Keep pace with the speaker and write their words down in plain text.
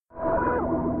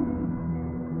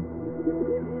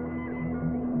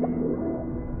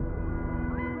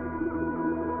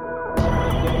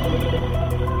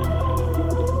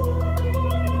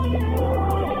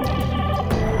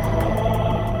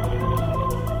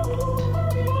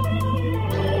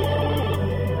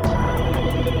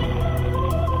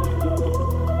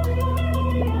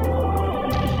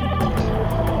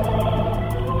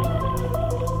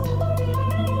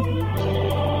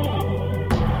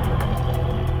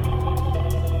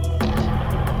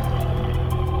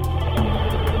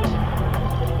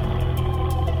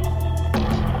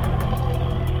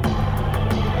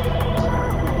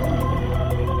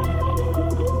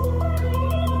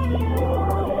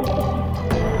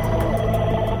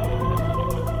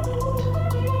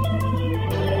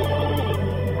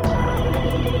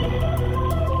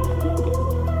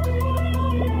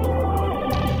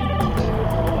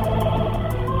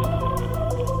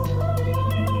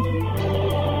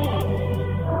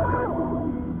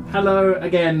Hello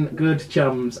again, good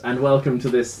chums, and welcome to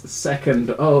this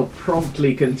second,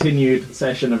 promptly continued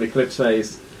session of Eclipse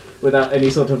Phase, without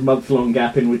any sort of month-long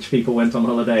gap in which people went on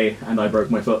holiday and I broke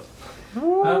my foot.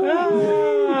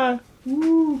 Woo.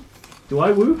 Do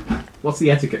I woo? What's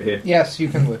the etiquette here? Yes, you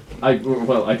can woo. I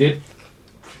did.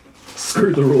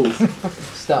 Screw the rules.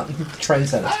 Start train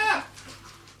center.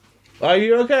 Are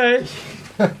you okay?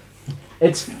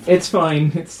 It's fine.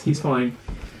 He's fine.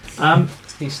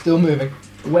 He's still moving.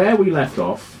 Where we left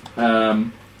off,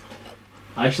 I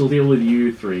shall deal with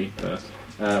you three first.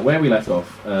 Where we left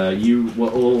off, you were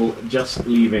all just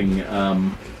leaving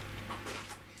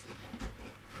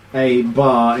a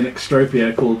bar in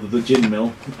Extropia called the Gin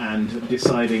Mill and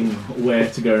deciding where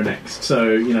to go next.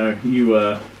 So, you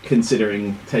were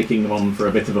considering taking them on for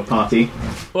a bit of a party.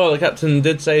 Well, the captain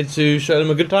did say to show them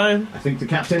a good time. I think the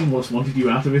captain wanted you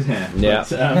out of his hair. Yeah.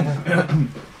 But,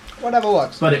 whatever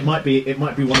works. But it might be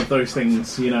one of those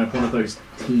things, one of those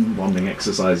team bonding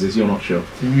exercises. You're not sure.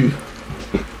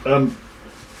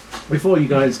 Before you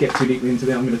guys get too deeply into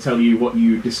it, I'm going to tell you what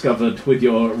you discovered with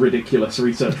your ridiculous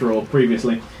research role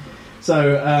previously.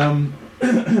 So,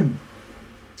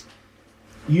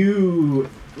 you,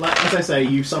 as I say,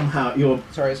 you're...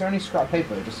 Sorry, is there any scrap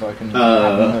paper just so I can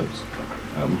have the notes?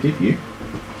 I will give you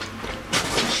a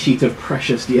sheet of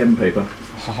precious DM paper.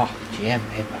 Haha, GM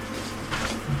paper.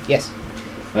 Yes.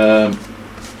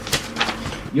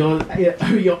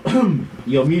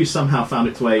 Your muse somehow found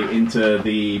its way into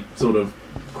the sort of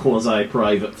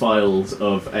quasi-private files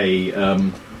of a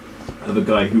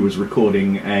guy who was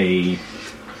recording a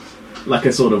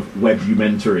sort of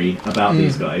webumentary about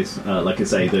these guys. Like I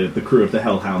say, the crew of the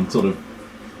Hellhound sort of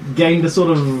gained a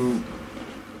sort of,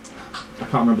 I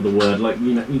can't remember the word.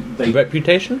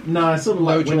 Reputation? No, it's sort of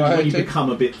like when you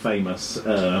become a bit famous.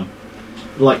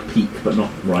 Like peak, but not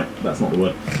right. That's not the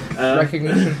word.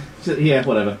 Recognition. Yeah,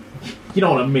 whatever. You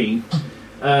know what I mean.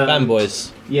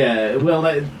 Fanboys. Yeah, well,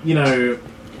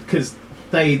 because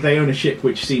they own a ship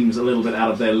which seems a little bit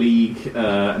out of their league,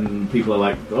 and people are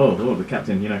like, oh, the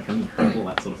captain, can you handle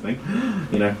that sort of thing,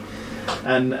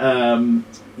 And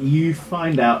you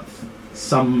find out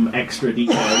some extra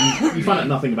detail. You find out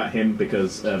nothing about him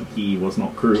because he was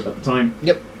not crew at the time.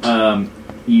 Yep.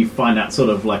 You find out sort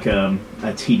of like a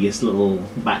tedious little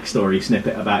backstory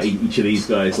snippet about each of these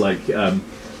guys. Like,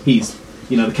 he's,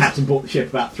 the captain bought the ship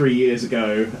about 3 years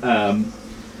ago.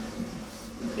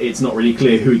 It's not really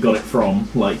clear who he got it from.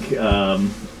 Like,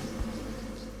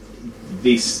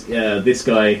 this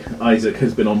guy, Isaac,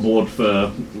 has been on board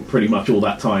for pretty much all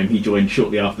that time. He joined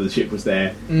shortly after the ship was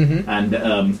there. Mm-hmm.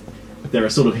 And there are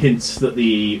sort of hints that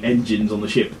the engines on the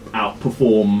ship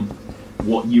outperform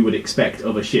what you would expect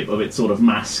of a ship of its sort of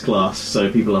mass class.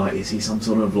 So people are like, is he some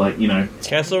sort of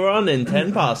Kessel run in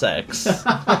 10 parsecs. Go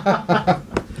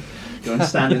and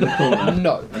stand in the corner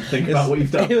no. and think about what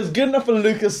you've done. It was good enough for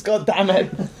Lucas,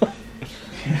 goddammit.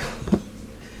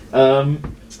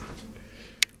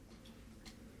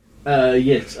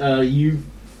 Yes, you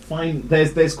find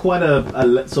there's quite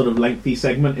a sort of lengthy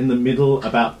segment in the middle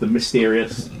about the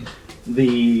mysterious,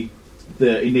 the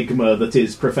enigma that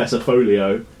is Professor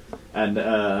Folio, and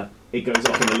it goes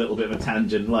off in a little bit of a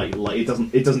tangent. Like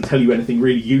it doesn't tell you anything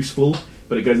really useful,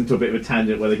 but it goes into a bit of a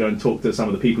tangent where they go and talk to some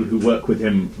of the people who work with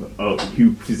him,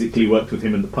 who physically worked with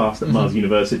him in the past at Mars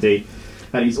University,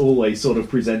 and he's always sort of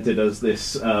presented as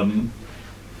this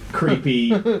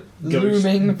creepy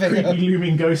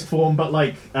looming ghost form, but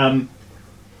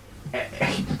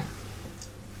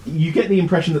you get the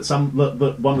impression that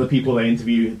one of the people they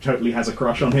interview totally has a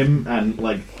crush on him and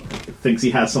thinks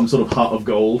he has some sort of heart of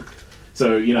gold.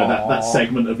 So that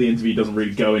segment of the interview doesn't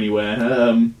really go anywhere.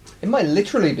 It might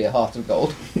literally be a heart of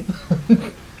gold.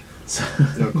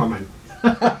 No comment.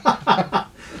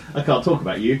 I can't talk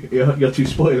about you. You're too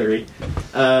spoilery.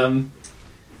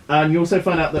 And you also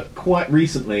find out that quite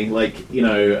recently, like, you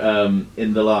know,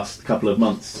 in the last couple of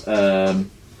months,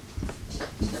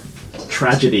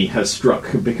 tragedy has struck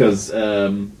because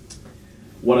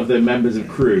one of the members of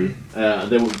crew,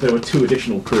 there were two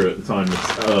additional crew at the time.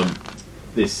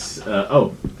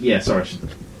 Sorry, I should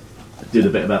do the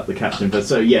bit about the captain. But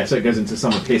so it goes into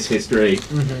some of his history.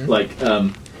 Mm-hmm. Like,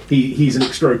 he's an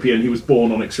Extropian. He was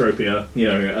born on Extropia. You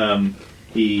know,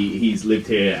 he's lived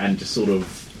here and just sort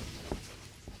of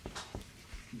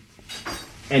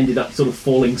ended up sort of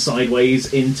falling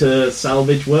sideways into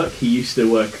salvage work. He used to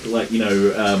work, like, you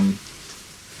know,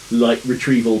 like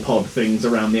retrieval pod things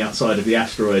around the outside of the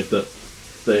asteroid that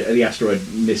the asteroid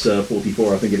Nissa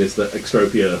 44, I think it is, that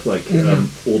Extropia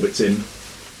orbits in.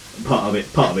 Part of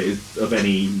it is of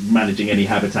any managing any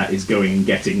habitat is going and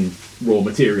getting raw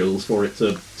materials for it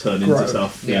to turn into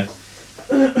stuff. Yeah.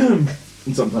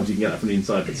 And sometimes you can get that from the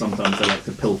inside, but sometimes they like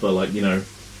to pilfer, like, you know,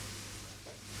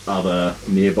 other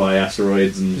nearby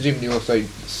asteroids, and presumably also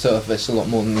surface a lot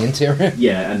more than the interior.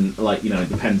 Yeah, and, like, you know, it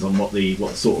depends on what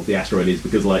sort of the asteroid is,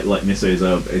 because like Nissa is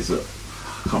a I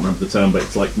can't remember the term, but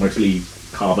it's like mostly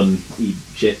carbon-y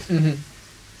shit. Mm-hmm.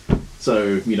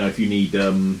 So, you know, if you need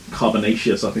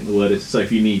carbonaceous, I think the word is. So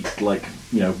if you need, like,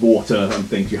 you know, water and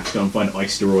things, you have to go and find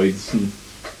isteroids and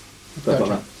stuff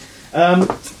like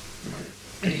that.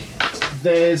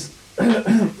 There's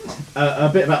a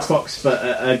bit about Fox, but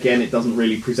again, it doesn't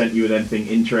really present you with anything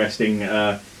interesting.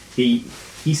 He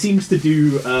seems to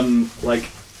do like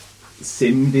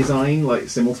sim design, like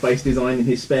simul space design in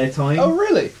his spare time. Oh,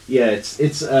 really? Yeah,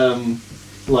 it's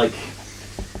like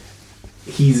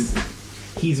he's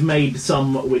made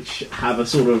some which have a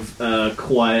sort of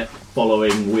quiet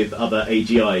following with other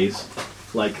AGIs.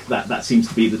 Like that seems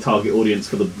to be the target audience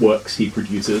for the works he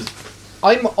produces.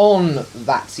 I'm on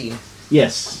that scene.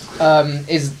 Yes. Have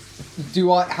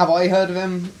I heard of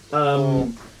him?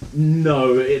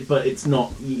 No, but it's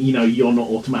not. You know, you're not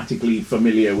automatically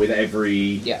familiar with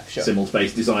every simul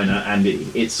space designer, and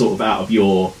it's sort of out of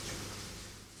your.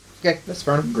 Okay, that's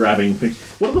fair enough. Grabbing thing.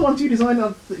 What are the ones you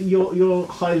designed? Your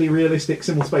highly realistic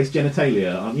simul space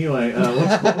genitalia, aren't you? Did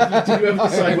you ever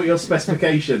decide what your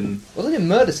specification? Wasn't it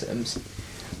Murder Sims?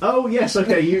 Oh yes,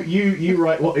 okay. You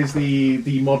write what is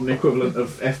the modern equivalent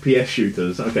of FPS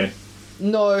shooters? Okay.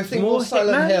 No, I think more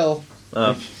Silent Hill.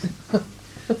 Oh.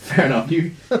 Fair enough.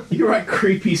 You write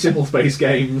creepy simul space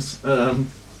games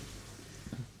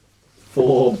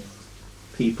for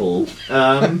people.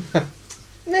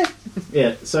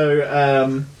 Yeah. So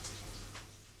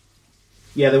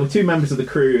there were two members of the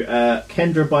crew,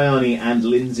 Kendra Bayani and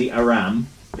Lindsay Aram,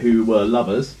 who were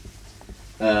lovers.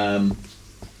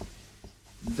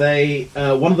 They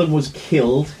one of them was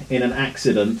killed in an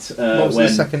accident. What was the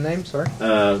second name? Sorry.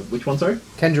 Which one? Sorry.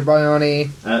 Kendra Bayani.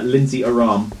 Lindsay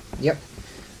Aram. Yep.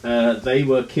 They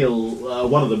were killed.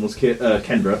 One of them was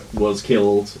Kendra was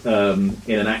killed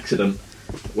in an accident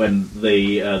when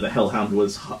the Hellhound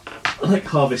was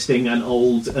harvesting an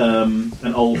old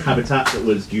habitat that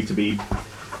was due to be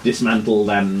dismantled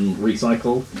and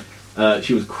recycled.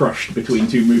 She was crushed between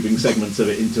two moving segments of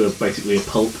it into basically a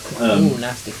pulp. Ooh,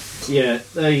 nasty. Yeah,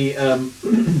 they.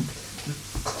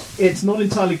 It's not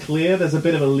entirely clear. There was a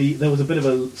bit of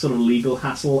a sort of legal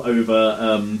hassle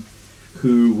over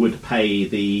who would pay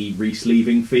the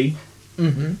re-sleeving fee.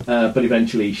 Mm-hmm. But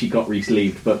eventually she got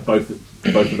re-sleeved. But both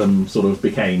of them sort of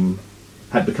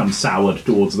had become soured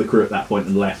towards the crew at that point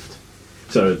and left.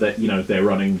 So that, you know, they're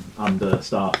running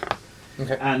understaffed.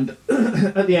 Okay. And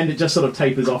at the end, it just sort of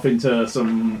tapers off into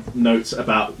some notes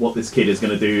about what this kid is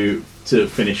going to do to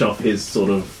finish off his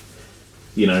sort of,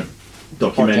 you know,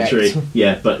 documentary. Project.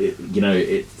 Yeah, but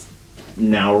it's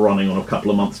now running on a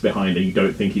couple of months behind, and you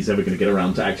don't think he's ever going to get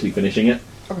around to actually finishing it.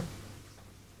 Okay.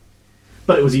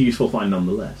 But it was a useful find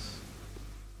nonetheless.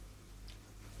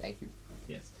 Thank you.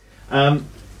 Yes.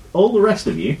 All the rest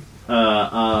of you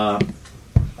are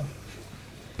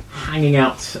hanging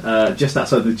out just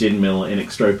outside the gin mill in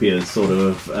Extropia's sort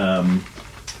of.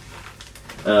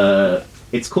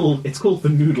 It's called the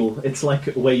Noodle. It's like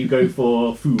where you go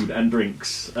for food and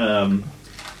drinks of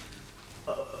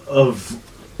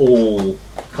all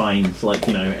kinds. Like,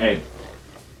 you know,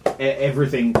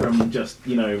 everything from just,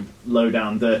 you know, low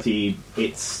down dirty.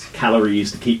 It's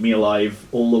calories to keep me alive,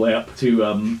 all the way up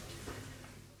to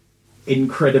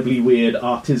incredibly weird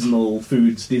artisanal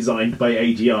foods designed by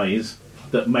AGIs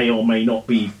that may or may not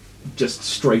be just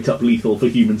straight up lethal for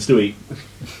humans to eat.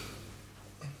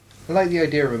 I like the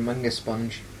idea of a manga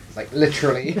sponge. Like,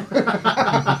 literally.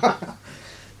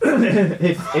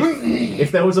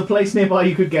 if there was a place nearby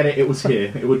you could get it, it was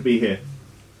here. It would be here.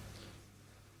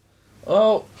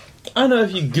 Oh, I know a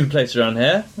few good places around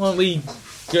here. Why don't we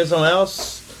go somewhere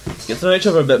else? Get to know each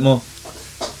other a bit more.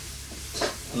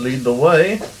 Lead the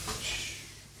way.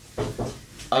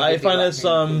 I find there's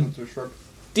some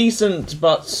decent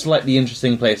but slightly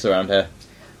interesting place around here.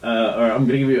 Alright, I'm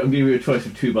gonna give you a choice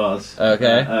of 2 bars.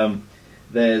 Okay.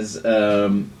 There's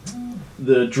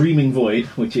the Dreaming Void,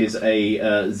 which is a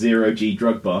 0G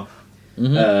drug bar,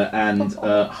 and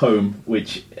Home,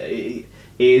 which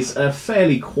is a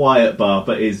fairly quiet bar,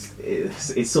 but it's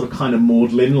sort of kind of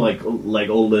maudlin, like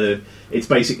all the. It's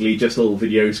basically just all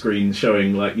video screens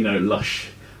showing lush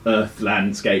earth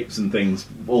landscapes and things,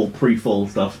 all pre-fall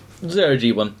stuff.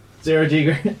 0G one.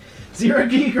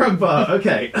 0G drug bar.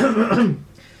 Okay.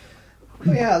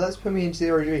 Oh yeah, let's put me in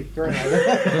 0G.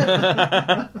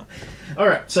 All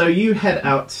right, so you head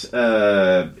out.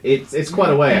 It's quite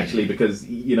a way actually, because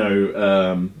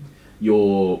you're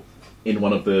in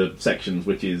one of the sections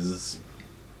which is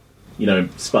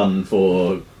spun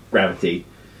for gravity.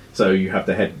 So you have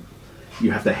to head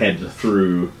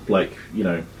through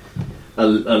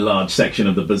a large section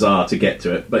of the bazaar to get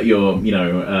to it. But you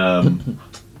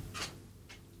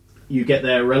get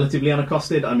there relatively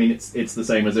unaccosted. I mean, it's the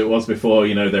same as it was before.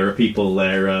 There are people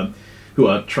there who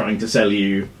are trying to sell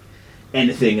you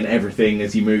anything and everything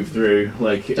as you move through.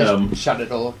 Just shut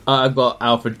it all. I've got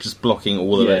Alfred just blocking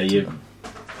all of it.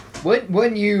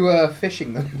 Weren't you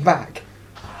fishing them back?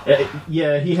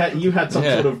 You had some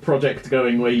sort of project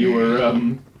going where you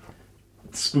were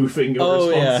spoofing your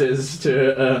responses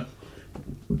to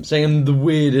saying the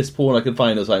weirdest porn I could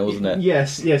find or something, wasn't it?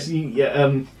 Yes.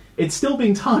 It's still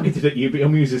being targeted at you, but your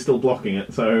muse is still blocking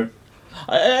it. So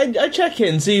I check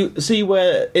in, see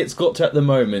where it's got to at the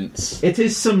moment. It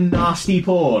is some nasty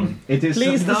porn. It is.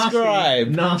 Please some describe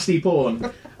nasty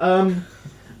porn.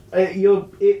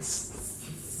 It's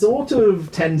sort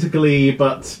of tentacly,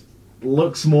 but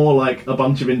looks more like a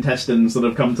bunch of intestines that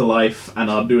have come to life and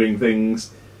are doing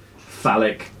things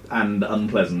phallic and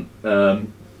unpleasant.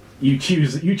 You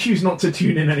choose not to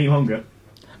tune in any longer.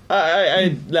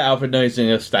 I let Alfred know he's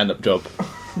doing a stand-up job.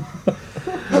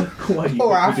 Why do you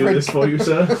make me do this for you,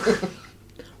 sir?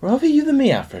 Rather you than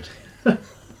me, Alfred.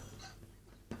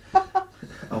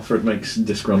 Alfred makes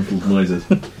disgruntled noises.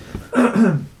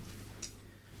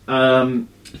 As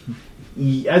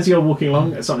you're walking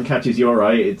along, something catches your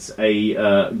eye. It's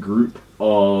a group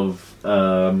of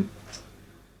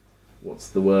what's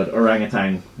the word?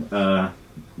 Orangutan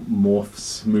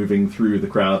morphs moving through the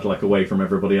crowd, away from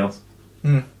everybody else.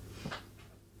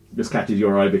 Just catches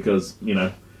your eye because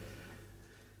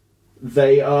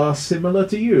they are similar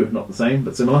to you, not the same,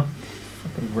 but similar.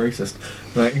 Fucking racist.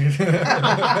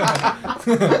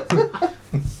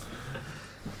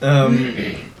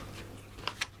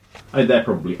 They're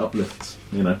probably uplifts,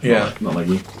 Yeah. not like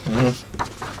you.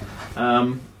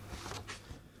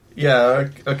 Yeah.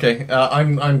 Okay.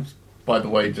 I'm by the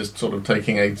way just sort of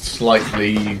taking a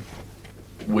slightly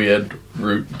weird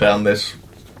route down this.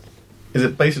 Is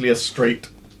it basically a straight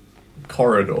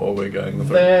corridor we're going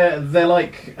through? They're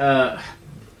like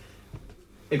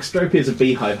Extropia is a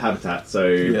beehive habitat,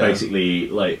 so basically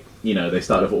they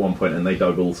started off at one point and they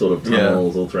dug all sort of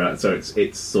tunnels all throughout, so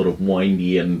it's sort of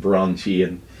windy and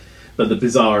branchy, but the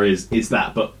bazaar is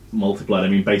that but multiplied. I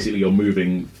mean, basically you're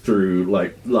moving through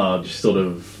large sort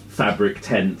of fabric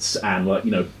tents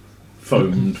and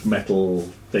foamed metal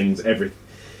things.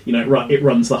 It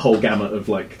runs the whole gamut of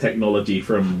technology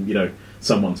from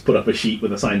someone's put up a sheet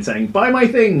with a sign saying "Buy my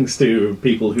things" to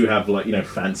people who have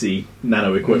fancy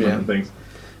nano equipment and things.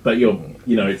 But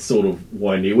it's sort of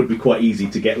windy. It would be quite easy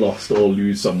to get lost or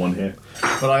lose someone here.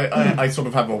 But I sort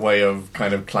of have a way of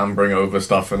kind of clambering over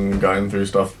stuff and going through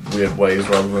stuff weird ways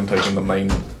rather than taking the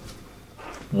main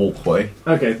walkway.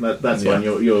 Okay, that's fine.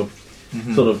 You're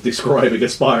sort of describing a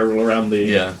spiral around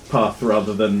the path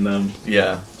rather than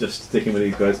just sticking with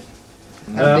these guys.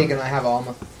 I'm big and I have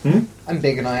armor. I'm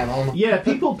big and I have armor. Yeah,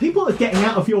 people are getting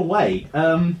out of your way.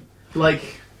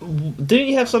 Didn't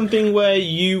you have something where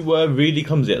you were really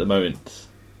clumsy at the moment?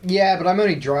 Yeah, but I'm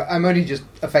only just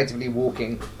effectively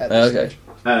walking at this stage.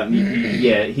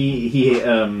 Yeah, he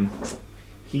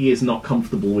is not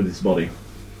comfortable with his body.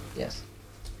 Yes.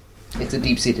 It's a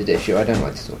deep-seated issue I don't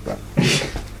like to talk about.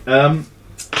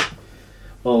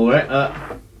 Alright,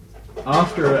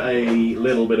 after a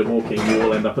little bit of walking, you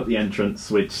will end up at the entrance,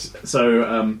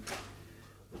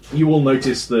 you will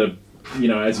notice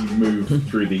as you move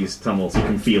through these tunnels, you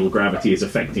can feel gravity is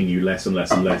affecting you less and less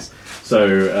and less.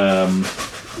 So,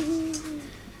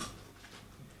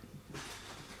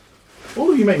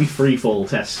 all of you make me free fall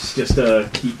tests just to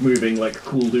keep moving like a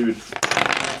cool dude.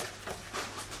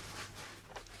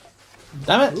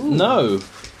 Damn it! Ooh. No.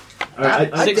 I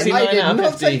did 69 out of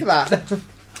not 50. take that.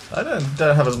 I don't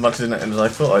have as much in it as I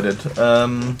thought I did.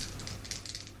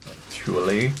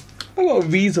 Actually, I got a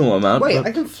reasonable amount. Wait, but-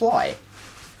 I can fly.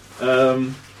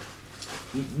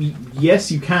 Yes,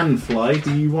 you can fly.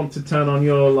 Do you want to turn on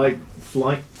your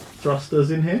flight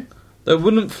thrusters in here? There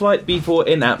wouldn't flight be for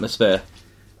in atmosphere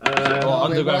or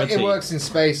under gravity. It works in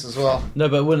space as well. No,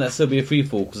 but wouldn't that still be a free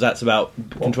fall? Because that's about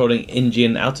controlling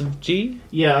engine out of G.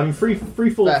 Yeah, I mean free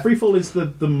fall. Fair. Free fall is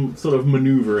the sort of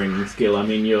manoeuvring skill. I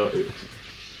mean, you're.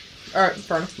 Alright,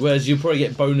 fair enough. Whereas you probably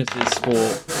get bonuses for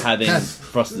having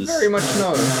thrusters. Very much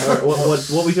no.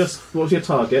 What was your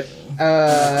target?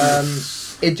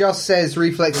 It just says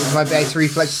reflexes. My base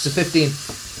reflexes to 15.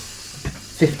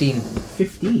 15.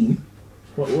 15.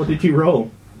 What did you roll?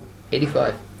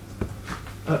 85.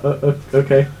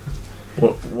 Okay.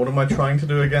 what am I trying to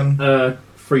do again?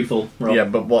 Free fall. Roll. Yeah,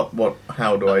 but what?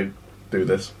 How do I do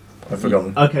this? I've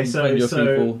forgotten. Okay, Find your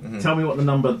free fall. Tell me what the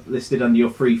number listed under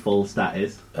your free fall stat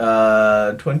is.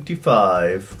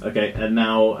 25. Okay, and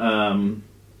now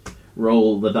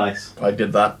roll the dice. I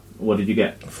did that. What did you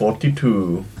get?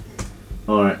 42.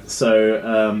 All right,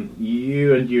 so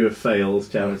you have failed.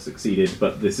 Chow has succeeded,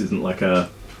 but this isn't like an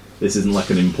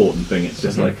important thing. It's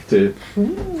just like to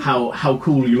how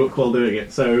cool you look while doing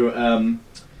it. So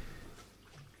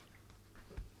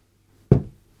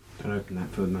Don't open that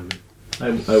for the moment.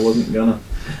 I wasn't gonna.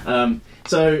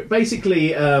 So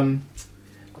basically,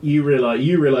 you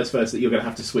realize first that you're gonna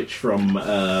have to switch from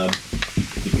to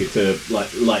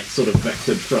light sort of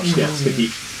vectored thrust jets to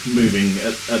keep moving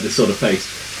at this sort of pace.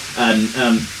 And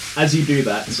as you do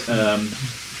that,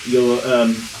 your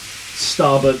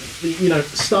starboard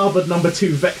number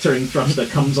 2 vectoring thruster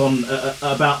comes on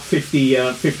about 50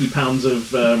 pounds of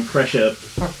pressure,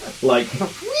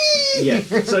 yeah.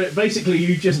 So basically,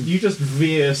 you just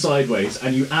veer sideways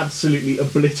and you absolutely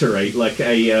obliterate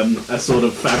a sort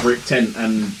of fabric tent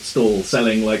and stall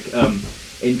selling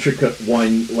intricate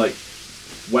wound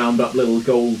up little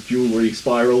gold jewelry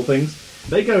spiral things.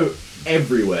 They go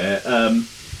everywhere.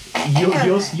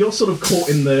 You're sort of caught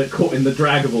in the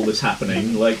drag of all this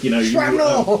happening.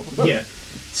 Shrapnel! Yeah.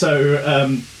 So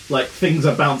things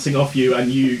are bouncing off you, and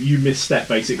you misstep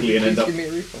basically and end up Give me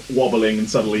a refill. wobbling, and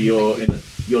suddenly you're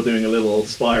doing a little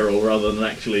spiral rather than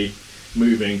actually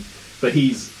moving. But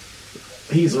he's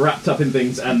wrapped up in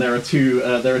things, and there are two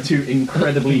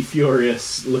incredibly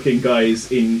furious looking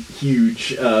guys in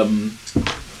huge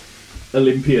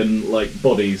Olympian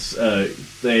bodies.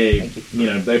 They're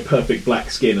perfect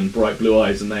black skin and bright blue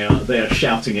eyes, and they are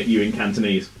shouting at you in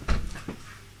Cantonese.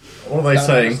 What are they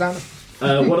saying?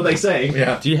 What are they saying?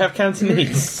 Yeah. Do you have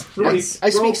Cantonese? I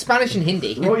speak Spanish and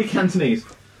Hindi. Roll your Cantonese.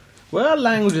 Where are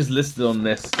languages listed on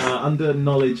this? Under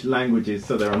knowledge languages,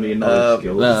 so they're on the knowledge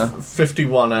skills. No.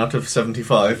 51 out of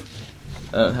 75.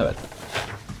 I don't have it.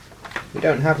 We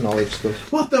don't have knowledge skills.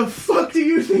 What the fuck do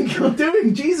you think you're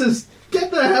doing? Jesus,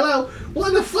 get the hell out! Why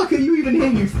the fuck are you even here,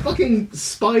 you fucking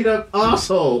spider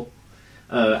arsehole?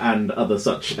 And other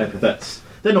such epithets.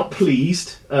 They're not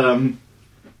pleased. Do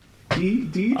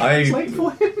you translate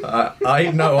for him? I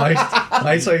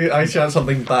shout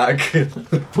something back.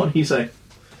 What do you say?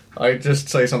 I just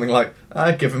say something like,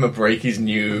 give him a break, he's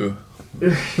new.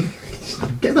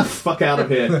 Get the fuck out of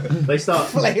here. They start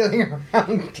Flailing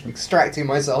around, extracting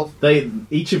myself.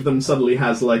 Each of them suddenly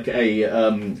has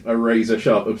a razor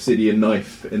sharp obsidian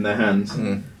knife in their hands,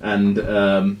 and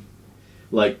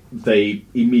they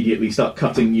immediately start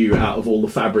cutting you out of all the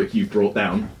fabric you've brought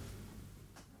down.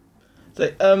 So,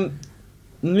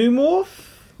 new morph?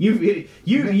 You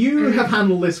have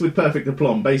handled this with perfect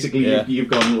aplomb. Basically, Yeah. you've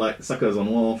gone suckers on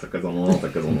wall, suckers on wall,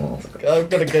 suckers on wall.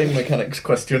 I've got a game mechanics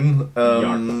question.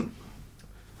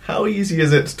 How easy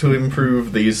is it to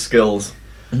improve these skills?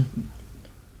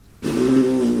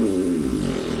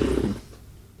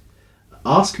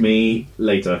 Ask me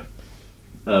later.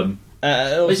 Also,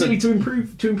 Basically, to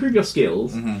improve your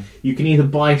skills, you can either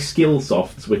buy skill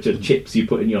softs, which are chips you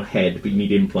put in your head, but you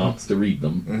need implants to read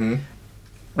them,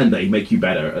 and they make you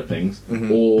better at things,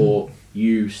 or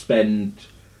you spend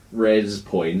res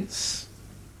points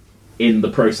in the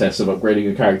process of upgrading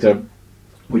your character,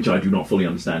 which I do not fully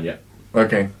understand yet.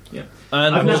 Okay. Yeah,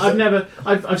 and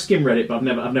I've skim read it, but I've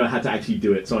never had to actually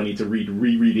do it, so I need to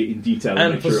reread it in detail and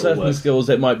and make for sure it all certain works. skills,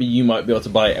 you might be able to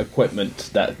buy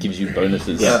equipment that gives you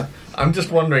bonuses. Yeah. I'm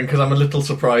just wondering, because I'm a little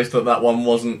surprised that one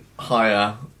wasn't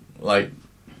higher. Don't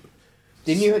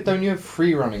you have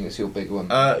free running as your big one?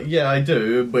 Yeah, I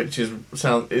do, which is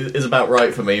about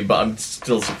right for me, but I'm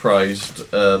still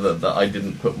surprised that I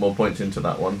didn't put more points into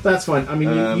that one. That's fine. I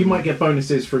mean, you might get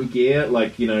bonuses from gear,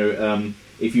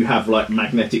 if you have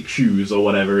magnetic shoes or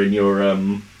whatever in your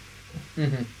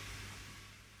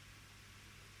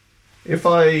If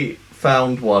I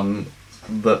found one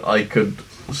that I could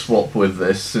swap with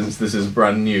this, since this is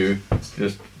brand new,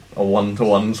 just a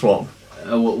one-to-one swap.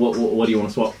 What do you want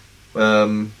to swap?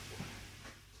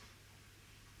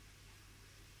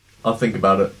 I'll think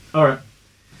about it. Alright.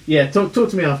 Yeah, talk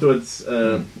to me afterwards,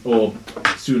 or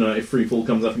sooner if Freefall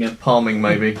comes up again. Palming,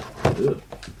 maybe.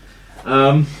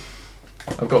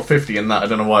 I've got 50 in that. I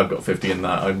don't know why I've got 50 in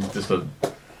that.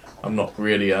 I'm not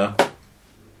really a...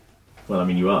 Well, I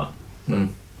mean, you are. You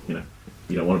know,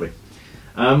 you don't want to be.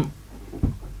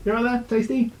 You right there,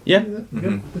 Tasty? Yeah.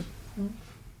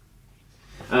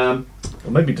 Or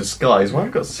maybe disguise. Why have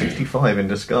I got 65 in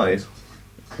disguise?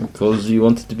 Because you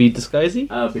wanted to be disguisey?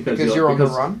 Because you're on the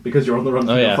run? Because you're on the run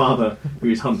from Oh, your yeah. father,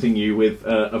 who's hunting you with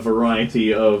a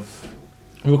variety of...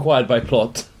 Required by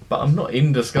plot. But I'm not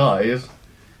in disguise.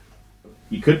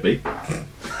 You could be.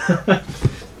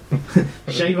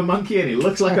 Shave a monkey and he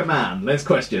looks like a man. Let's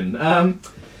question. Yeah.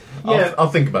 I'll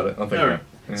think about it. Alright.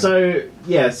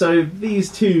 So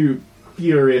these two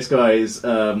furious guys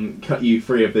cut you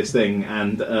free of this thing,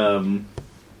 and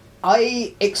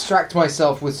I extract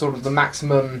myself with sort of the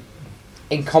maximum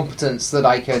incompetence that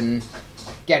I can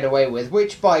get away with,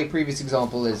 which by previous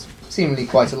example is seemingly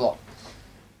quite a lot.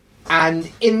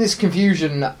 And in this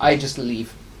confusion, I just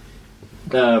leave.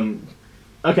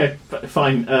 Okay,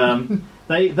 fine.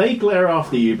 They glare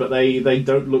after you, but they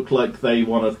don't look like they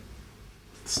want to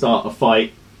start a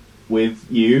fight with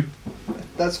you.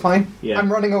 That's fine. Yeah.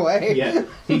 I'm running away. Yeah,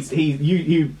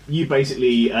 you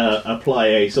basically apply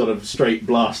a sort of straight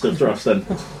blast of thrust and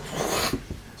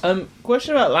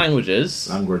Question about languages.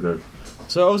 language.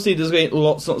 So obviously there's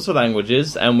lots of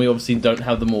languages, and we obviously don't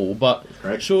have them all, but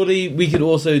Correct. surely we could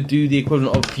also do the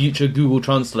equivalent of future Google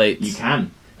Translate. You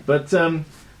can, but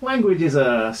language is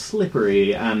a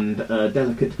slippery and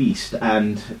delicate beast,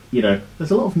 and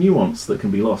there's a lot of nuance that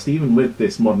can be lost even with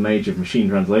this modern age of machine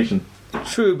translation.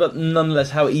 True, but nonetheless,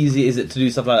 how easy is it to do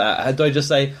stuff like that? Do I just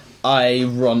say, I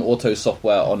run auto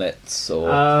software on it, or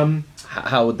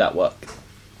how would that work?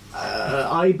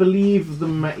 I believe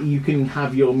you can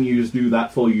have your Muse do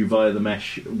that for you via the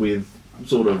mesh with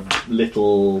sort of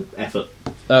little effort.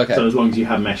 Okay. So as long as you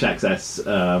have mesh access,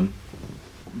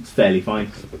 it's fairly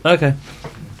fine. Okay.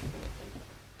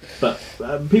 But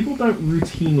people don't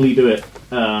routinely do it,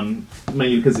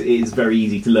 mainly because it is very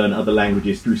easy to learn other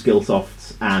languages through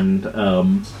Skillsofts and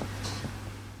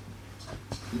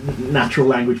natural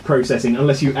language processing,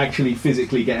 unless you actually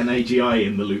physically get an AGI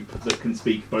in the loop that can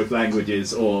speak both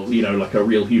languages, or like a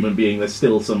real human being. There's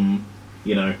still some,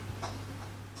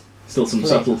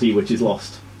 subtlety which is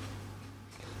lost.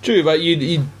 True, but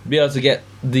you'd be able to get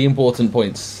the important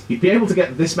points. You'd be able to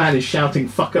get this man is shouting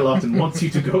fuck a lot and wants you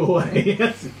to go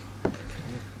away.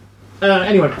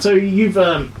 Anyway, so you've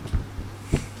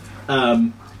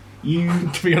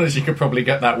To be honest, you could probably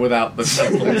get that without the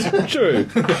subtitles. True.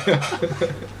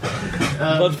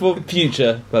 But for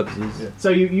future purposes. So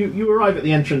you arrive at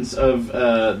the entrance of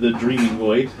the Dreaming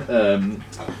Void,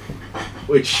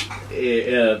 which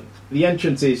the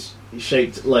entrance is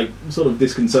shaped like sort of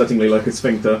disconcertingly like a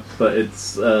sphincter, but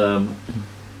it's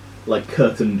like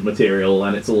curtained material,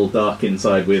 and it's all dark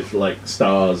inside with like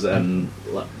stars, and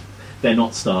they're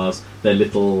not stars, they're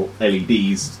little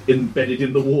LEDs embedded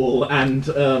in the wall, and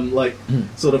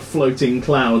sort of floating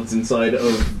clouds inside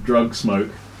of drug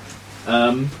smoke.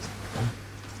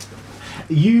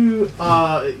 You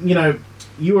are,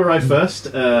 you arrive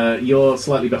first, you're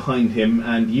slightly behind him,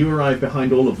 and you arrive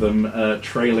behind all of them,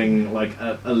 trailing like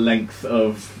a length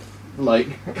of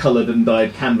coloured and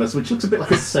dyed canvas, which looks a bit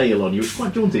like a sail on you. It's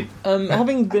quite jaunty.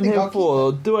 Having been here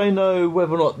before, do I know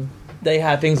whether or not they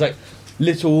had things like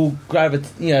little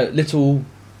little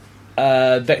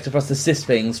vector thrust assist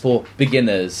things for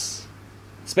beginners?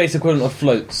 Space equivalent of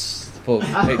floats for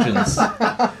patrons.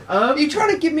 Are you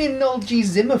trying to give me a Noel G.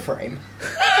 Zimmer frame?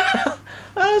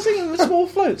 I was thinking small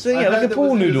floats, like a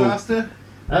pool noodle. Disaster.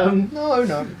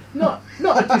 No. Not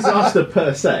a disaster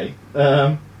per se.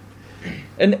 An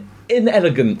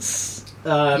inelegance.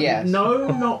 Yes. No,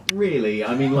 not really.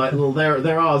 I mean,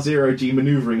 there are zero-G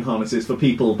manoeuvring harnesses for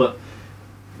people, but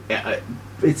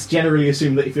it's generally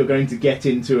assumed that if you're going to get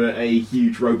into a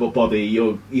huge robot body,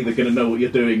 you're either going to know what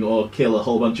you're doing or kill a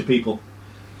whole bunch of people.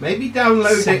 Maybe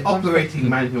download the operating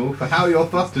manual for how your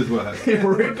thrusters work.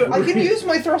 I can use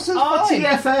my thrusters fine.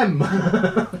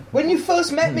 RTFM! When you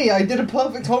first met me, I did a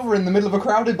perfect hover in the middle of a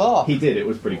crowded bar. He did, it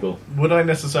was pretty cool. Would I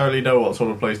necessarily know what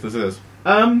sort of place this is?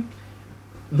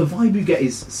 The vibe you get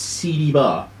is seedy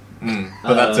bar.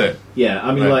 But that's it. Yeah,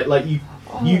 I mean, Right. like you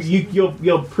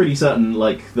you're pretty certain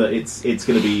like that it's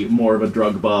going to be more of a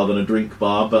drug bar than a drink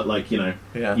bar, but like you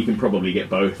can probably get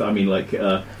both. I mean, like,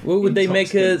 well, would they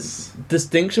make a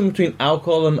distinction between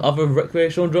alcohol and other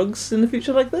recreational drugs in the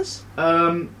future like this?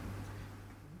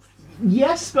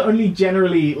 Yes, but only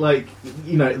generally, like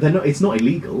they're not. It's not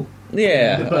illegal.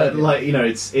 Yeah, but like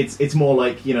it's more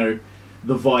like the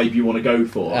vibe you want to go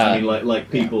for. I mean, like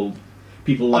people.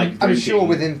 People like I'm sure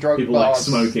within drug people bars,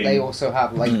 like smoking. they also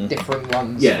have like different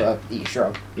ones for each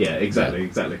drug. Yeah,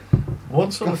 exactly.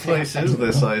 What sort of place is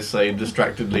this? I say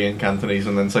distractedly in Cantonese,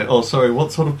 and then say, "Oh, sorry.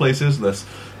 What sort of place is this?"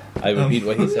 I repeat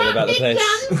what he said about the place.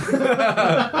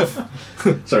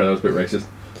 Sorry, that was a bit racist.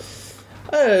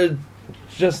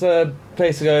 Just a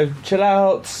place to go chill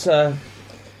out. A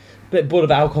bit bored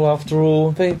of alcohol after all.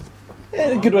 I think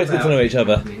a good way to get to know each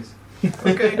other.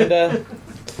 Okay. And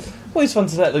always fun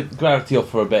to let the gravity off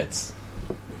for a bit.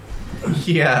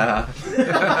 Yeah.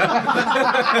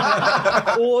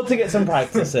 Or to get some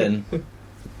practice in.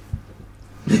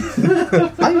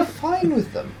 I'm fine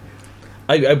with them.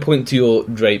 I point to your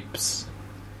drapes.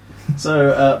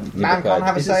 So, Man can't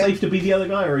have a is it say. safe to be the other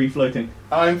guy, or are you floating?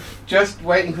 I'm just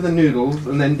waiting for the noodles,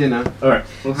 and then dinner Alright,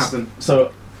 will happen.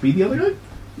 so be the other guy?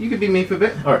 You could be me for a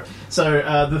bit. Alright, so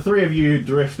the three of you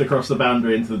drift across the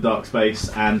boundary into the dark space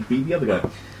and be the other guy.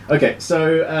 Okay,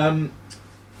 so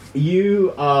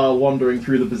you are wandering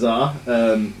through the bazaar.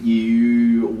 The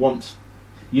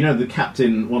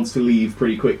captain wants to leave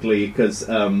pretty quickly because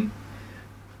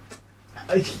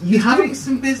He's doing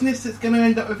some business that's going to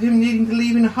end up with him needing to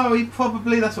leave in a hurry,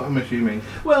 probably. That's what I'm assuming.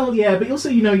 Well, yeah, but also,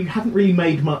 you haven't really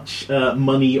made much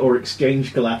money or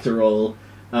exchange collateral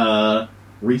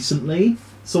recently.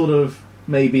 Sort of,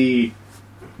 maybe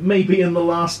in the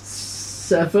last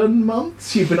 7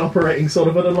 months, you've been operating sort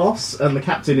of at a loss, and the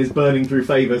captain is burning through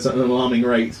favours at an alarming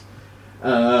rate.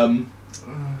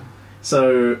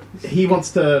 So he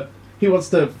wants to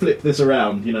flip this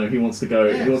around. He wants to go.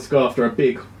 Yes. He wants to go after a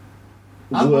big,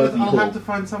 Otherwise, worthy I'll haul. have to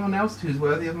find someone else who's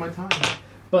worthy of my time.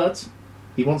 But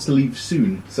he wants to leave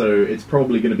soon, so it's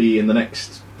probably going to be in the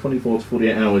next 24 to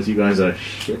 48 hours you guys are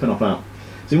shipping off out.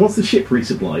 So he wants the ship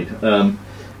resupplied.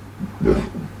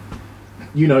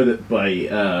 You know that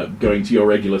by going to your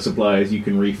regular suppliers you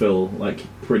can refill, like,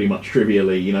 pretty much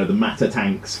trivially. The matter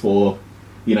tanks for,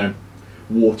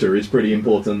 water is pretty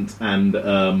important, and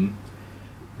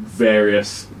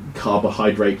various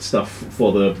carbohydrate stuff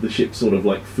for the ship's sort of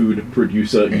like food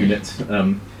producer unit,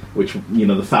 which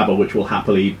the fabber which will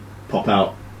happily pop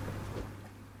out.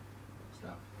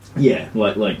 Yeah,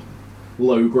 like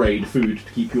low grade food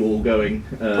to keep you all going.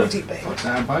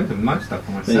 I'm buying some nice stuff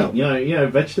for myself.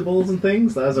 Vegetables and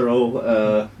things. Those are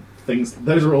all things.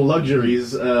 Those are all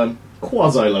luxuries,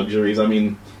 quasi luxuries. I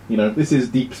mean, this is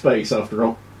deep space after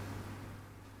all.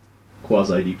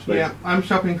 Quasi deep space. Yeah, I'm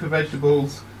shopping for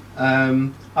vegetables.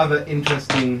 Other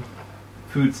interesting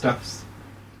foodstuffs.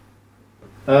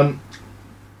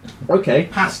 Okay.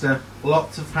 Pasta.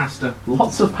 Lots of pasta.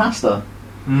 Lots of pasta.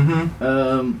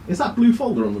 Mm-hmm. Is that blue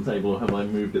folder on the table, or have I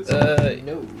moved it somewhere?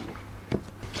 No.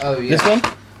 Oh, yeah. This one?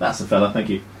 That's the fella, thank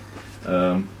you.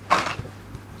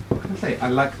 What can I say? I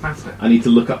like pasta. I need to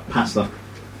look up pasta.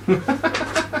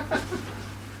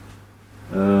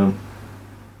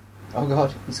 Oh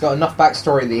god, he's got enough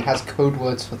backstory that he has code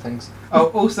words for things. Oh,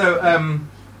 also,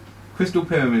 crystal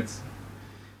pyramids.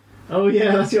 Oh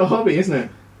yeah, that's your hobby, isn't it?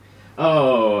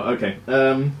 Oh, okay.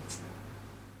 There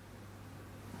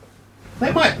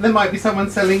might be someone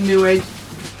selling New Age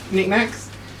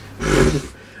knickknacks.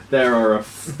 There are a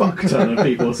fuck ton of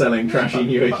people selling trashy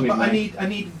New Age but knickknacks. I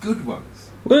need good ones.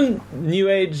 Wouldn't New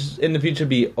Age in the future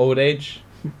be Old Age?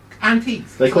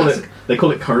 Antiques. They call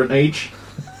it current age.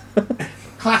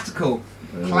 Classical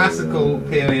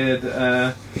period.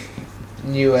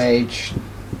 New Age.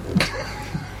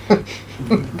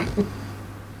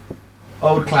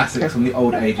 Old classics from the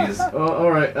old ages. All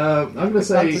right. I'm gonna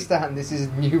say Understand this is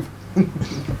new.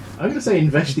 I'm gonna say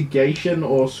investigation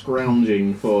or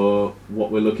scrounging for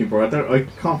what we're looking for. I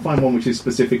can't find one which is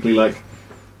specifically like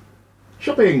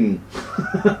shopping.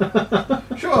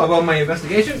 Sure, I'll roll my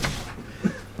investigation.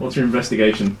 What's your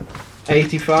investigation?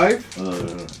 85.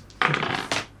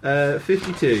 52.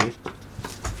 52.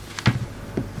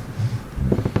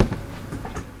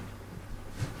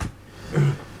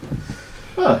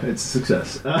 Oh, it's a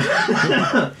success.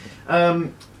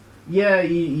 Yeah,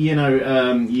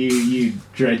 you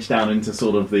dredge down into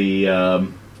sort of the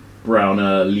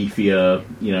browner, leafier,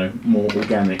 more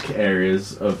organic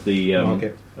areas of the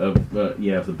Market. of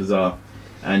the bazaar,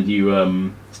 and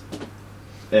you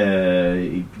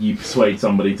persuade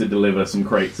somebody to deliver some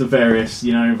crates of various,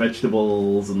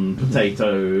 vegetables and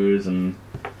potatoes and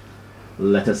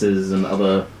lettuces and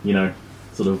other,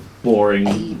 sort of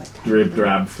boring,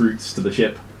 drab fruits to the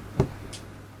ship.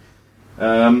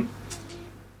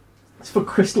 It's for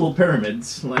crystal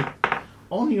pyramids. Like,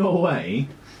 on your way,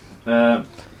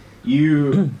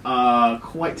 you are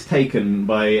quite taken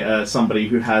by somebody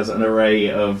who has an array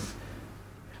of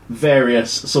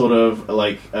various sort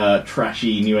of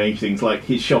trashy new age things. Like,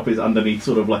 his shop is underneath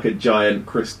sort of like a giant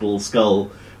crystal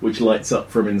skull which lights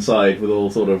up from inside with all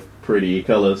sort of pretty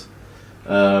colours.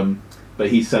 But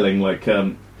he's selling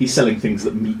things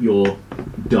that meet your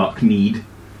dark need.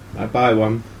 I buy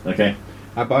one. Okay.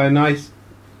 I buy a nice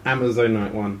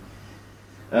Amazonite one.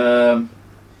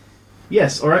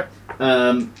 Yes. All right.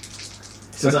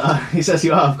 He says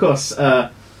you are, of course.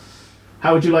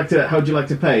 How would you like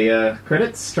to pay?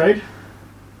 Credits, trade?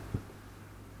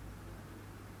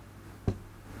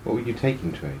 What would you take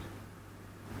in trade?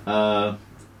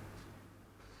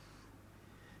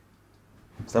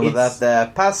 Some of that there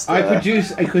pasta. I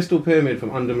produce a crystal pyramid from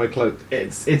under my cloak.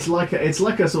 It's like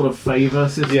a sort of favour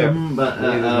system, but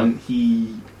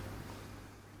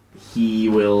he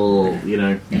will,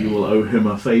 you will owe him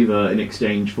a favour in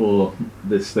exchange for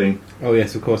this thing. Oh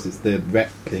yes, of course, it's the rep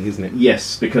thing, isn't it?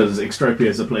 Yes, because Extropia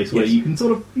is a place where you can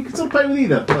sort of play with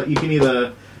either. Like, you can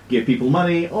either give people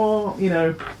money or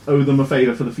owe them a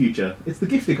favour for the future. It's the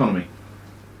gift economy.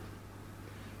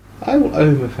 I will owe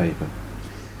him a favour.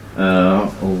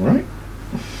 All right.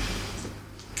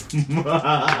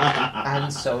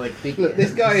 And so it begins. Look,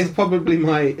 this guy is probably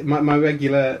my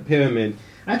regular pyramid.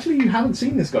 Actually, you haven't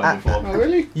seen this guy before. Oh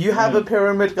really? You have a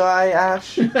pyramid guy,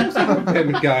 Ash? I'm a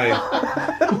pyramid guy.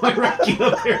 My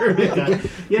regular pyramid guy.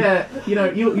 Yeah,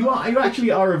 you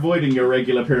actually are avoiding your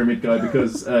regular pyramid guy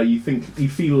because you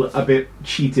feel a bit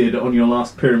cheated on your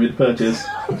last pyramid purchase.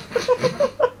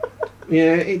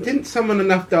 Yeah, it didn't summon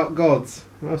enough dark gods.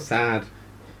 Oh, sad.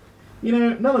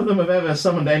 None of them have ever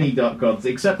summoned any dark gods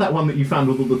except that one that you found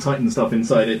with all the Titan stuff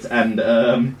inside it,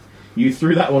 and you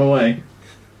threw that one away.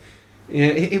 Yeah,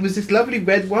 it was this lovely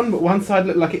red one, but one side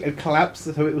looked like it had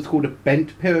collapsed, so it was called a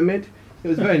bent pyramid. It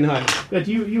was very nice. Good,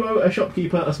 you owe a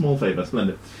shopkeeper a small favour.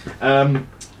 Splendid.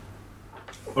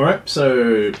 Alright,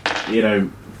 so,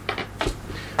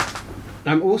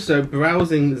 I'm also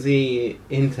browsing the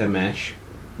intermesh.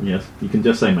 Yes, you can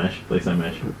just say mesh. They say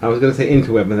mesh. I was going to say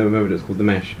interweb, but then I remembered it's called the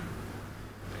mesh.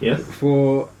 Yes?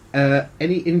 For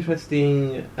any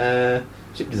interesting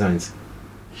ship designs.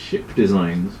 Ship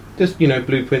designs? Just,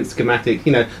 blueprints, schematics,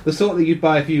 the sort that you'd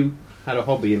buy if you had a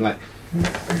hobby and,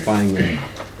 buying them.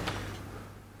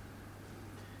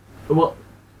 Well,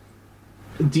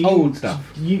 old stuff.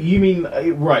 You mean,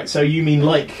 right, so you mean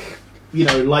like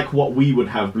what we would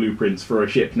have blueprints for a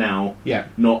ship now? Yeah.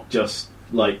 Not just,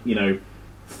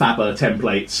 Faber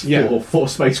templates for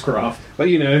spacecraft. But,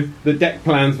 the deck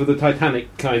plans for the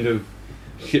Titanic kind of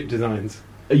ship designs.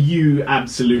 You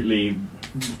absolutely,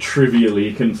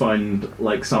 trivially can find,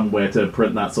 somewhere to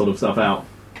print that sort of stuff out.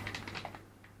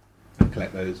 I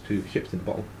collect those too, ships in a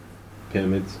bottle.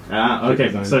 Pyramids.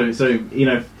 Okay, so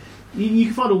you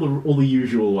can find all the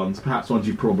usual ones, perhaps ones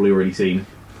you've probably already seen.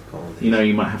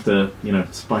 You might have to,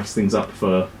 spice things up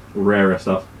for rarer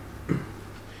stuff.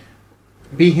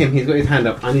 Be him, he's got his hand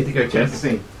up. I need to go check the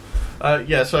scene.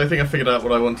 So I think I figured out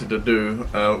what I wanted to do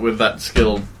with that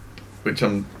skill, which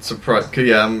I'm surprised.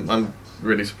 I'm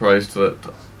really surprised that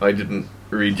I didn't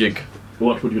rejig.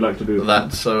 What would you like to do?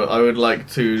 That. So I would like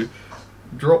to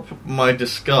drop my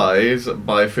disguise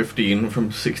by 15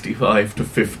 from 65 to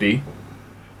 50,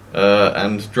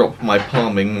 and drop my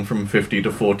palming from 50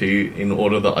 to 40 in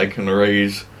order that I can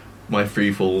raise my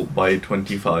freefall by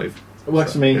 25.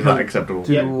 Works for me. Is that acceptable?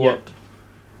 Yeah.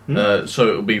 So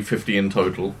it'll be 50 in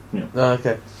total. Yeah.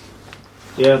 Okay.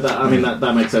 Yeah,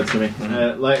 that makes sense to me.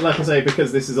 Like I say,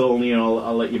 because this is all new,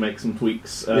 I'll let you make some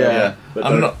tweaks. But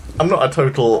I'm not a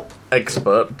total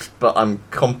expert, but I'm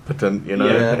competent,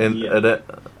 at it.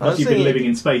 Plus, you've been living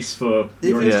in space for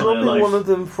your entire life. If you're dropping one of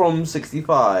them from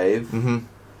 65,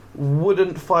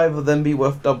 wouldn't 5 of them be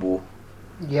worth double?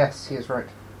 Yes, he is right.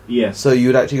 Yes. So you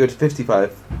would actually go to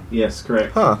 55? Yes,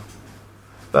 correct. Huh.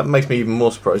 That makes me even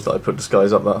more surprised that I put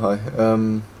disguise up that high.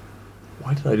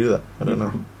 Why did I do that? I don't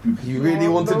know. You really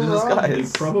wanted to disguise. You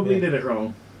probably did it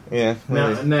wrong. Yeah.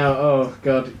 Now, oh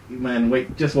god, man,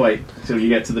 just wait till you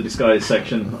get to the disguise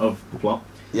section of the plot.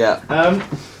 Yeah.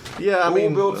 Yeah, I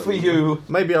mean, all built for you.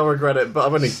 Maybe I'll regret it, but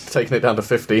I've only taken it down to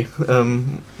 50.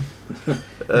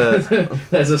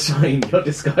 There's a sign. Your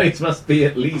disguise must be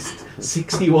at least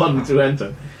 61 to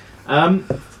enter.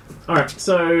 Alright,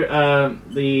 so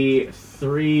the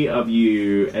 3 of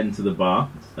you enter the bar.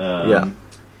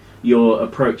 You're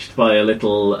approached by a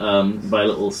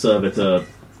little servitor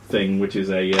thing, which is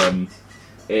a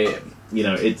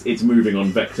it's moving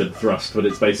on vectored thrust, but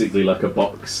it's basically like a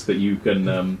box that you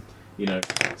can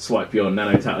swipe your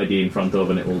nanotech ID in front of,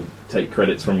 and it will take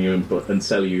credits from you and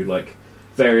sell you like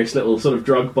various little sort of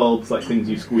drug bulbs, like things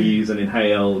you squeeze and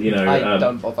inhale. I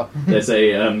don't bother. There's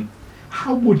a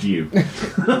how would you?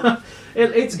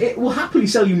 It will happily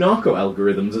sell you narco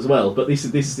algorithms as well, but this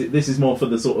is more for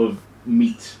the sort of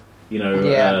meat,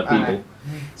 people.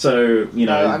 So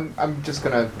I'm just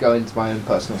gonna go into my own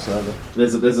personal server.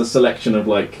 There's a selection of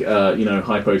like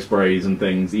hypo sprays and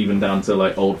things, even down to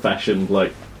like old fashioned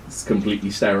like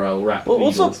completely sterile wrap. What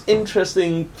needles. sort of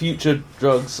interesting future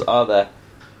drugs are there?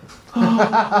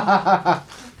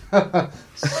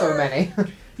 So many.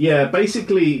 Yeah,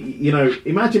 basically,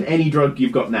 imagine any drug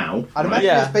you've got now. I'd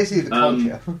imagine it's basically the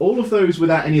culture. All of those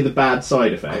without any of the bad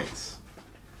side effects.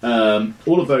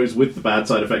 All of those with the bad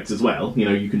side effects as well.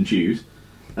 You can choose.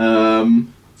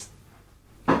 Drugs.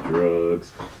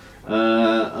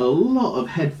 A lot of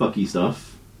head fucky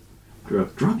stuff.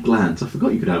 Drug glands. I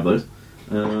forgot you could have those.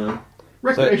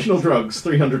 Recreational drugs,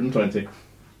 320.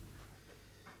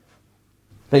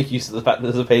 Make use of the fact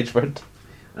that there's a page spread.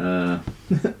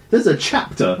 There's a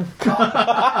chapter.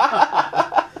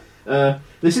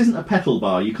 This isn't a petal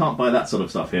bar. You can't buy that sort of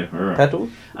stuff here. Petals?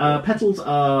 Petals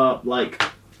are like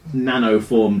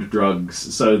nano-formed drugs,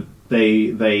 so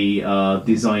they are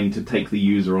designed to take the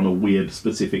user on a weird,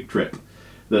 specific trip.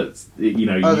 That's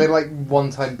they're like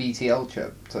one-time BTL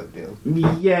chip type deal.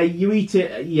 Yeah, you eat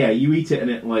it. Yeah, you eat it, and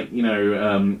it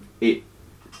it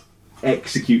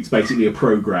executes basically a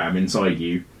program inside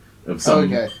you of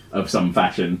some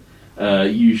fashion.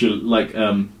 Usually, like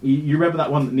you remember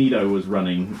that one that Nido was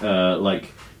running?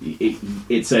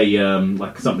 It's a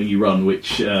like something you run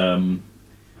which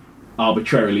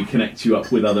arbitrarily connects you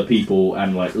up with other people,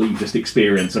 and like you just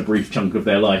experience a brief chunk of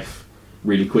their life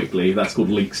really quickly. That's called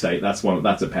link state. That's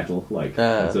a petal.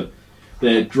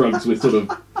 They're drugs with sort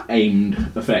of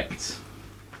aimed effects.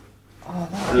 Oh,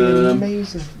 that would be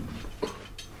amazing.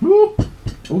 Woo.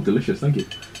 Oh, delicious! Thank you.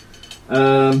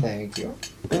 Thank you.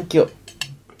 Thank you.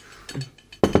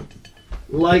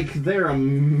 Like, there are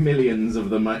millions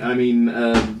of them. I mean,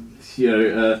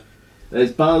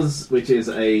 there's Buzz, which is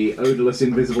a odorless,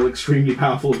 invisible, extremely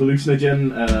powerful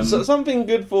hallucinogen. So something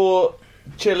good for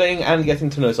chilling and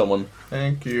getting to know someone.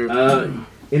 Thank you.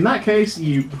 In that case,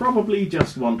 you probably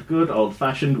just want good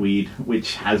old-fashioned weed,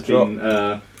 which has been...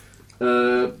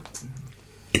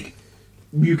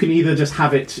 you can either just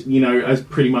have it, as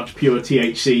pretty much pure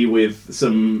THC with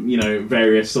some,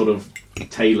 various sort of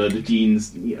tailored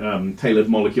genes, tailored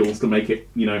molecules to make it,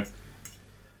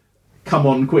 come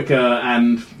on quicker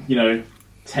and,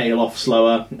 tail off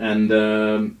slower, and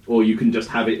or you can just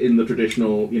have it in the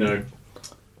traditional,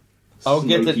 I'll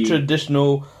get the smoky-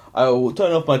 traditional. I'll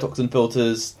turn off my toxin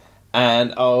filters,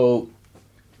 and I'll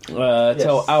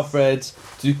tell Alfred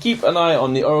to keep an eye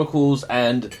on the oracles,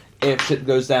 and if shit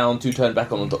goes down, to turn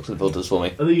back on the toxin filters for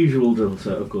me. The usual drill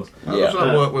set, of course. How does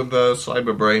that work with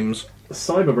cyber brains?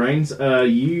 Cyber brains,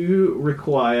 you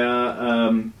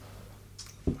require...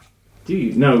 do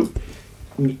you? No.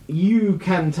 You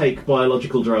can take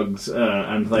biological drugs,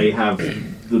 and they have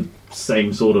the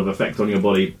same sort of effect on your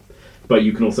body, but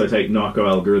you can also take narco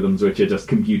algorithms, which are just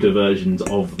computer versions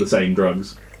of the same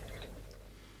drugs.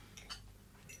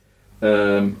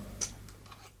 What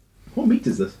meat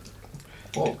is this?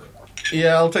 Pork.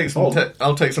 Yeah, I'll take some.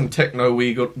 I'll take some techno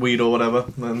weed or whatever.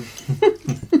 Then.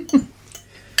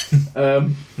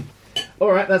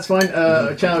 All right, that's fine.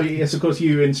 Chow, yes, of course,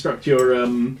 you instruct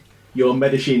your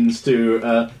medicines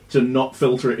to not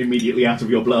filter it immediately out of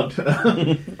your blood.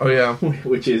 Oh yeah,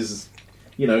 which is,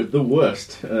 the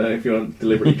worst if you're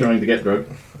deliberately trying to get drug.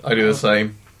 I do the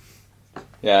same.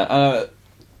 Yeah,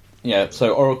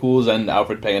 so oracles and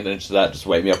Alfred paying attention to that, just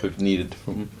wake me up if needed.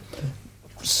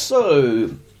 So,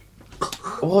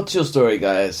 what's your story,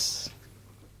 guys?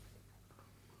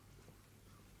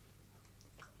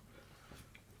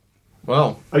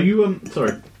 Well, are you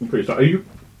sorry, I'm pretty sorry. Are you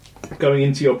going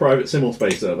into your private simul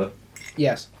space server?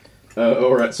 Yes.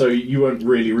 Alright, so you won't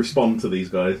really respond to these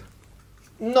guys?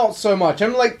 Not so much.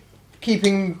 I'm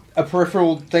keeping a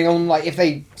peripheral thing on. If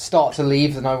they start to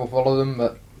leave, then I will follow them.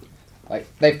 But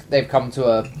they've come to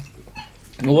a.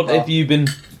 What have you been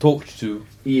talked to?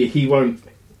 Yeah, he won't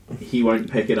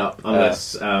pick it up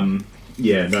unless he'll. I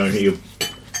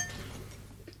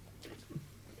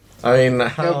mean, It'll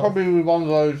probably be one of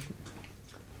those.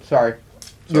 Sorry,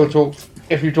 you'll talk.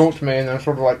 If you talk to me and then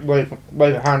sort of wave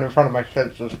a hand in front of my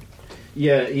senses.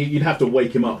 Yeah, you'd have to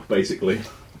wake him up, basically.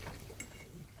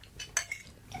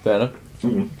 Fair enough.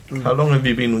 Mm-hmm. How long have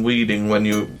you been weeding when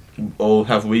you... Or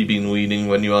have we been weeding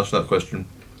when you asked that question?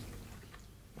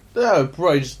 Oh,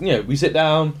 probably just, we sit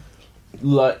down,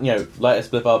 light a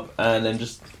spliff up, and then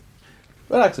just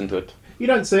relax into it. You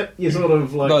don't sit. You sort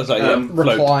of like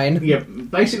recline. Yeah,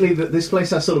 basically, this place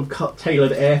has sort of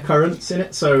tailored air currents in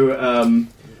it, so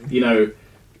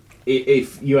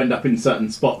if you end up in certain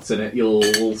spots in it, you'll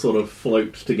all sort of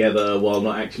float together while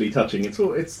not actually touching.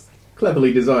 It's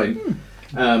cleverly designed.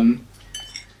 There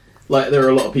are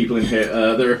a lot of people in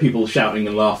here. There are people shouting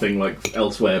and laughing like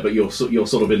elsewhere, but you're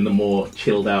sort of in the more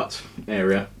chilled out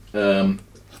area. And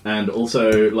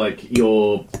also,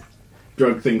 your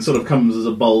drug thing sort of comes as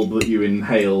a bulb that you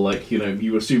inhale.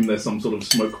 You assume there's some sort of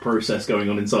smoke process going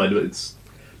on inside, but it's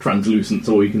translucent,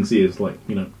 so all you can see is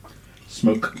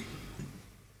smoke.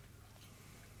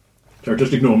 Sorry,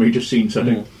 just ignore me. Just scene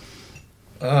setting.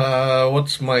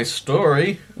 What's my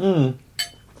story?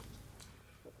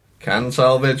 Can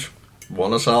salvage.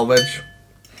 Wanna salvage.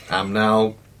 Am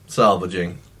now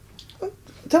salvaging.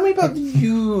 Tell me about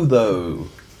you, though.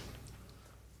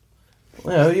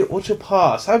 What's your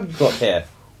past? How have you got here?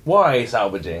 Why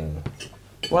salvaging?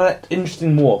 Why that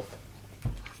interesting morph?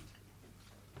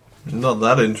 Not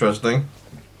that interesting.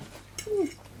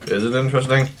 Is it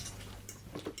interesting?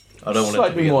 I don't want it to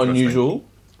Slightly be more interesting. unusual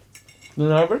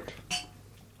than average.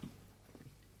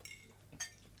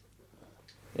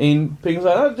 In things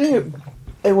like that,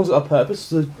 everyone's got a purpose.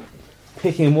 So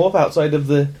picking morph outside of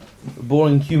the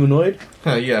boring humanoid.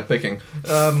 Yeah, picking.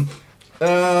 I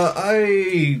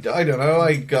don't know.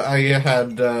 I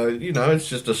had it's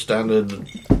just a standard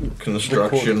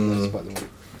construction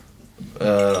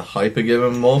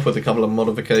hypergiven morph with a couple of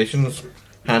modifications,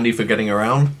 handy for getting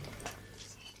around.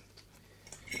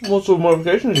 What sort of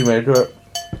modifications you made to it?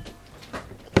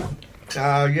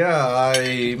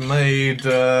 I made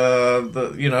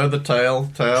the tail.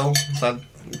 That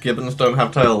gibbons don't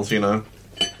have tails,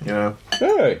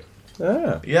 Hey.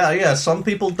 Yeah. Some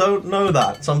people don't know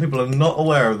that. Some people are not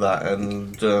aware of that,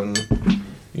 and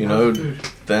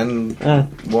then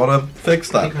want to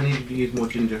fix I that. think I need to use more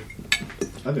ginger.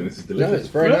 I think this is delicious. No, it's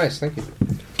very nice. Thank you.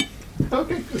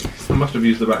 Okay, good. I must have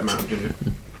used the right amount of ginger.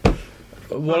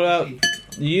 What about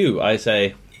you? I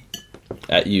say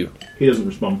at you. He doesn't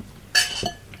respond.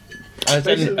 I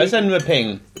send him a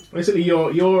ping. Basically,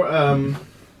 your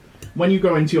when you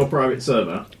go into your private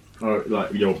server, or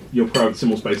your private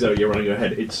simul space area you're running your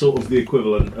head, it's sort of the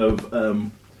equivalent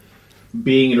of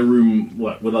being in a room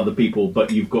with other people,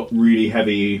 but you've got really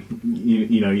heavy,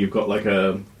 you've got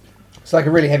It's like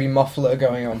a really heavy muffler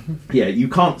going on. Yeah, you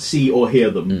can't see or hear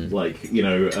them,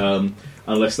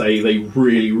 unless they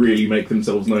really, really make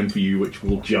themselves known for you, which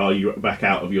will jar you back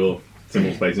out of your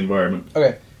simul space environment.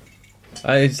 Okay.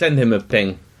 I send him a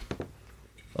ping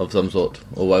of some sort,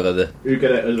 or whatever. You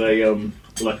get it as a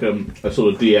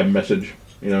sort of DM message,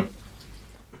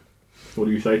 What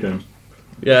do you say to him?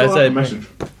 Yeah, I say, message.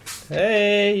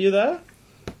 hey, you there?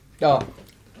 Oh.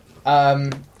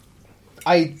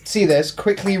 I see this,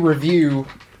 quickly review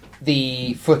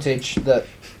the footage that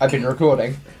I've been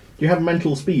recording. Do you have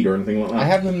mental speed or anything like that? I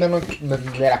have a mnemonic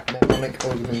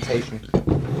augmentation.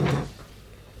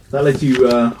 That lets you,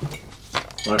 I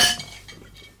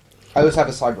always have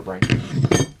a cyber brain.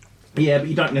 Yeah, but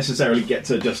you don't necessarily get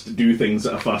to just do things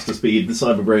at a faster speed. The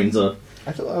cyber brains are...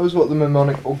 I thought that was what the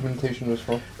mnemonic augmentation was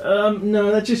for. No,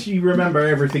 that's just you remember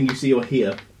everything you see or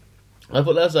hear. I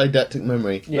thought that was eidetic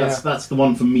memory. Yeah. That's the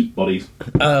one for meat bodies.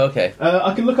 Oh, okay.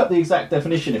 I can look up the exact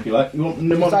definition if you like. You want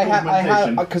mnemonic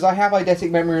augmentation? Because I have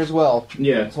eidetic memory as well.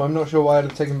 Yeah. So I'm not sure why I'd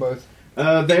have taken both.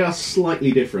 They are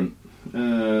slightly different.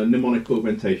 Mnemonic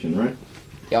augmentation, right?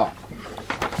 Yeah.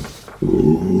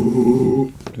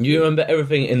 You remember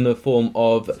everything in the form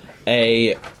of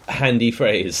a handy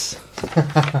phrase.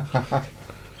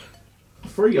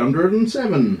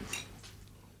 307.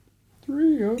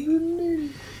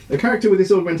 380. A character with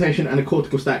this augmentation and a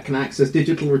cortical stack can access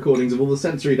digital recordings of all the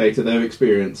sensory data they have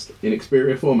experienced in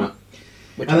Xperia format.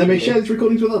 And they may share these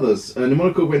recordings with others.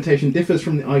 Mnemonic augmentation differs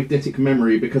from the eidetic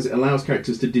memory because it allows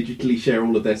characters to digitally share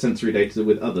all of their sensory data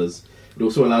with others. It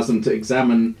also allows them to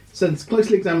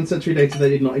closely examine sensory data they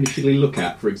did not initially look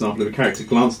at. For example, if a character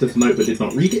glanced at a note but did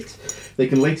not read it, they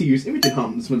can later use image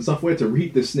enhancement software to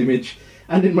read this image,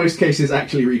 and in most cases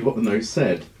actually read what the note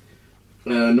said.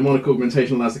 Mnemonic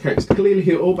augmentation allows the character to clearly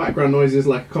hear all background noises,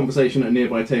 like a conversation at a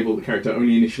nearby table the character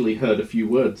only initially heard a few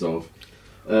words of.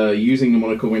 Using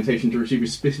mnemonic augmentation to retrieve a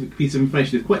specific piece of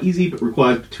information is quite easy, but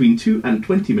requires between 2 and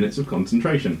 20 minutes of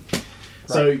concentration. Right.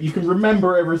 So you can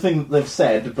remember everything that they've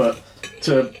said, but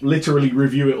to literally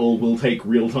review it all will take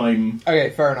real time. Okay,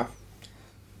 fair enough.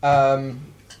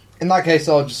 In that case,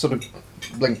 I'll just sort of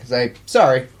blink and say,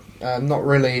 sorry, not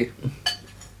really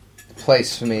the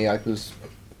place for me. I was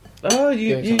Oh,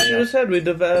 you Doing something should have else. said we'd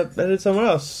have headed somewhere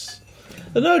else.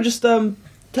 No, just tell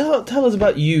us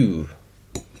about you.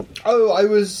 Oh, I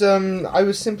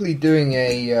was simply doing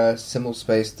a symbol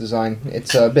space design.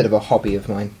 It's a bit of a hobby of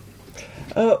mine.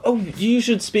 You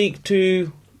should speak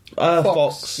to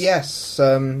Fox. Yes,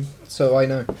 so I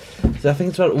know. So I think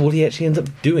it's about all he actually ends up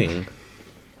doing.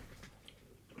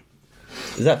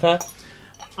 Is that fair?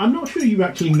 I'm not sure you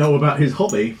actually know about his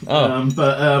hobby, Oh.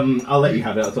 but I'll let you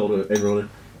have it. I told everyone.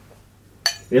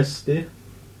 Yes, dear?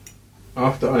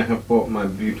 After I have bought my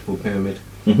beautiful pyramid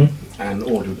Mm-hmm. and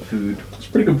ordered food, It's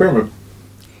a pretty good pyramid.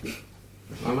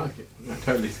 I like it. I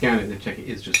totally scan it to check it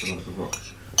is just a lump of rock.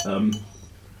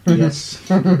 Yes,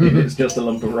 it is just a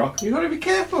lump of rock. You gotta be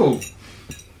careful!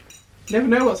 Never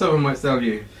know what someone might sell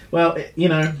you. Well,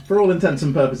 for all intents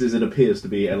and purposes, it appears to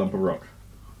be a lump of rock.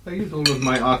 I used all of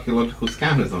my archaeological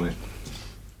scanners on it.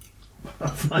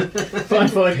 Fine.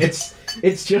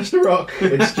 It's just a rock.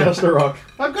 It's just a rock.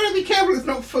 I've got to be careful it's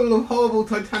not full of horrible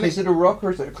titanic... Is it a rock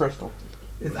or is it a crystal?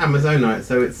 It's Amazonite,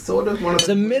 so it's sort of one of It's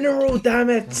a mineral, damn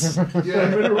it! Yeah,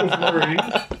 Mineral fluorine.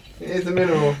 it is a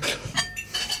mineral.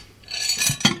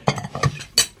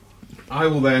 I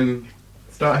will then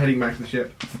start heading back to the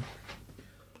ship.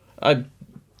 I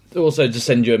also just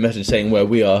send you a message saying where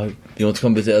we are. If you want to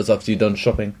come visit us after you've done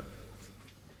shopping.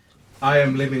 I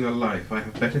am living a life. I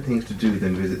have better things to do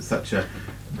than visit such a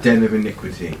den of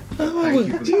iniquity. Thank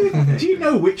you for Do you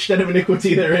know which den of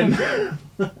iniquity they're in?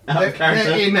 Out of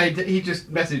character. He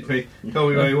just messaged me,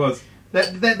 told me where he was.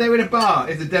 They're in a bar.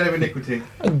 It's a den of iniquity.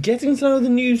 I'm getting to know the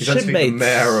new He's actually the shipmates.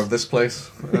 mayor of this place.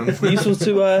 Useful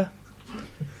to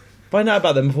find out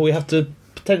about them before we have to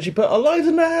potentially put our lives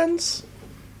in their hands.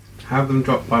 Have them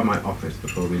drop by my office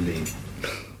before we leave.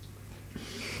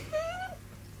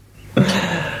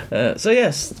 So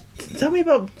yes, tell me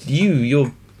about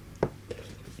you,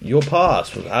 your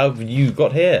past. How have you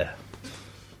got here?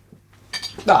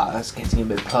 That's getting a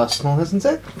bit personal, isn't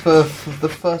it? For the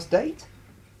first date?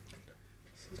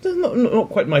 Not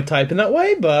quite my type in that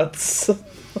way, but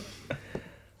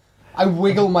I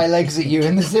wiggle my legs at you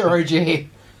in the 0G.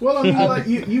 Well, I mean, like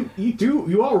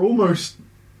you are almost,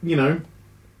 You're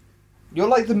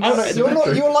like the Alright,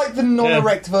 you're like the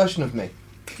non-erect version of me.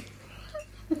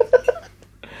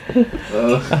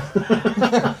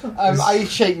 I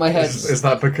shake my head. Is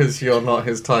that because you're not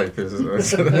his type?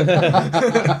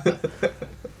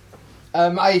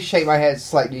 I shake my head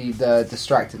slightly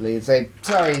distractedly and say,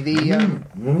 "Sorry,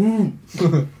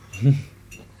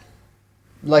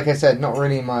 like I said, not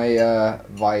really my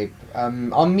vibe.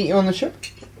 I'll meet you on the ship.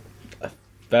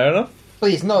 fair enough.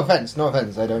 Please, no offense.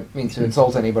 I don't mean to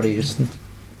insult anybody. Just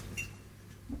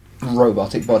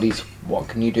robotic bodies. What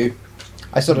can you do?"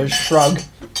 I sort of shrug.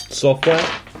 Software.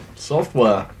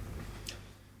 Software.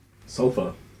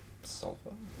 sulfur.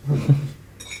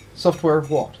 Software of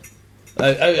what?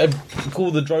 I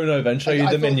call the drone over and show you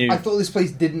the menu. I thought this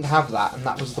place didn't have that, and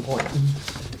that was the point.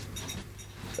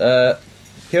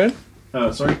 Kieran?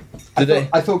 Sorry.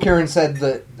 I thought Kieran said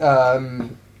that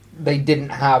they didn't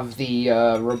have the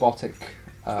robotic.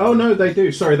 Oh no, they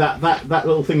do. Sorry, that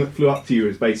little thing that flew up to you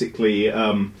is basically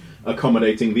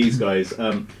accommodating these guys.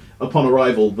 Upon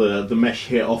arrival, the mesh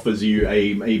here offers you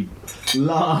a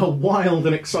wild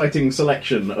and exciting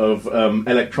selection of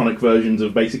electronic versions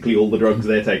of basically all the drugs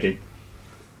they're taking.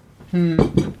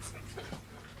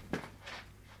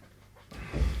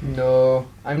 No,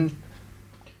 I'm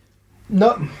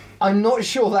not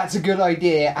sure that's a good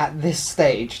idea at this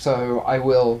stage, so I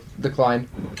will decline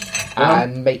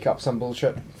and make up some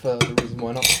bullshit for the reason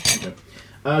why not. Okay.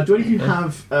 Do any of you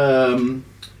have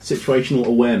situational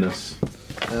awareness?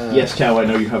 Yes, Chow, I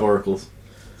know you have oracles.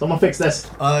 Someone fix this.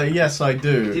 Yes, I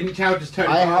do. Didn't Chow just turn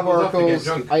I have his off to get oracles.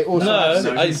 drunk? I also have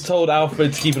No, I told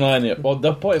Alfred to keep an eye on it. Well,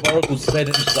 the point of oracles is to pay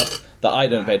attention to stuff that I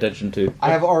don't pay attention to. I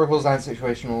have oracles and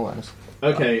situational awareness.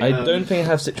 Okay. I don't think I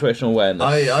have situational awareness.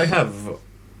 I have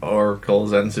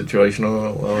oracles and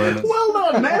situational awareness. Well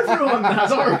done! Everyone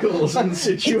has oracles and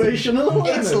situational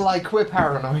awareness. It's like we're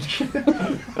paranoid.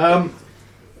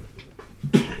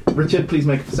 Richard, please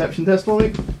make a perception test for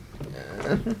me.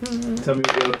 Tell me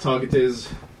what your target is.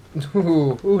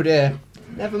 Ooh dear.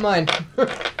 Never mind.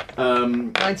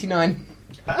 99.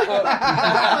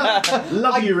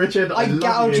 Love you, Richard. I love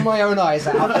gouge you. my own eyes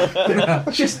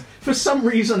out. Just for some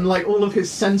reason, like all of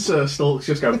his sensor stalks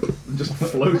just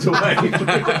float away.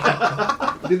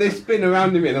 Did they spin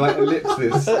around him in like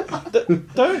ellipses?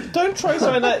 Don't try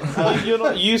something that you're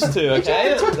not used to, okay?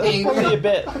 That's probably a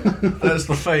bit. There's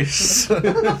the face.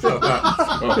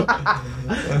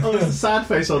 Oh, there's a sad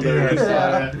face on there.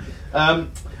 Yeah.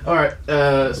 All right,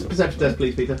 perception test,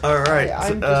 please, Peter. All right.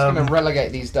 I'm just going to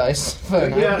relegate these dice for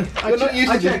now. Yeah, You're not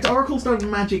used I to checked. Oracles don't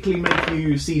magically make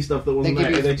you see stuff that wasn't They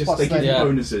give there. you They plus give you Yeah.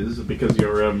 bonuses because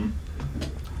you're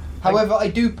However, I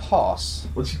do pass.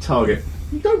 What's your target?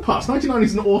 You don't pass. 99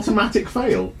 is an automatic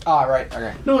fail. Ah, right,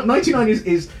 okay. No, 99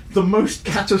 is the most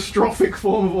catastrophic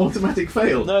form of automatic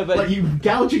fail. No, but- like you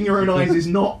gouging your own eyes is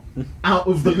not out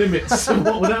of the limits of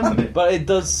what would happen. But it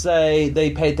does say they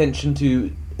pay attention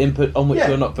to input on which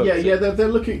you're not focusing. Yeah, they're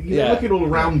looking. They're Yeah. looking all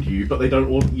around you, but they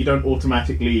don't. You don't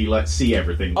automatically like see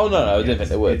everything. Oh no, I didn't think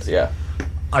they would. Yeah.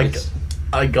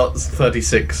 I got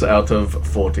 36 out of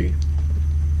 40.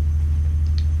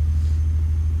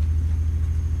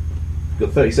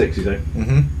 Got 36, you say?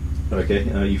 Mm-hmm.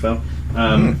 Okay, you fell.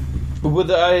 Would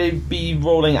I be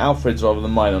rolling Alfred's rather than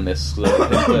mine on this? 'Cause I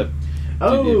think that-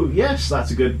 Oh, yes,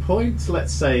 that's a good point.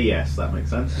 Let's say yes, that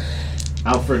makes sense.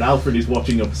 Alfred is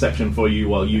watching your perception for you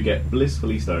while you get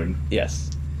blissfully stoned. yes.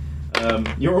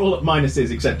 You're all at minuses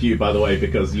except you, by the way,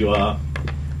 because you are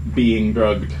being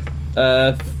drugged.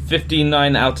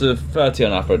 59 out of 30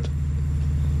 on Alfred.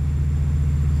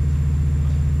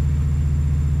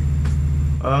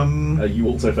 You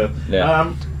also fail.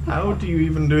 Yeah. How do you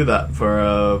even do that for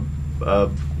a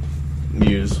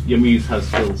muse? Your muse has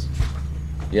skills.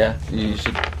 Yeah, you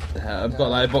should. I've got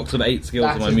like a box of 8 skills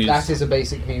on my muse. That is a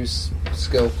basic muse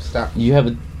skill stat. You have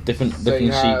a different So looking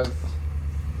you have sheet.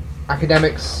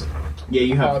 academics, Yeah,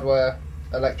 you have. hardware,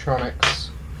 electronics,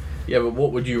 Yeah, but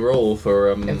what would you roll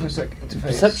for infosec interface,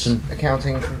 Perception.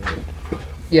 accounting.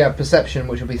 Yeah, perception,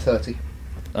 which will be 30.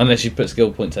 Unless you put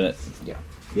skill points in it.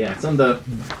 Yeah, it's under.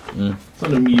 It's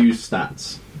under muse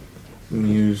stats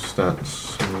muse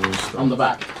stats? on the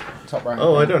back. Top right.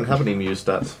 Oh, I don't have any muse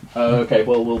stats. Okay,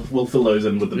 well we'll fill those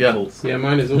in with the Yeah. results. Yeah,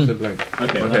 mine is also blank.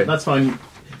 Okay, Okay. that's fine.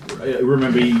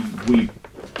 Remember, we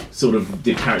sort of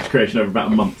did character creation over about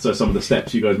a month, so some of the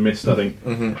steps you guys missed, I think.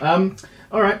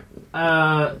 All right.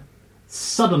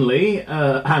 Suddenly,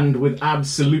 and with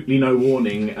absolutely no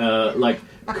warning,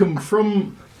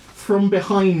 from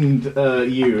behind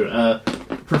you,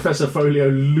 Professor Folio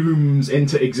looms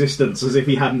into existence as if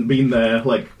he hadn't been there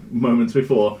like moments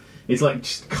before. It's like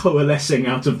just coalescing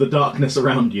out of the darkness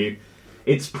around you.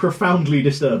 It's profoundly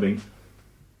disturbing.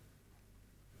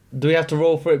 Do we have to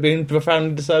roll for it being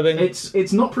profoundly disturbing?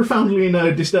 It's not profoundly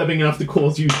disturbing enough to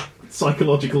cause you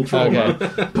psychological trauma,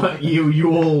 Okay. but you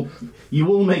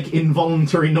all make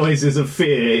involuntary noises of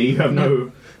fear. You have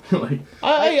no like.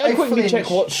 I I quickly flinch. check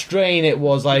what strain it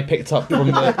was I picked up from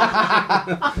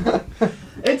the.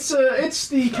 It's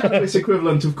the cannabis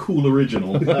equivalent of Cool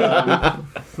Original.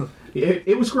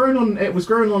 It was grown on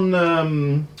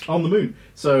the moon,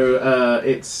 so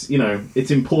it's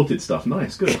it's imported stuff.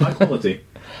 Nice, good, high quality,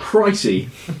 pricey.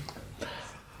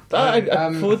 I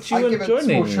thought you I were give it a joining.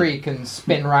 small shriek and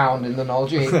spin round in the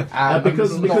Nolgi.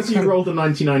 Because you rolled a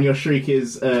 99, your shriek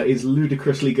is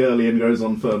ludicrously girly and goes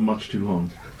on for much too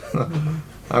long.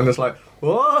 I'm just like,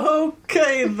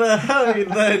 okay, hey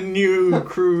there, new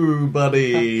crew,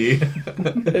 buddy.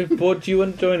 I thought you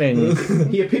weren't joining.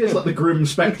 He appears like the grim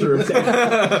spectre of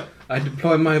death. I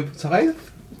deploy my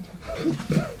scythe.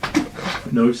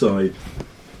 No side.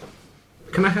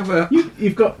 Can I have a...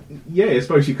 You've got. Yeah, I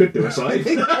suppose you could do a side.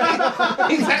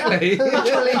 Exactly.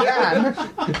 Literally can.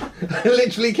 I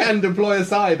literally can deploy a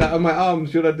scythe out of my arm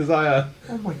should I desire.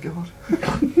 Oh my god.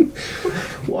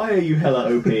 Why are you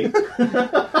hella OP?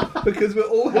 Because we're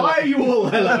all... Why are you all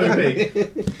hella OP?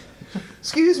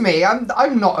 Excuse me, I'm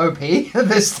not OP at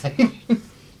this stage.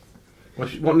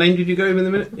 What name did you go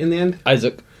with in the end?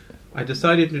 Isaac. I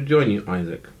decided to join you,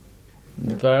 Isaac.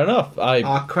 Fair enough.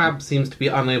 Our crab seems to be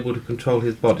unable to control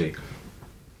his body.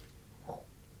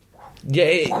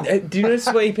 Yeah, do you notice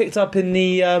where he picked up in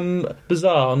the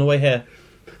bazaar on the way here?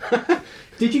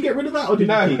 Did you get rid of that, or did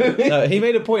No. you keep it? No, he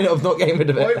made a point of not getting rid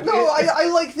of it. No, I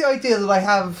like the idea that I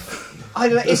have. I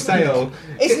don't know. A sail.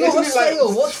 It's not a Isn't it like-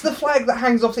 sail. What's the flag that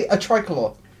hangs off a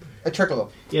tricolor? A tricolor.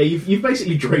 Yeah, you've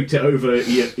basically draped it over,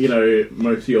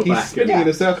 most of your He's back. spinning in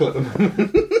a circle at the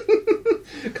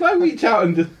moment. Can I reach out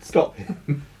and just stop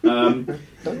him?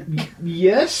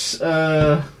 Yes.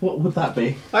 What would that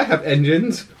be? I have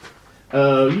engines.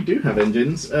 You do have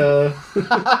engines.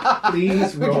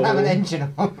 Please We can have an roll.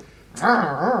 engine on.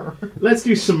 Let's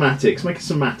do somatics. Make a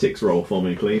somatics roll for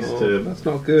me, please. Oh, that's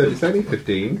not good. It's only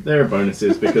 15. There are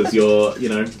bonuses because you're,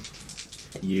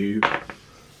 you.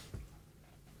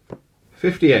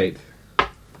 58.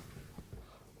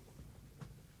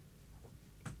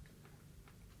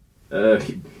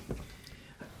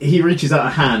 He reaches out a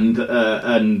hand,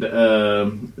 and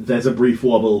there's a brief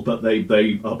wobble, but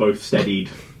they are both steadied.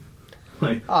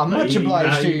 Like, Much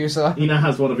obliged to you, sir. He now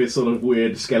has one of his sort of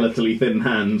weird, skeletally thin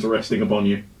hands resting upon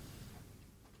you.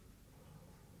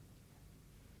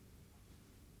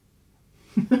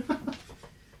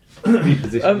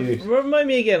 Remind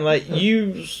me again, like,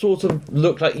 you sort of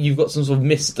look like you've got some sort of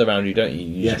mist around you, don't you,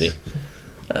 usually?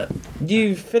 Yes.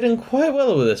 You fit in quite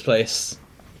well with this place.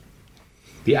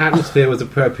 The atmosphere was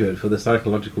appropriate for the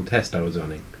psychological test I was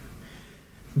running.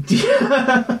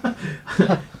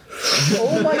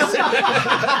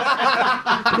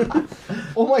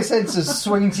 All my senses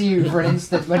swing to you for an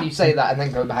instant when you say that and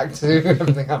then go back to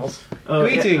everything else.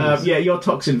 Greetings! Yeah, your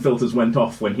toxin filters went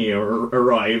off when he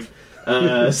arrived.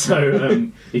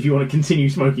 So if you want to continue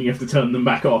smoking, you have to turn them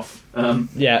back off.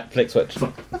 Yeah, flick switch.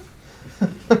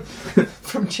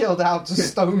 From chilled out to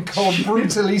stone cold,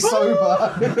 brutally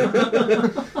sober.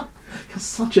 You're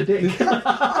such a dick.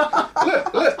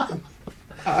 Look!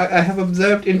 I have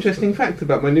observed interesting facts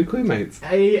about my new crewmates.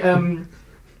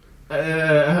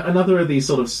 Another of these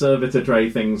sort of servitor tray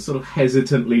things sort of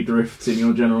hesitantly drifts in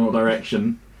your general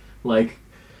direction. Like,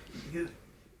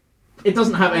 it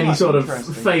doesn't have any sort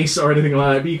of face or anything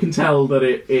like that, but you can tell that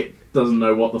it doesn't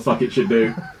know what the fuck it should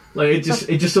do. Like, it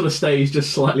just sort of stays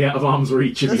just slightly out of arm's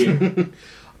reach of you.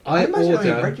 I imagine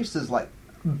it registers like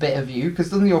a bit of you, because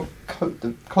doesn't your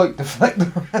cloak deflect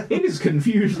around? It is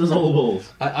confused as all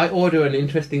balls. I order an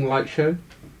interesting light show.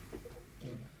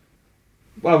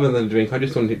 Rather than a drink, I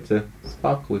just want it to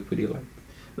sparkle with pretty light.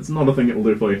 That's not a thing it will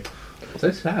do for you.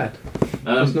 So sad.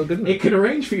 It's not good enough. It can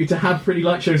arrange for you to have pretty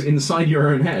light shows inside your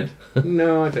own head.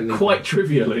 No, I don't need Quite that.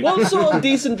 trivially. What sort of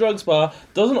decent drugs bar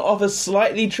doesn't offer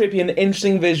slightly trippy and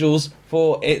interesting visuals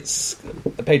for its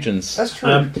patrons? That's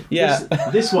true. Yeah.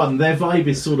 This one, their vibe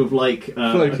is sort of like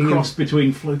a cross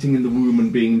between floating in the womb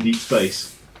and being in deep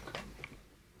space.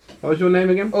 What was your name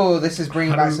again? Oh, this is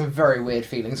bringing back some very weird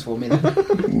feelings for me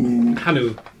then.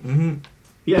 Hanu. Mm-hmm.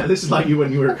 Yeah, this is like you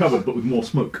when you were recovered, but with more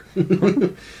smoke.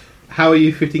 How are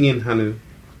you fitting in, Hanu?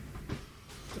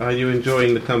 Are you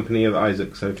enjoying the company of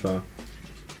Isaac so far?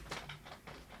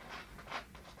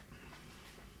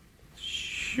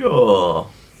 Sure.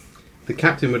 The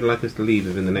captain would like us to leave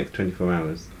within the next 24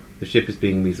 hours. The ship is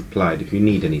being resupplied. If you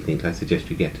need anything, I suggest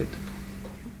you get it.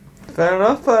 Fair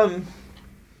enough.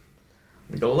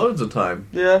 We got loads of time.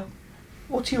 Yeah.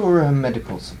 What are your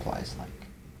medical supplies like?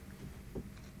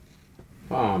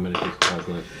 Oh, medical supplies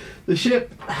like. The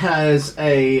ship has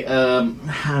a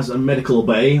medical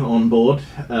bay on board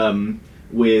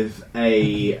with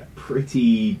a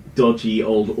pretty dodgy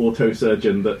old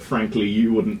autosurgeon that, frankly,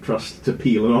 you wouldn't trust to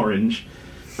peel an orange.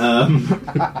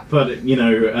 But you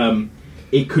know,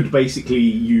 it could basically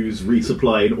use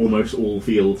resupply in almost all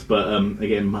fields. But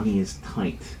again, money is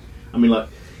tight. I mean, like,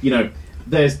 you know,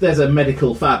 there's a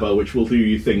medical fabber which will do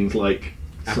you things like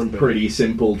some pretty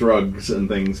simple drugs and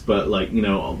things, but like, you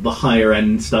know, the higher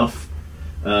end stuff,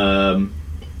 you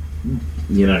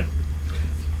know.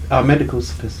 Our medical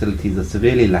facilities are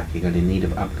severely lacking and in need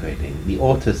of upgrading. The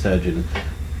autosurgeon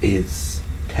is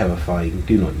terrifying.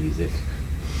 Do not use it.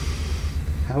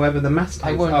 However, the mass I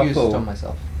tanks won't are use full. it on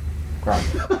myself. Grant.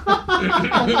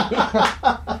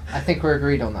 I think we're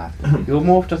agreed on that. Your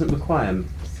morph doesn't require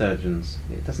surgeons.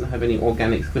 It doesn't have any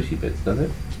organic squishy bits, does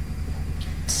it?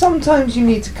 Sometimes you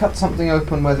need to cut something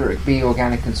open, whether it be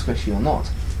organic and squishy or not.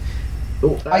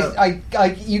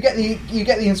 You get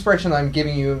the inspiration I'm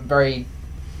giving you a very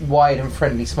wide and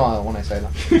friendly smile when I say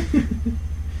that.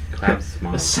 Crab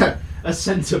smile. A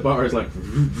sensor bar is like.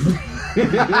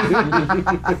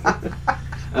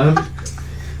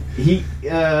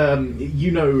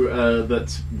 You know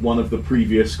that one of the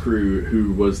previous crew,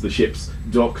 who was the ship's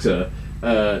doctor,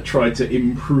 tried to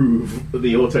improve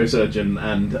the autosurgeon,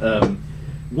 and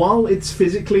while it's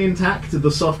physically intact, the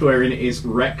software in it is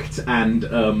wrecked, and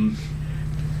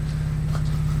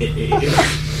it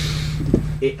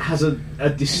has a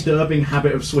disturbing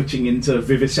habit of switching into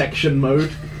vivisection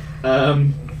mode,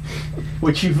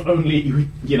 which you've only,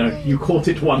 you caught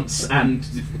it once, and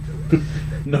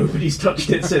nobody's touched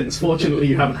it since. Fortunately,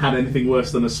 you haven't had anything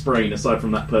worse than a sprain, aside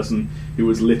from that person who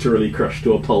was literally crushed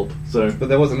to a pulp. So, But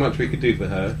there wasn't much we could do for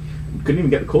her. couldn't even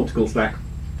get the corticals back.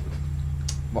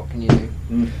 What can you do?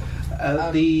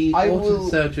 The I will-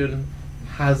 autosurgeon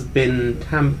has been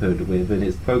tampered with, and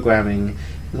its programming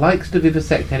likes to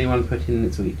vivisect anyone put in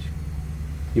its reach.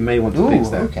 You may want to fix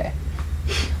that. Okay.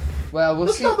 Well, we'll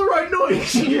That's see. not the right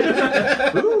noise!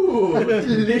 Ooh,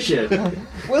 delicious.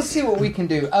 We'll see what we can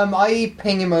do. I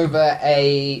ping him over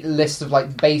a list of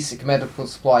like basic medical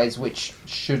supplies, which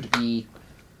should be.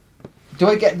 Do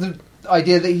I get the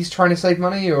idea that he's trying to save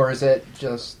money, or is it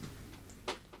just?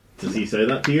 Does he say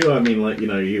that to you? I mean, like,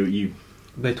 you.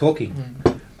 We're talking.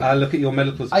 Look at your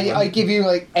medical supplies. I give you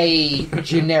like a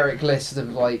generic list of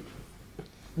like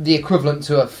the equivalent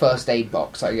to a first aid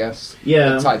box, I guess.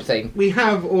 Yeah. Type thing. We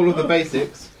have all of the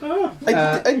basics.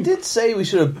 I did say we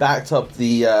should have backed up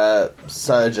the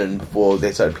surgeon before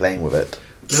they started playing with it.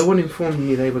 No one informed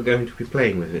me they were going to be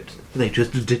playing with it. They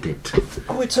just did it.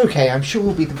 Oh, it's okay. I'm sure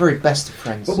we'll be the very best of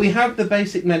friends. But we have the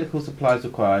basic medical supplies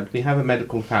required. We have a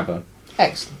medical fabber.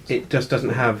 Excellent. It just doesn't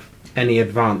have any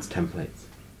advanced templates.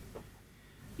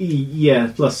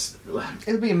 Yeah, plus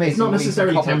It'll be amazing. it's not when we can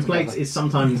necessarily cobble templates. together. It's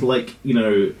sometimes like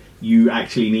you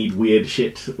actually need weird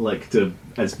shit like to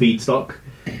as feedstock.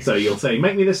 So you'll say,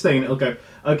 "Make me this thing," and it'll go,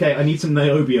 "Okay, I need some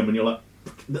niobium," and you're like,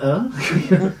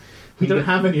 We don't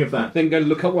have any of that. Then go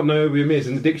look up what niobium is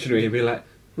in the dictionary and be like,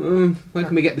 where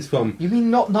can we get this from? You mean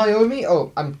not Naomi?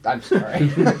 Oh, I'm sorry.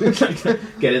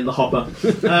 Get in the hopper.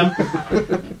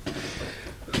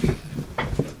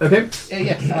 Okay.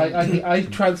 Yes, I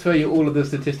transfer you all of the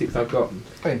statistics I've got.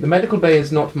 Okay. The medical bay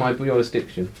is not my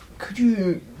jurisdiction. Could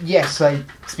you... Yes, I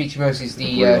speak to you mostly as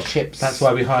the ship's That's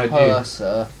why we hired you.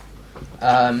 purser.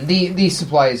 These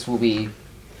supplies will be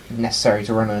necessary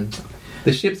to run on.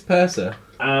 The ship's purser?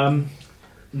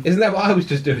 Isn't that what I was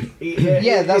just doing?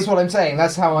 Yeah, that's what I'm saying.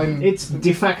 That's how I'm... It's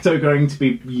de facto going to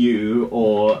be you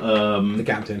or... The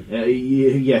captain.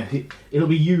 Yeah, it'll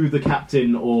be you, the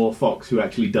captain, or Fox, who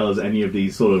actually does any of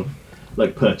these sort of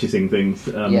like purchasing things.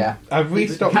 Yeah. I've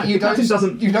restocked... Captain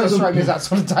doesn't strike me as that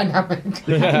sort of dynamic.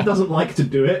 The captain doesn't like to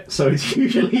do it, so it's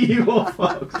usually you or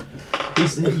Fox.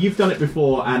 You've done it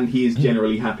before, and he is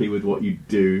generally happy with what you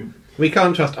do. We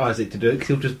can't trust Isaac to do it because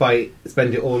he'll just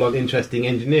spend it all on interesting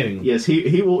engineering. Yes,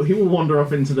 he will wander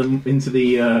off into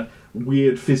the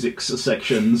weird physics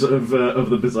sections of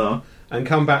the bazaar And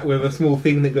come back with a small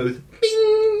thing that goes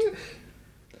bing,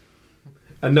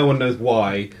 and no one knows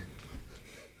why.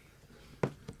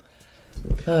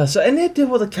 So any idea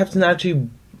what the captain actually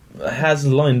has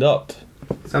lined up?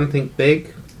 Something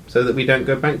big, so that we don't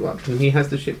go bankrupt, and he has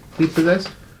the ship we possess.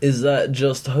 Is that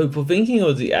just hopeful thinking,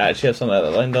 or does he actually have something like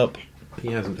that lined up? He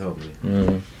hasn't told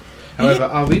me. However,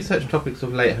 our research topics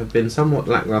of late have been somewhat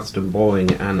lacklustre,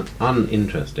 boring, and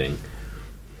uninteresting.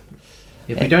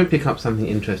 If we don't pick up something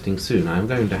interesting soon, I am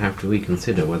going to have to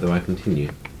reconsider whether I continue.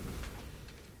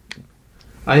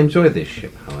 I enjoy this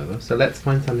ship, however, so let's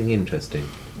find something interesting.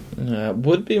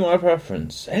 Would be my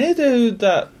preference. Any idea who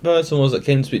that person was that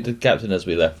came to speak to the captain as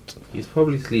we left? He's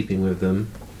probably sleeping with them,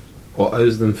 or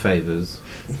owes them favours,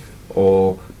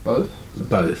 or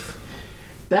both.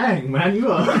 Dang, man,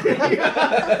 you are.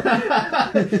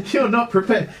 You're not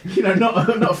prepared.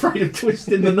 Not afraid of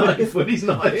twisting the knife when he's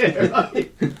not here,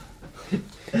 right?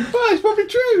 Well, it's probably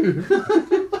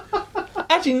true.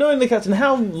 Actually, knowing the captain,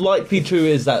 how likely true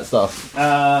is that stuff?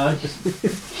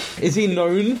 Is he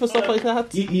known for stuff like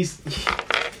that? He's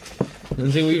I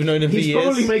think we've known him for he's years.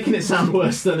 probably making it sound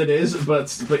worse than it is,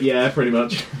 but yeah, pretty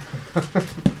much.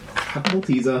 Capital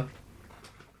teaser.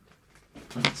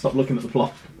 Stop looking at the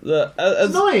plot.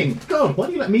 It's annoying! God, why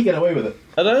do you let me get away with it?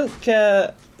 I don't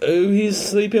care who he's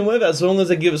sleeping with, as long as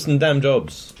they give us some damn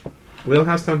jobs. We'll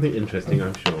have something interesting,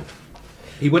 I'm sure.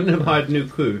 He wouldn't have hired a new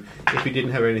crew if he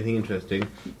didn't have anything interesting.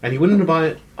 And he wouldn't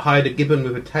have hired a gibbon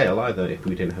with a tail either if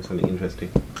we didn't have something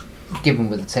interesting. Gibbon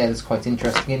with a tail is quite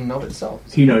interesting in and of itself.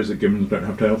 He knows that gibbons don't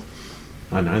have tails.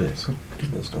 I know this.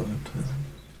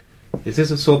 Is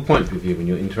this a sore point with you when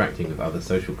you're interacting with other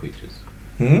social creatures?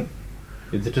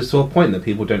 Is it a sore point that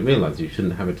people don't realise you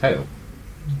shouldn't have a tail?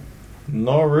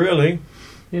 Not really.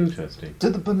 Interesting. Do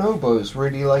the bonobos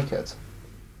really like it?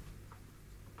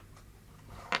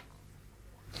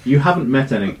 You haven't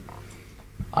met any.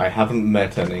 I haven't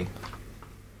met any.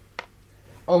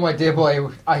 Oh my dear boy,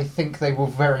 I think they will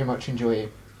very much enjoy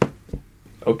you.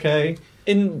 Okay.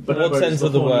 In But what sense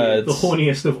of the words? The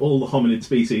horniest of all the hominid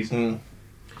species.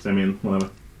 Simian,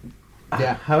 whatever.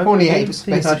 Yeah, However, horny I apes,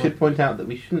 think I basically. should point out that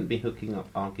we shouldn't be hooking up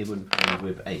our gibbon friends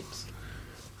with apes.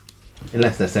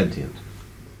 Unless they're sentient.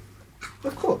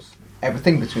 Of course.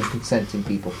 Everything between consenting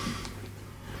people.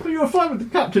 But you were fine with the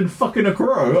captain fucking a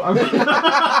crow. I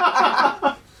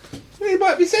mean, He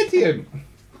might be sentient.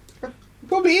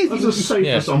 Probably is. that's a safe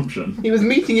Yeah. assumption. He was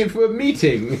meeting it for a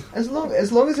meeting. As long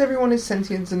as everyone is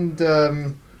sentient and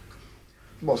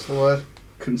what's the word?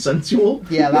 Consensual?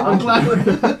 Yeah, that I'm one.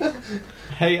 glad.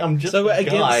 Hey, I'm just So we're a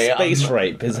against guy. space I'm-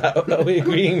 rape, is that are we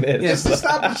agreeing this? Just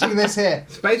establishing this here.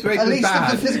 Space race At is least of the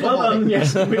bad. physical Well body. done,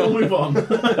 yes, we'll move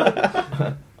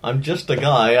on. I'm just a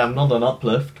guy. I'm not an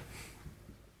uplift.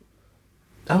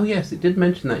 Oh yes, it did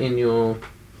mention that in your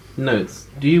notes.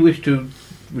 Do you wish to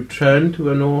return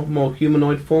to a more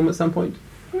humanoid form at some point?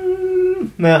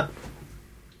 Nah.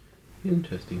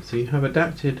 Interesting. So you have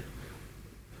adapted.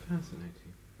 Fascinating.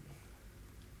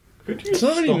 Could you It's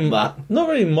not really, that? not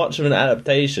really much of an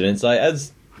adaptation. It's like,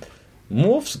 as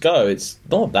morphs go, it's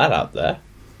not that out there.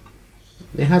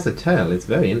 It has a tail. It's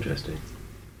very interesting.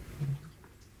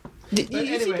 You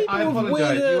anyway, see people I with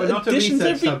apologise. You are weird not a additions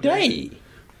research every subject. day.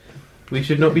 We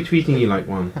should not be treating you like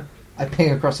one. I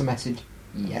ping across a message.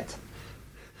 Yet.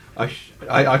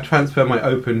 I transfer my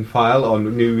open file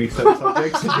on new research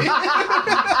subjects.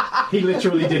 He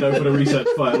literally did open a research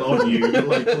file on you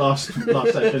like last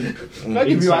session. I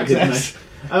give you Inside his access.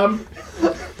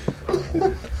 mesh.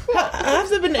 Have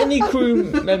there been any crew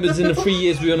members in the 3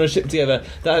 years we were on a ship together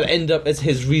that have ended up as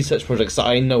his research projects that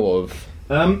I know of?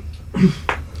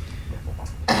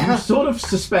 You sort of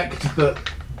suspect that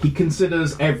he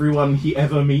considers everyone he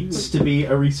ever meets to be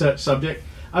a research subject.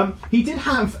 He did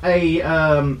have a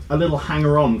little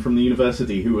hanger-on from the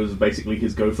university who was basically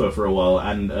his gopher for a while,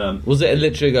 and Was it a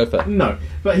literary gopher? no,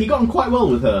 but he got on quite well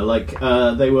with her. Like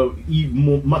they were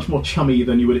much more chummy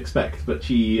than you would expect. But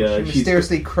She she's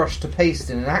mysteriously crushed to paste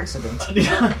in an accident.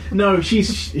 no, she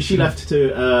left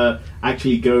to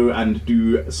actually go and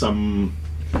do some,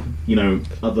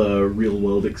 other real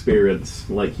world experience,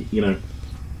 like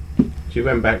She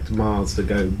went back to Mars to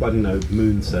go, I don't know,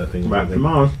 moon surfing. or back to something.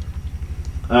 Mars.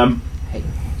 Hey,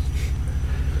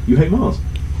 You hate Mars?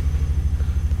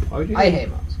 Oh, do you? I hate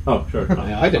Mars. Oh, sure.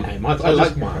 I don't hate Mars. I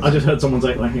like Mars. I just heard someone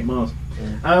say I hate Mars.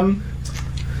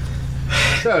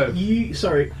 So,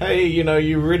 Sorry. Hey,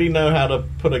 you really know how to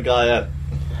put a guy at.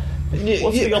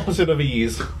 What's the opposite of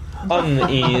ease?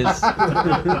 Unease.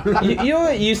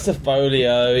 You're used to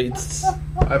folio. It's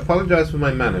I apologise for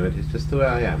my manner. It is just the way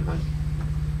I am.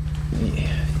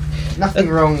 Nothing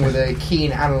wrong with a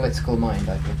keen analytical mind,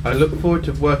 I think. I look forward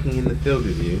to working in the field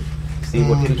with you to see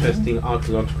what interesting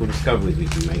archaeological discoveries we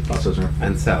can make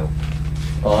and sell.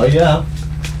 Oh, yeah.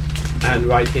 And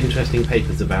write interesting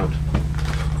papers about.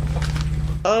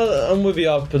 I'm with you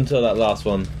up until that last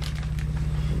one.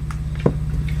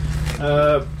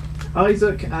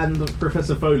 Isaac and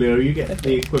Professor Folio, you get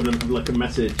the equivalent of like a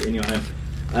message in your hand.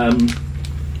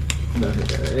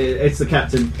 It's the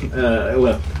captain.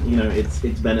 It's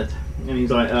Bennett, and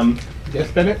he's like, Yes,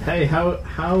 Bennett? "Hey, how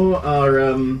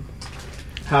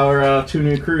are our two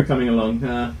new crew coming along?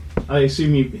 I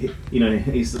assume he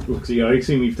looks at you. I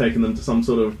assume you've taken them to some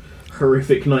sort of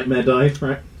horrific nightmare dive,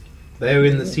 right?" They were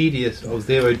in the seediest of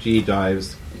zero-G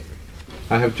dives.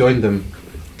 I have joined them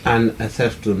and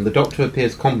assessed them. The doctor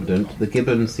appears competent. The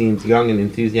gibbon seems young and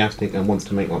enthusiastic and wants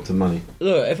to make lots of money.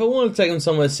 Look, if I want to take them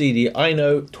somewhere seedy, I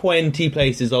know 20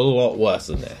 places a lot worse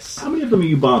than this. How many of them are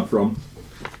you barred from?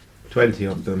 20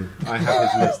 of them. I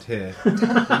have his list here.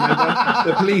 Remember,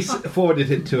 the police forwarded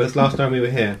it to us last time we were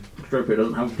here. Stropia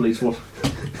doesn't have a police force.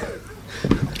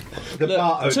 The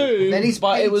bar owner. Two, Then he's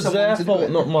but paid it was someone their to do fault,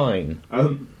 it. not mine.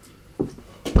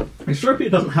 Stropia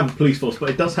doesn't have a police force, but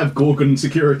it does have Gorgon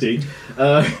security.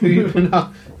 Who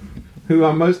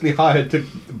are mostly hired to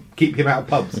keep him out of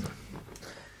pubs.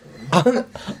 I'm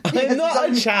not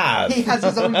a He chav. has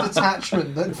his own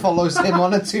detachment that follows him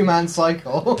on a two-man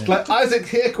cycle. Like, Isaac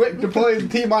here, quick, deploy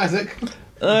Team Isaac.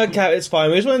 Okay, it's fine.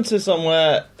 We just went to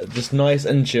somewhere just nice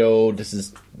and chilled. This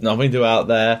is nothing to do out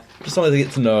there. Just somewhere to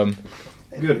get to know him.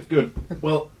 Good.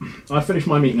 Well, I finished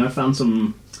my meeting. I found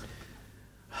some.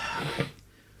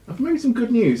 I've made some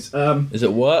good news. Is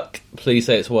it work? Please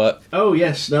say it's work. Oh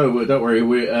yes, no, don't worry.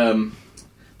 We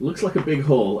looks like a big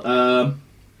haul.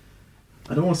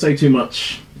 I don't want to say too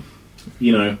much.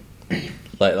 Like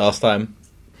last time.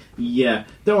 Yeah,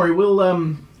 don't worry.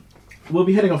 We'll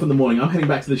be heading off in the morning. I'm heading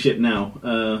back to the ship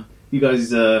now. You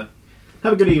guys have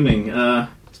a good evening.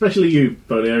 Especially you,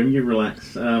 Folio. You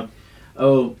relax.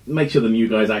 I'll make sure the new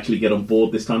guys actually get on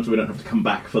board this time, so we don't have to come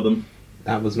back for them.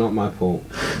 That was not my fault.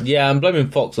 Yeah, I'm blaming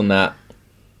Fox on that.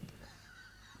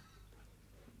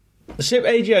 The ship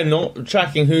AGO not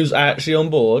tracking who's actually on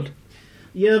board.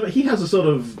 Yeah, but he has a sort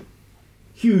of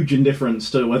huge indifference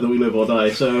to whether we live or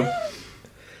die, so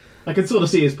I can sort of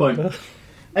see his point.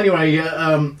 Anyway, he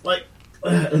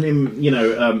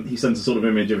sends a sort of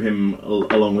image of him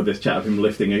along with this chat of him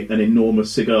lifting an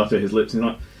enormous cigar to his lips, and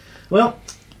he's like, "Well,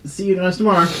 see you guys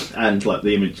tomorrow." And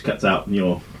the image cuts out, and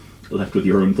you're left with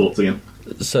your own thoughts again.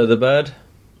 So the bird?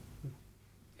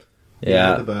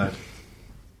 Yeah. The bird.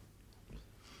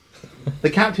 The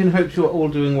captain hopes you are all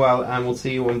doing well and will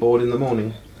see you on board in the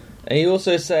morning. And he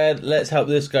also said, let's help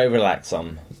this guy relax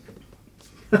some.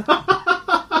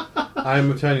 I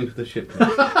am returning to the ship.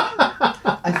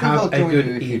 I think Have I'll a join good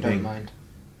you if you don't evening. mind.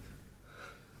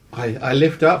 I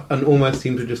lift up and almost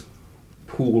seem to just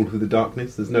pool through the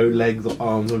darkness. There's no legs or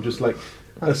arms. I'm just like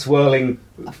a swirling.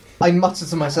 I mutter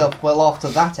to myself, well, after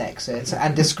that exit,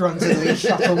 and disgruntledly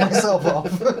shuttle myself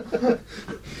off.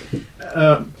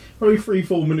 Probably free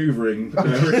fall manoeuvring. Do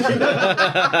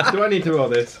I need to roll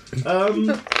this?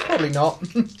 Probably not.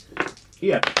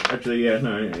 Yeah, actually, yeah,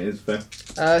 no, it is fair.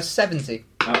 70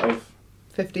 Out of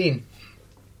 15.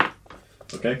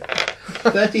 okay,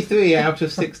 33 out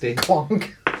of 60.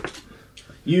 Clonk.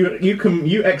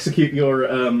 you execute your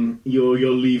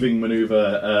leaving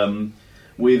manoeuvre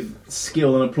with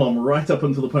skill and aplomb right up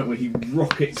until the point where he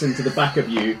rockets into the back of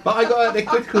you. But I got a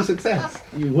critical success.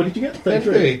 What did you get?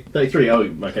 33. 33. Oh,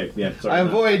 okay, yeah. Sorry. I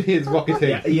avoid his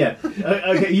rocketing. Yeah.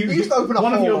 Okay, you just open a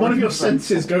one hole of your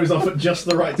senses goes off at just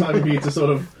the right time for you to sort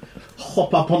of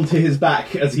hop up onto his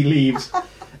back as he leaves,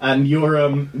 and you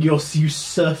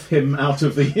surf him out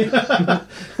of the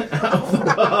out of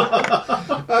the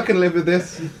bar. I can live with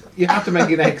this. You have to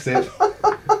make an exit.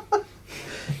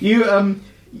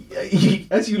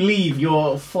 As you leave,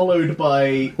 you're followed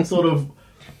by sort of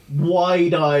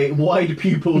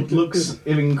wide-pupiled looks of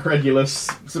incredulous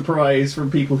surprise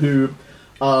from people who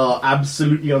are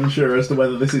absolutely unsure as to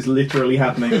whether this is literally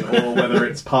happening or whether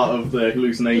it's part of the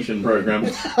hallucination program.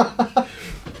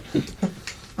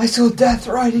 I saw Death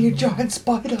riding a giant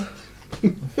spider.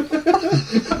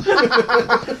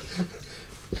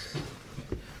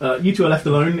 You two are left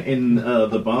alone in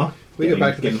the bar. We go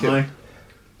back to the getting ship. high.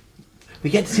 We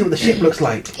get to see what the ship looks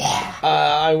like.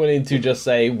 I'm willing to just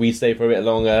say we stay for a bit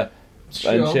longer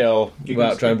and chill You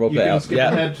without can trying to rob you it can out. skip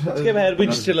Yeah, ahead. skip ahead. We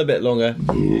just chill a bit longer,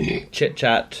 chit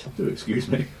chat. Oh, excuse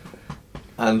me.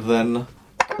 And then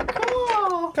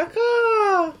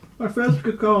My first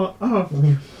caca.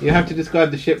 Oh. You have to describe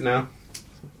the ship now.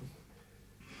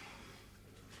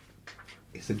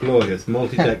 It's a glorious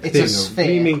multi-deck It's a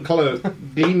thing sphere.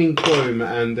 of gleaming chrome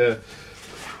and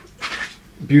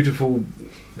beautiful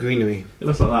greenery. It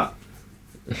looks like that.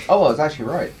 Oh, well, it's actually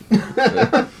right.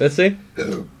 Let's see.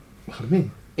 What do you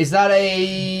mean? Is that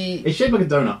a... It's shaped like a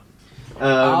donut. Can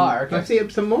I okay. see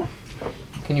it some more?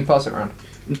 Can you pass it around?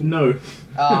 No.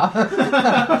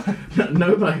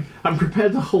 No, but I'm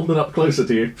prepared to hold it up closer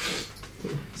to you.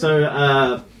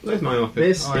 So, Where's my office?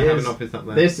 this I have is an office up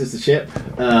there. this is the ship.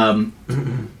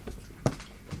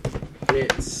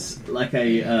 It's like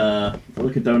a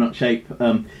donut shape.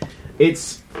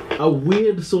 It's a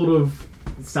weird sort of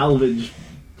salvage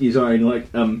design. Like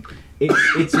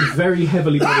it's a very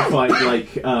heavily modified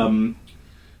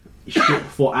ship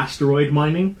for asteroid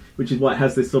mining, which is why it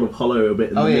has this sort of hollow bit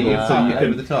in the middle. yeah, so park you it can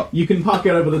over the top. You can park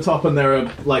it over the top, and there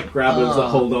are like grabbers that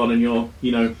hold on, and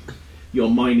your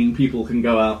mining people can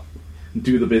go out, and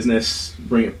do the business,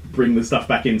 bring the stuff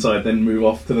back inside, then move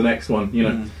off to the next one.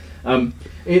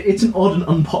 It's an odd and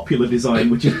unpopular design,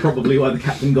 which is probably why the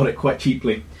captain got it quite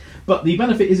cheaply. But the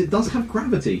benefit is it does have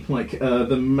gravity, like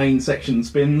the main section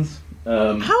spins.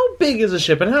 How big is a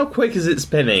ship and how quick is it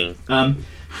spinning?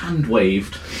 Hand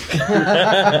waved.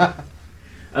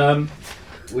 Would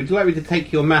you like me to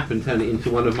take your map and turn it into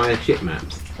one of my ship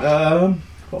maps?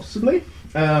 Possibly.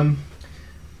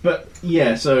 But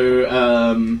yeah,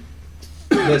 so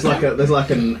there's like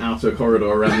an outer corridor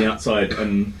around the outside,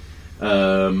 and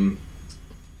there's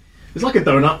like a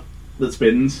donut that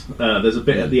spins. There's a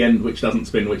bit at the end which doesn't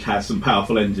spin, which has some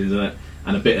powerful engines in it,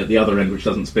 and a bit at the other end which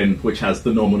doesn't spin, which has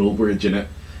the nominal bridge in it.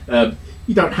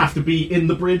 You don't have to be in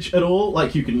the bridge at all.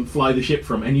 Like, you can fly the ship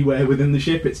from anywhere within the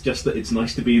ship. It's just that it's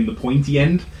nice to be in the pointy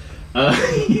end.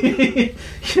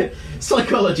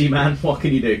 Psychology, man. What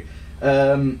can you do?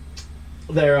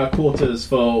 There are quarters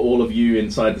for all of you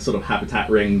inside the sort of habitat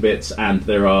ring bits, and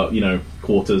there are,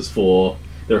 quarters for...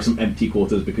 There are some empty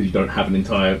quarters because you don't have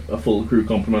a full crew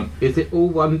complement. Is it all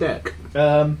one deck?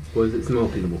 Or is it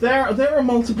multiple? There are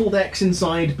multiple decks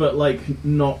inside, but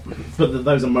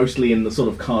those are mostly in the sort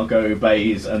of cargo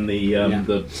bays and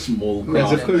the small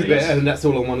There's a craft crew bays. bit, and that's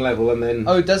all on one level, and then...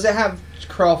 Oh, does it have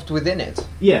craft within it?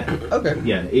 Yeah, Okay.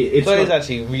 yeah. It's So it's like-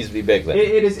 actually reasonably big then.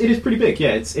 it is pretty big.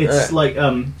 Yeah, it's Right. like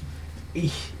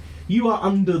you are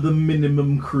under the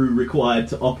minimum crew required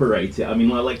to operate it. I mean,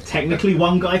 like technically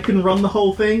one guy can run the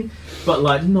whole thing, but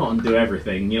like not and do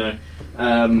everything.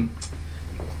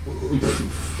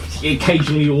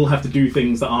 Occasionally you all have to do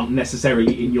things that aren't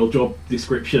necessarily in your job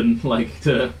description, like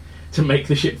to make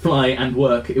the ship fly and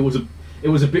work. It was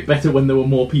a bit better when there were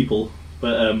more people,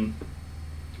 but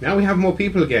Now we have more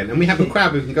people again, and we have a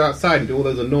crab who can go outside and do all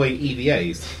those annoying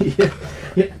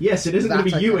EVAs. yes, it isn't going to be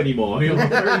That's you okay. anymore. I'm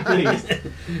very pleased.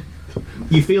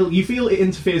 You feel it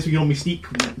interferes with your mystique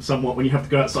somewhat when you have to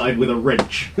go outside with a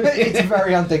wrench. It's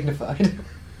very undignified.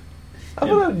 I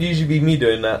thought that would usually be me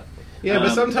doing that. Yeah,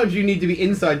 but sometimes you need to be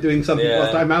inside doing something Yeah.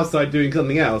 whilst I'm outside doing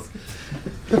something else.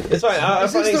 It's fine. I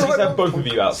Is find this it's the just right have both of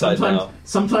you outside now.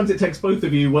 Sometimes it takes both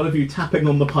of you, one of you tapping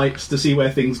on the pipes to see where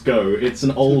things go. It's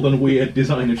an old and weird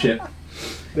design of ship.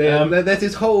 There's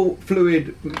this whole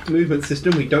fluid movement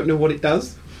system. We don't know what it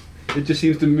does. It just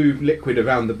seems to move liquid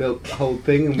around the whole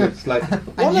thing, and it's like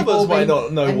One of us might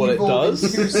not know what it does.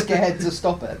 Too scared to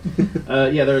stop it.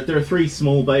 Yeah, there are 3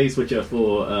 small bays which are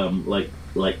for like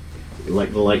the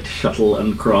light shuttle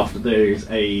and craft. There's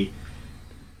a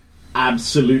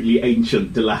absolutely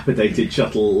ancient, dilapidated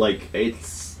shuttle. Like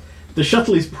the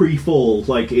shuttle is pre-fall.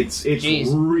 Like it's Jeez.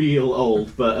 real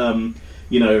old, but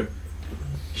you know.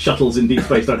 Shuttles in deep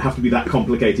space don't have to be that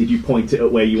complicated. You point it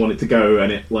at where you want it to go,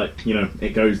 and it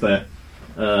it goes there.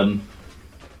 The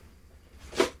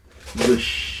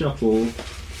shuttle.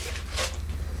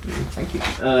 Thank you.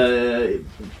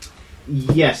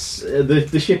 Yes,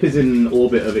 the ship is in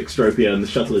orbit of Extropia, and the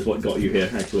shuttle is what got you here.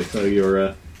 Actually, so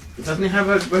you're. doesn't it have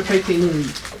a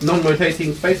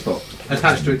non-rotating spaceport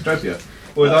attached to Extropia,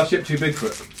 or is our ship too big for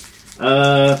it?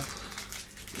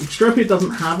 Extropia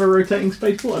doesn't have a rotating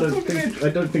spaceport. I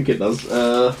don't think it does.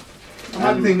 I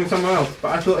might be thinking of somewhere else,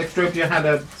 but I thought Extropia had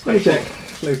a spaceport.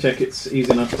 Let me check. It's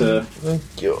easy enough to.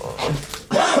 Thank you.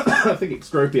 I think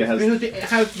Extropia has. It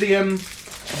has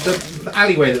the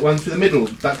alleyway that runs through the middle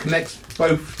that connects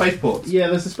both spaceports. Yeah,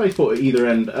 there's a spaceport at either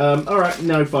end. All right,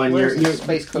 no, fine. Where's the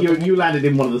space coastal? You landed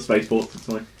in one of the spaceports. It's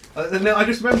fine. No, I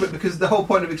just remember it because the whole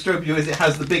point of Extropia is it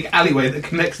has the big alleyway that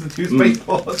connects the 2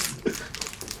 spaceports.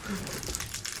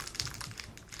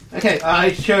 Okay,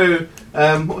 I show.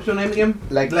 What was your name again?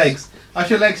 Legs. I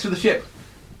show Legs to the ship.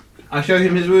 I show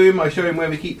him his room. I show him where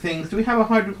we keep things. Do we have a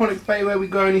hydroponics bay where we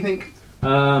grow anything?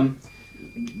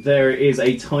 There is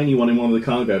a tiny one in one of the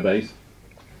cargo bays.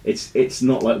 It's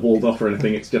not like walled off or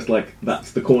anything. It's just like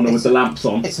that's the corner with the lamps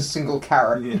on. It's a single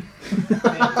carrot. Yeah.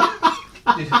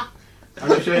 I'm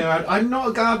just showing around. I'm not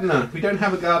a gardener. We don't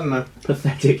have a gardener.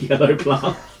 Pathetic yellow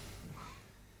plant.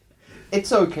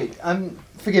 It's okay.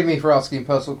 Forgive me for asking a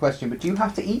personal question, but do you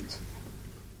have to eat?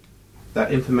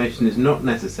 That information is not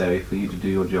necessary for you to do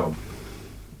your job.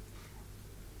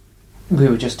 We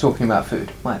were just talking about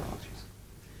food. My apologies.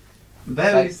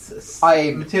 Various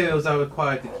materials are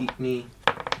required to keep me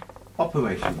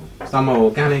operational. Some are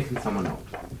organic and some are not.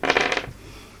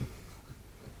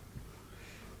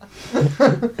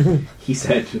 He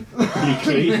said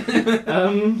bleakly.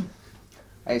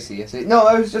 I see. No,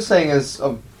 I was just saying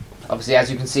obviously, as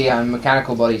you can see, I'm a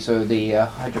mechanical body, so the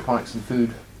hydroponics and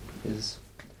food is...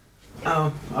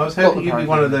 Oh, I was hoping you'd be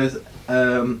one of those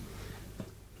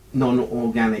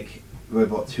non-organic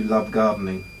robots who love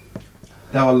gardening.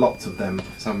 There are lots of them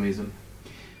for some reason.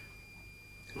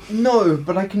 No,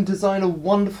 but I can design a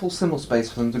wonderful simul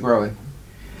space for them to grow in.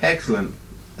 Excellent.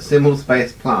 Simul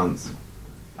space plants.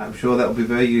 I'm sure that will be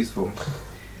very useful.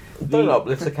 Don't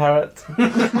uplift the carrot.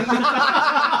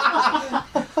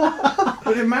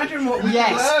 But imagine what we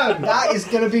Yes, learn. that is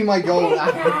going to be my goal.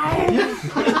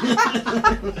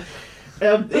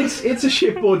 It's a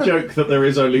shipboard joke that there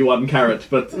is only one carrot,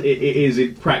 but it is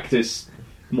in practice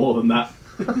more than that.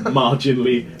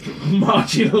 Marginally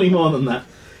more than that.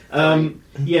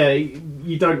 Yeah,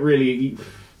 you don't really...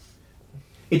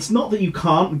 It's not that you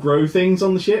can't grow things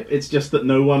on the ship, it's just that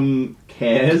no one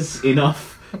cares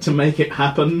enough to make it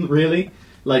happen, really.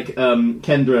 Like,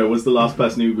 Kendra was the last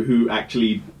person who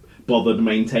actually bothered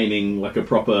maintaining like a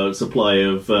proper supply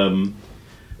of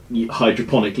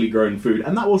hydroponically grown food,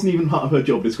 and that wasn't even part of her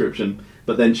job description,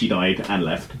 but then she died and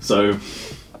left, so...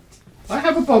 I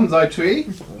have a bonsai tree.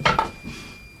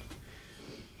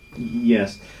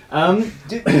 Yes. I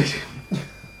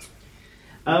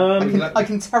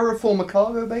can terraform a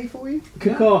cargo bay for you.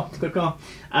 Cacaw.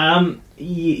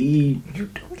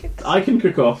 I can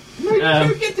cacaw. No, you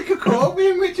don't get to cacaw.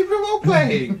 We're in which of role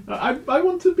playing. I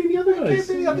want to be the other guys.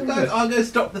 Okay, be the other guys. I'll go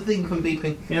stop the thing from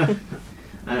beeping. Yeah.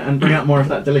 And bring out more of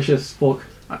that delicious pork.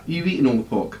 You've eaten all the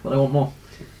pork. But I want more.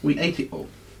 We ate it all.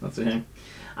 That's a shame.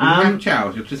 You have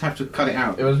chow. You'll just have to cut it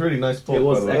out. It was really nice pork. It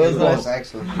was by the way.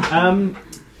 excellent. Excellent.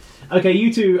 Okay,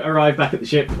 you two arrive back at the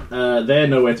ship. They're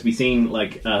nowhere to be seen.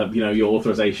 Like, your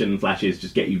authorization flashes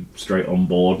just get you straight on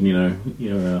board.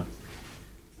 You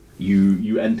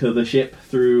enter the ship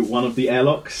through one of the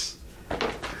airlocks.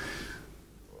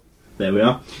 There we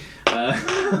are.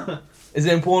 Is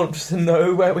it important to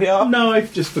know where we are? No, I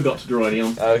just forgot to draw any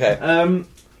on. Okay.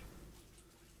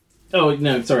 Oh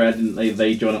no, sorry, I didn't.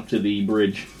 They join up to the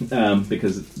bridge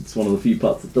because it's one of the few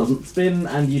parts that doesn't spin,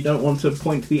 and you don't want to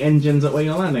point the engines at where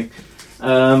you're landing.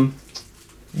 You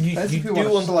Depends if do you want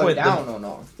to want to slow point down or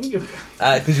not.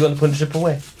 because you want to punch the ship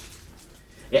away.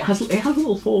 It has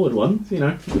little forward ones,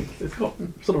 It's got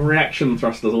sort of reaction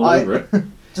thrusters all over it,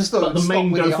 Just but the stop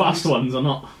main with go the fast arms. ones are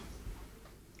not.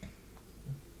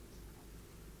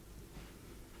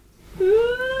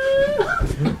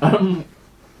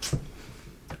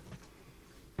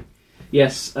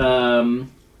 Yes. Okay,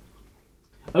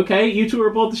 you two are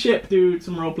aboard the ship. Do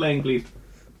some role playing, please.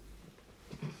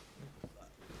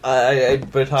 I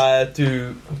retire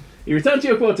to... You return to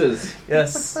your quarters.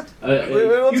 Yes. Uh, we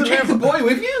want You to take the move... boy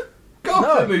with you? God,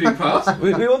 No. they're moving fast.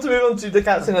 We want to move on to the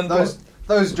captain and...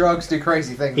 Those drugs do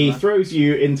crazy things. he man. throws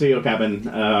you into your cabin.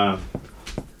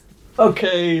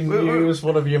 Okay, news.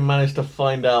 What have you managed to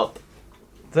find out?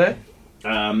 There?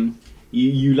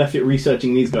 You left it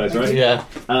researching these guys, right? Yeah.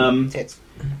 Tits.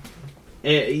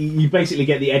 You basically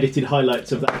get the edited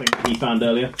highlights of that thing that he found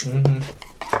earlier. I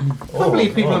can't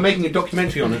believe people are making a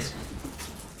documentary on us.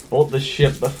 Bought the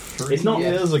ship 3 It's not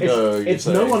years ago. It's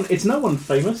no one. It's no one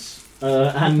famous.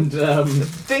 And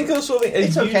Think of sort of a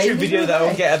It's okay, YouTube video leave it that will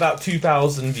away. get about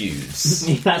 2,000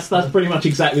 views. that's pretty much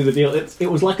exactly the deal. It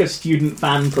was like a student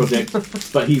fan project,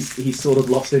 but he's sort of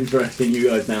lost interest in you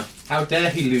guys now. How dare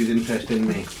he lose interest in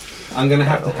me? I'm going to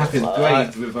have his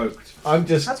grades revoked. I'm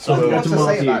just That's what I sort want of. to say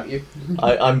Marty. about you.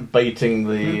 I'm baiting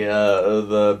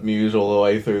the muse all the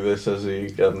way through this as he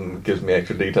gives me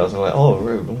extra details. I'm like,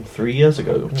 oh, 3 years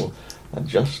ago,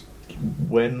 just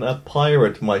when a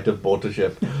pirate might have bought a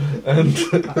ship, and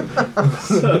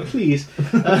So please,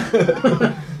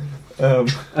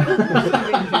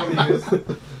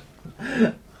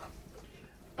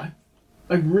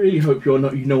 I really hope you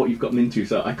know what you've gotten into.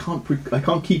 So I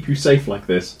can't keep you safe like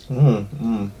this.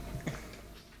 Oh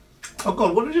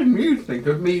God, what did your muse think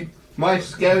of me? My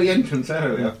scary entrance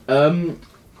earlier.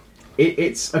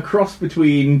 It's a cross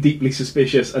between deeply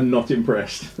suspicious and not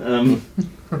impressed. You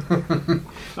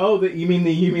mean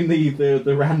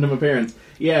the random appearance?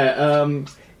 Yeah.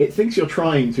 It thinks you're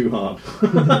trying too hard.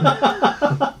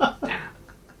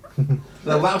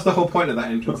 Well, that was the whole point of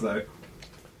that entrance, though.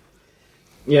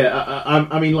 Yeah.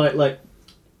 I mean, like,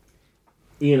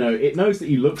 you know, it knows that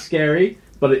you look scary,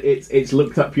 but it's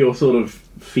looked up your sort of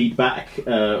feedback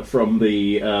from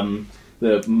the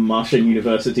Martian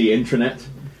University intranet.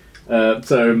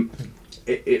 So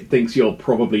it thinks you're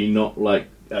probably not like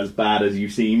as bad as you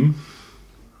seem.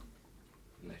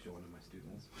 Unless you're one of my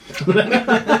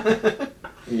students.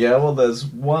 yeah. Well, there's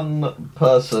one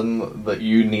person that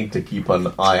you need to keep an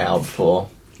eye out for.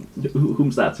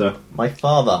 Whom's that, sir? My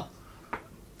father.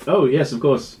 Oh yes, of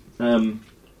course.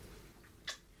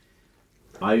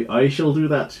 I shall do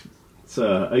that,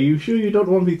 sir. Are you sure you don't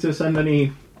want me to send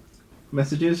any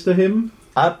messages to him?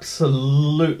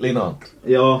 Absolutely not.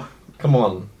 You're Come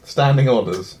on, standing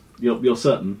orders. you're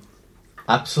certain?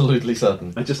 Absolutely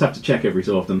certain. I just have to check every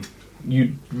so often.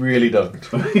 You really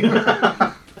don't.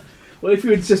 Well, if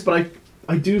you insist, but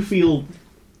I do feel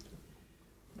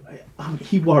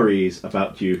he worries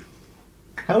about you.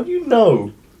 How do you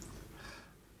know?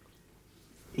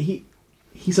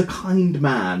 He's a kind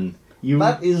man.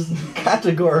 That is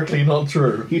categorically not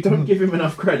true. You don't give him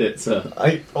enough credit, sir.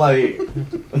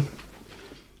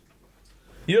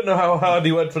 You don't know how hard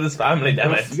he worked for this family,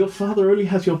 damn it. Your father only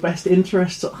has your best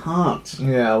interests at heart.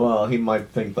 Yeah, well, he might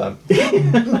think that.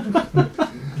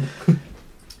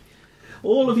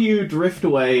 All of you drift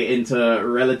away into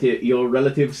your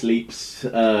relative sleeps.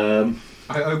 I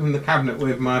opened the cabinet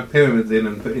with my pyramids in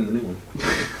and put in the new one.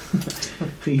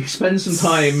 You spend some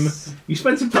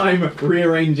time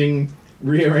rearranging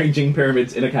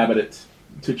pyramids in a cabinet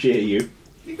to cheer you.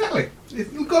 Exactly. It's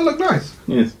got to look nice.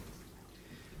 Yes.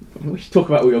 We should talk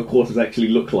about what your quarters actually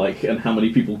look like and how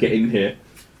many people get in here.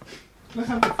 Let's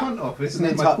have the front office Isn't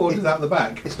and it then my ti- quarters out the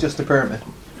back. It's just a pyramid.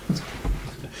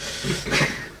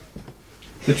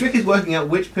 The trick is working out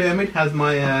which pyramid has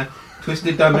my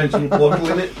twisted dimensional portal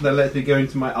in it that lets me go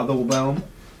into my other realm.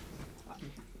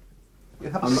 You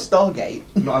have a I'm not- Stargate.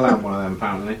 I'm not allowed one of them,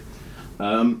 apparently.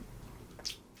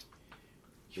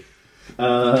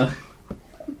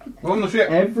 We're on the ship.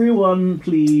 Everyone,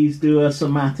 please do a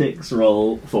somatics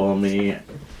roll for me.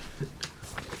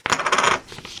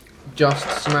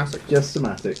 Just somatic. Just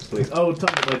somatics, please. Oh,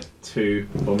 times it by 2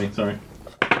 for me. Sorry.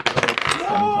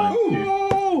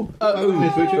 7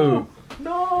 times 2.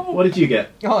 No. What did you get?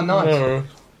 Oh, nice. No.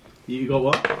 You got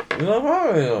what?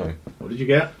 No. What did you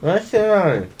get? That's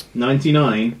right.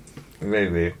 99.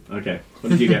 Maybe. Okay. What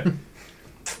did you get?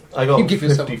 I got You give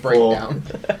yourself a 54. breakdown.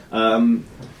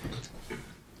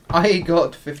 I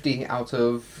got 50 out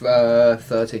of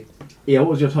 30. Yeah. What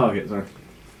was your target?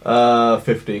 Sorry.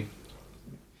 50.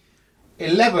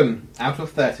 11 out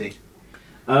of 30.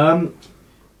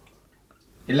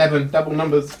 11, double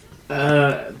numbers.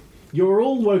 You're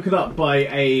all woken up by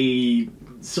a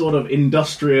sort of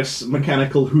industrious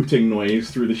mechanical hooting noise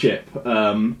through the ship.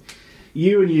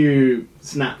 You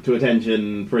snap to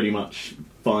attention pretty much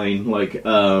fine. Like,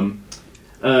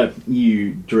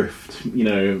 you drift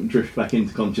back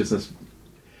into consciousness.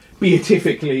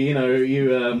 beatifically,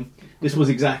 you this was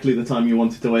exactly the time you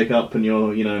wanted to wake up, and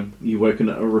you woken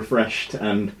up refreshed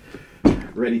and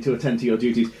ready to attend to your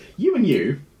duties.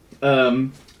 The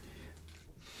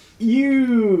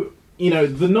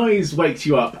noise wakes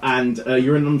you up, and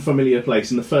you're in an unfamiliar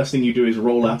place, and the first thing you do is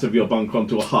roll out of your bunk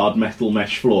onto a hard metal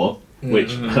mesh floor,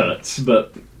 which hurts,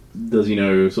 but does,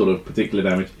 sort of particular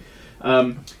damage.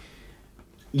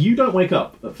 You don't wake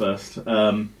up at first.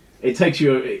 It takes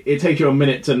you a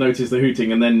minute to notice the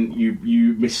hooting, and then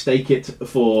you mistake it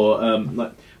for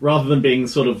rather than being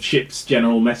sort of ship's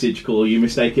general message call, you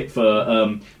mistake it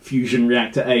for fusion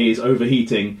reactor A is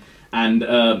overheating, and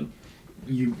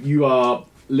you are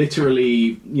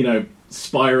literally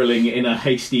spiraling in a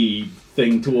hasty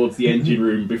thing towards the engine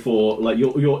room before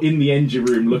you're in the engine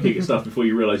room looking at stuff before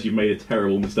you realise you've made a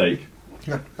terrible mistake.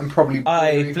 I'm probably.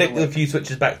 I flicked a few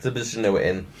switches back to the position they were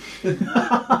in.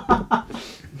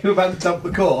 You're about to dump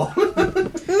the core.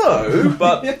 No,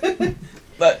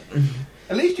 but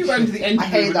At least you ran to the engine I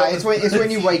hate room. that. It's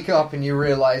when you wake up and you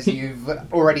realise you've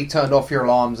already turned off your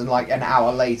alarms, and like an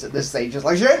hour late at this stage, it's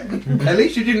like shit. At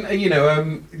least you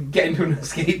didn't, get into an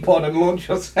escape pod and launch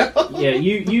yourself. Yeah,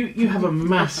 you have a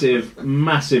massive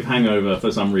hangover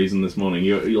for some reason this morning.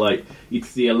 You're like,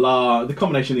 it's the alarm, the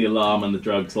combination of the alarm and the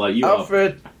drugs. Like you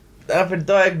Alfred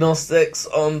diagnostics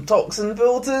on toxin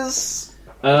filters.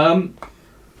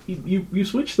 You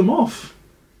switched them off.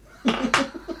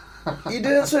 You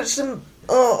didn't switch them.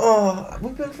 Oh,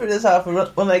 we've been through this half.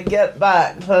 When I get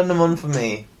back, turn them on for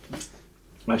me.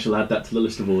 I shall add that to the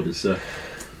list of orders, sir.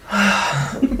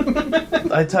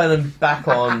 I turn them back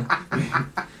on.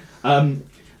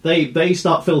 They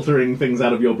start filtering things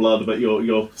out of your blood, but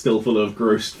you're still full of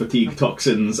gross fatigue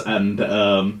toxins and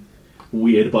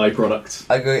weird byproducts.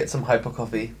 I go get some hyper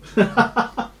coffee.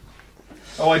 Oh,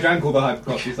 I drank all the hyper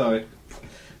coffee, sorry.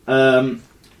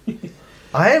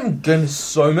 I am going to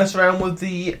so mess around with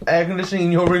the air conditioning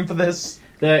in your room for this.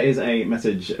 There is a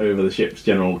message over the ship's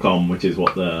general comm, which is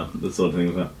what the sort of thing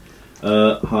is about.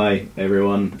 Hi,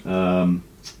 everyone.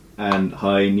 And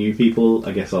hi, new people.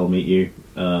 I guess I'll meet you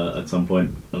at some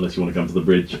point, unless you want to come to the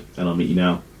bridge, and I'll meet you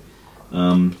now.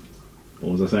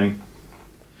 What was I saying?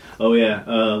 Oh, yeah,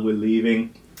 we're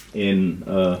leaving in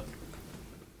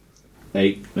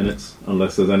 8 minutes,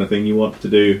 unless there's anything you want to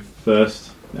do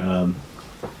first.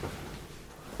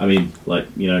 I mean,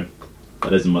 there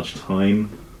isn't much time.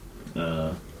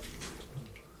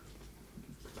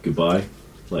 Goodbye.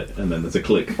 And then there's a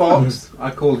click. Fox,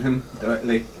 I called him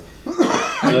directly.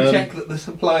 And check that the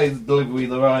supplies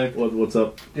deliveries arrived. What's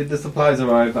up? Did the supplies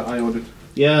arrive that I ordered?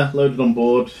 Yeah, loaded on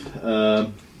board.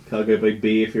 Cargo Bay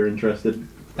B if you're interested.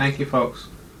 Thank you, Fox.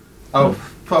 Oh,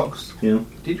 Fox. Yeah.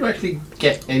 Did you actually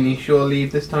get any shore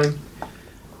leave this time?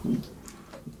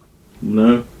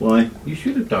 No. Why? You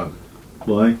should have done.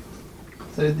 Why?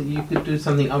 So that you could do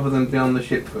something other than be on the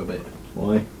ship for a bit.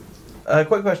 Why?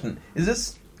 Quick question. Is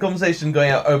this conversation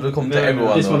going out over the comm to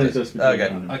everyone? This or one is just...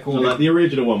 Okay. I called it. The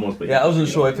original one was... But Yeah, I wasn't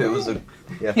sure if it was a...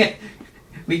 Yeah. Yeah.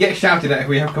 We get shouted at if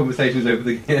we have conversations over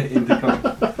the intercom.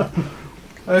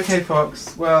 Okay,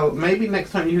 Fox. Well, maybe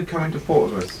next time you could come into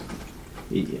port with us.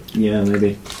 Yeah,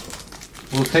 maybe.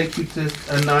 We'll take you to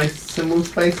a nice symbol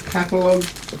space catalogue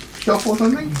shop or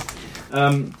something.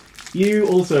 You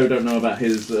also don't know about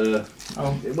his... Well,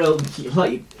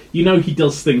 he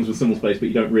does things with symbol space, but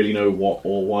you don't really know what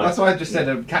or why. That's why I just said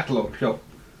a catalogue shop.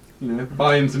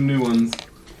 Buy him some new ones.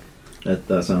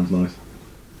 That sounds nice.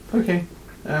 Okay.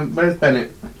 Where's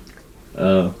Bennett?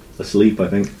 Asleep, I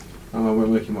think. Oh, we're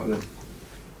working what then?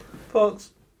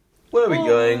 Fox, where are we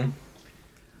going?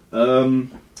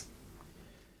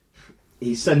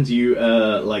 He sends you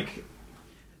a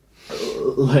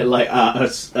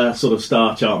sort of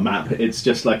star chart map. It's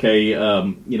just like a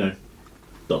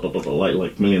dot dot dot,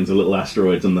 like millions of little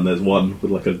asteroids, and then there's one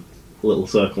with like a little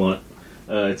circle on it.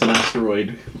 It's an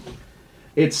asteroid.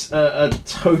 It's a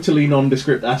totally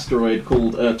nondescript asteroid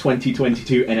called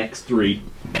 2022 NX3.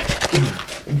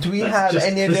 Do we have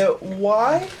any idea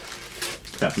why?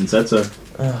 Captain said so.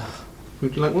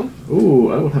 Would you like one?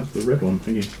 Ooh, I will have the red one.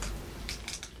 Thank you.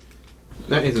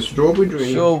 That is a strawberry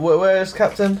dream. Sure, where is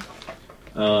Captain?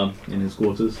 In his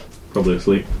quarters, probably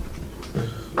asleep.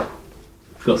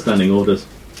 Got standing orders.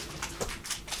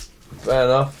 Fair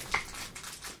enough.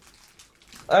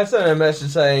 I sent a message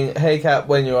saying, "Hey Cap,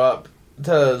 when you're up,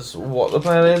 tell us what the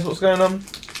plan is, what's going on."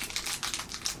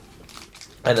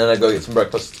 And then I go get some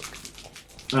breakfast.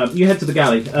 You head to the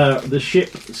galley. The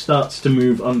ship starts to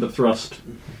move under thrust,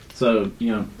 so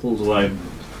pulls away.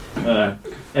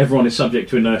 Everyone is subject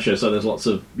to inertia, so there's lots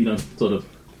of sort of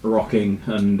rocking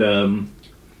and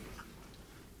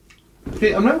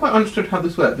I've never quite understood how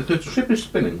this works, because the ship is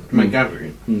spinning to make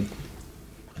gathering. Mm.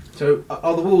 So,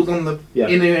 are the walls on the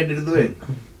inner edge of the ring?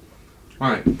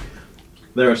 Right.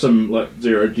 There are some like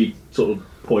 0G sort of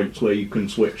points where you can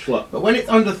switch. Like, But when it's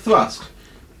under thrust,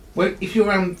 if you're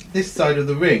around this side of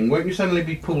the ring, won't you suddenly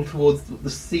be pulled towards the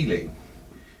ceiling?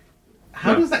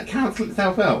 How does that cancel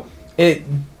itself out?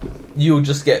 You'll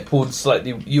just get pulled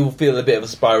slightly. You'll feel a bit of a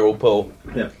spiral pull.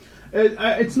 yeah,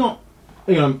 it's not.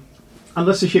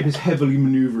 Unless the ship is heavily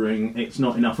manoeuvring, it's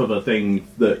not enough of a thing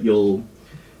that you'll,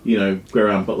 go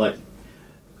around. But like,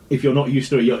 if you're not used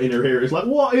to it, your inner ear is like,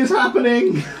 "What is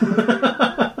happening?"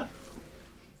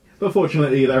 But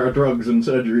fortunately, there are drugs and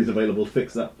surgeries available to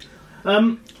fix that.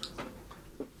 Oh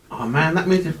man, that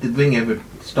means if the ring ever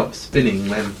stops spinning,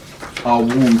 then our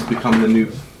walls become the new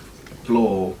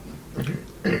floor.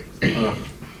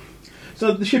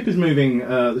 So the ship is moving.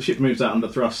 The ship moves out under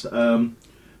thrust.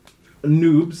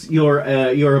 Noobs, you're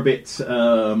a bit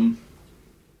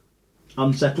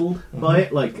unsettled by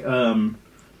it. Like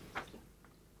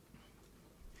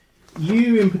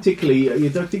you, in particular, you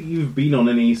don't think you've been on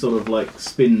any sort of like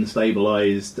spin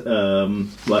stabilized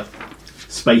like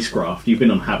spacecraft. You've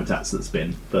been on habitats that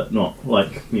spin, but not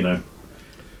like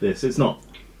this. It's not.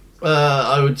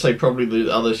 I would say probably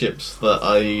the other ships that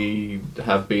I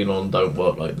have been on don't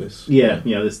work like this. Yeah.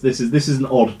 This is an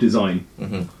odd design.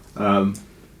 Mm-hmm.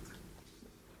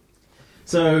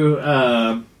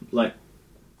 So, like,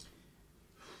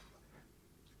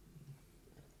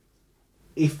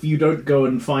 if you don't go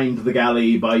and find the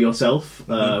galley by yourself,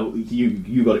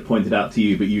 you got it pointed out to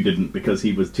you, but you didn't because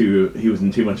he was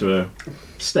in too much of a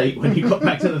state when you got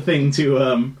back to the thing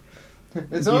to.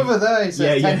 It's over there. He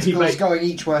says tentacles going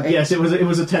each way. Yes, it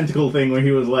was a tentacle thing where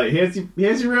he was like, "Here's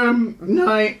your room,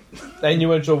 night." And you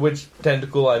weren't sure which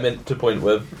tentacle I meant to point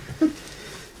with.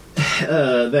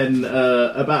 Then,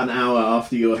 about an hour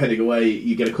after you're heading away,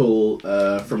 you get a call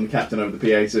from the captain over the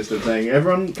PA system saying,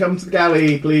 "Everyone come to the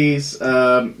galley, please.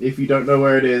 If you don't know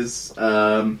where it is,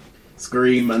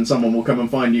 scream and someone will come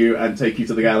and find you and take you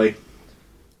to the galley."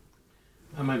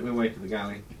 I make my way to the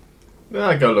galley.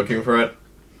 I go looking for it.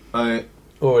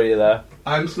 Already there.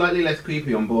 I'm slightly less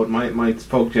creepy on board. My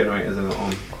fog generators are not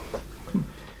on.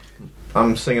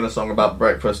 I'm singing a song about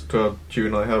breakfast to a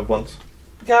tune I heard once.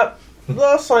 Cap,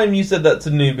 last time you said that to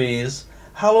newbies,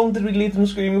 how long did we leave them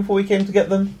screaming before we came to get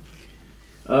them?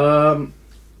 That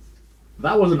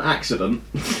was an accident.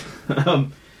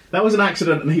 That was an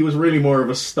accident, and he was really more of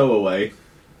a stowaway.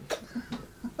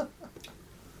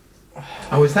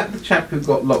 Oh, is that the chap who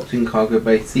got locked in cargo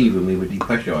bay C when we were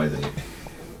depressurising it?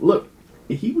 Look,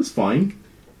 he was fine.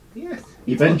 Yes.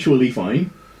 Eventually fine.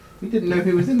 We didn't know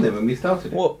who was in there when we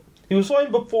started it. Well, he was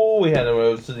fine before we had him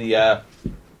over to the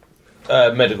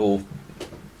medical.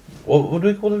 What do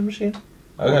we call the machine?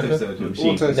 Autosurgeon.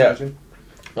 Machine. Autosurgeon.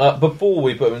 Before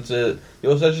we put him into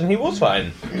the surgeon, he was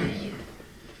fine.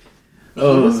 He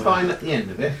was fine at the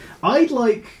end of it. I'd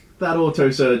like that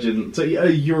autosurgeon. So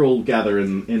you're all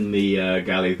gathering in the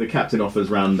galley. The captain offers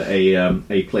round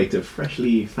a plate of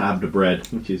freshly fabbed bread,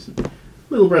 which is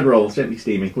little bread rolls, gently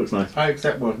steaming. Looks nice. I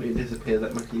accept one. It disappears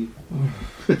at my teeth.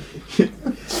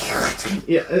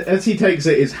 Yeah, as he takes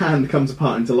it, his hand comes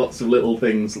apart into lots of little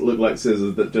things that look like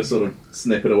scissors that just sort of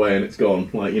snip it away and it's gone.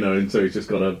 And so he's just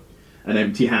got an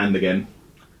empty hand again.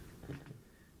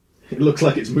 It looks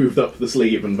like it's moved up the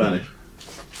sleeve and vanished.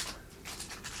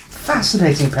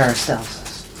 Fascinating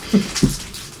Paracelsus.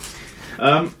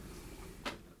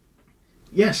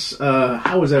 Yes,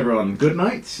 how was everyone? Good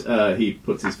night? He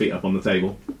puts his feet up on the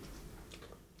table.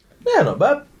 Yeah, not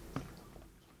bad.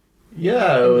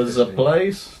 Yeah, it was a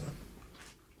place.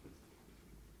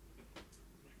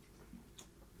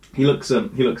 He looks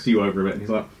you over a bit and he's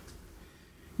like,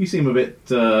 "You seem a bit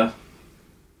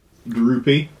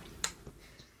droopy."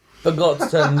 Forgot to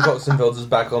turn Coxon filters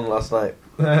back on last night.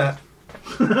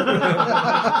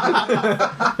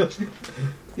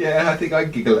 Yeah, I think I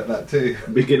giggle at that too.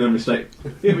 Beginner mistake.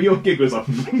 Yeah, but your gig was like...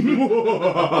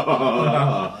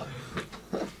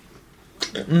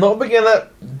 Not beginner,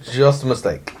 just a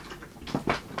mistake.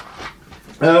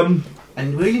 And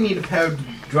really need a pair of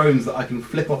drones that I can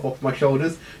flip off my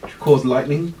shoulders to cause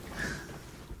lightning.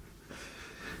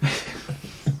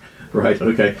 Right,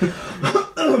 okay.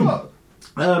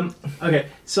 Okay,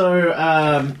 so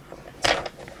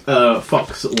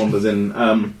Fox wanders in.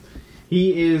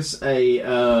 He is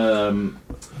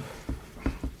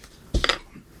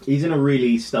he's in a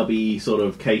really stubby sort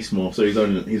of case morph, so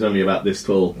he's only about this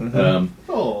tall.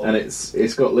 Mm-hmm. And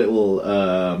it's got little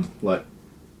like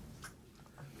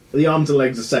the arms and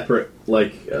legs are separate,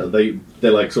 like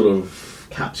they're like sort of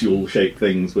capsule-shaped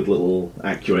things with little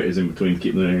actuators in between to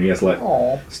keep them in. He has like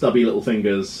stubby little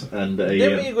fingers and a.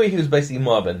 Didn't we agree he was basically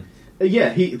Marvin?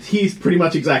 Yeah, he's pretty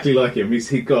much exactly like him.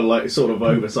 He's got like sort of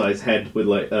oversized head with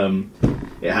like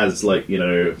it has like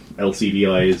LCD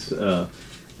eyes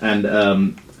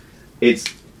and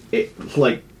it's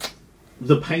like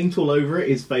the paint all over it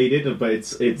is faded, but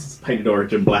it's painted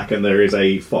orange and black, and there is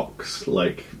a fox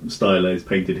like stylized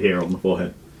painted here on the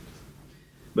forehead.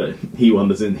 But he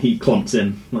wanders in, he clumps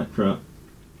in like right.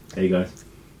 There you go.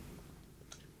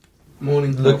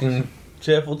 Morning. Looking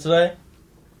cheerful today.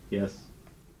 Yes.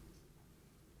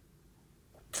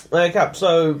 Cap.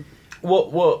 So,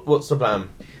 what's the plan?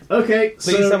 Okay.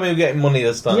 Please tell me we're getting money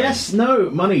this time. Yes. No.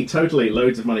 Money. Totally.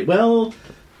 Loads of money. Well,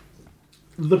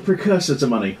 the precursor to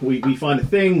money. We find a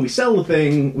thing. We sell the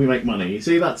thing. We make money.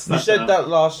 See, that's you said that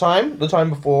last time, the time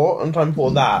before, and the time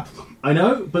before that. I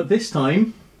know, but this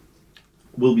time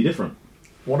will be different.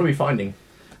 What are we finding?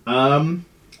 I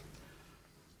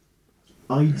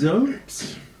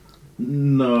don't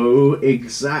know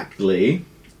exactly,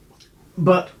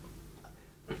 but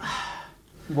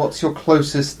what's your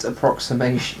closest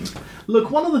approximation? look,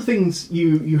 one of the things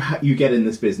you get in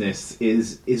this business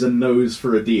is a nose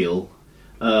for a deal.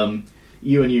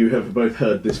 You and you have both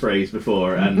heard this phrase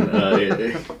before, and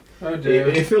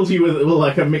it fills you with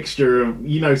like a mixture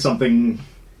of something.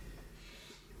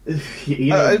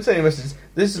 I'm saying this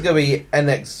is going to be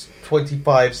NX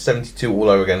 2572 all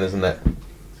over again, isn't it?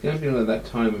 It's going to be like that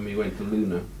time when we went to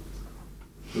Luna.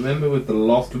 Remember with the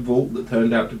lost vault that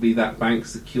turned out to be that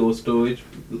bank's secure storage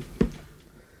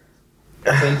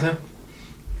centre?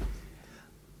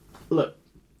 Look,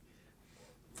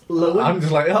 I'm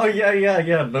just like, oh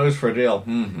yeah, nose for a deal.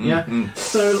 Yeah.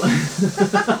 So,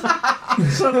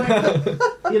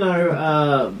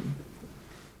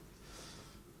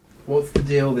 What's the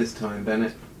deal this time,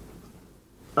 Bennett?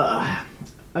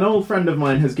 an old friend of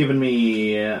mine has given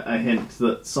me a hint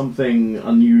that something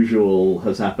unusual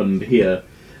has happened here,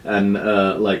 and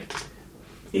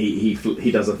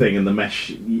he does a thing in the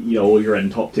mesh. All your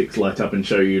end optics light up and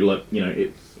show you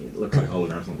it looks like a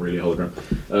hologram. It's not really a hologram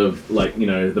of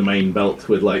the main belt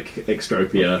with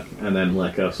extropia, and then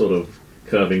a sort of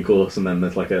curving course, and then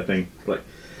there's a thing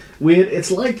weird.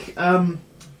 It's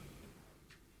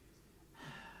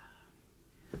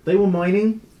they were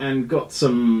mining and got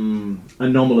some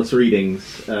anomalous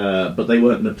readings, but they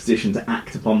weren't in a position to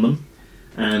act upon them.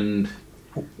 And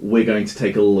we're going to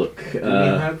take a look. Do we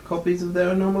have copies of their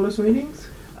anomalous readings?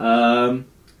 I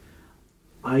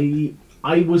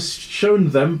was shown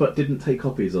them, but didn't take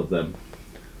copies of them.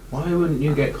 Why wouldn't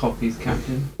you get copies,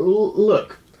 Captain?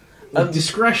 Look,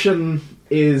 discretion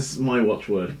is my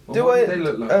watchword. Do I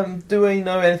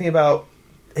know anything about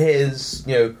his,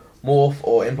 morph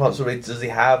or implants already? Does he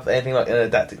have anything like an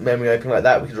adaptive memory or anything like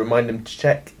that? We could remind him to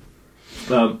check.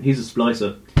 He's a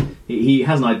splicer. He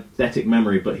has an eidetic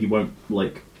memory, but he won't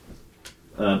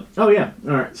oh yeah,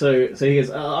 all right. So he goes.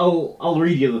 I'll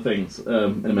read you the things in a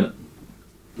minute.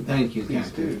 Thank you,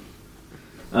 Captain.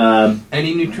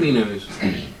 Any neutrinos?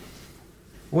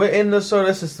 We're in the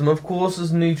solar system. Of course,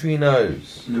 there's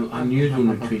neutrinos. No unusual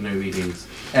neutrino readings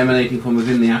emanating from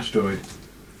within the asteroid.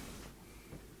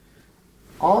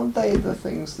 Aren't they the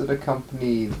things that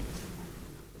accompany...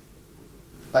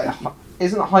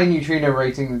 isn't high neutrino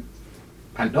rating...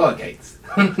 Pandora gates.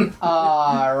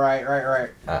 Right.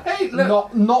 Hey,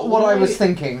 look. Not what I was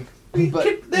thinking, but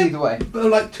either way.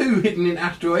 But 2 hidden in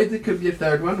asteroids, there could be a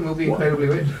third one, and we'll be incredibly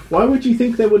rich. Why would you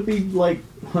think there would be,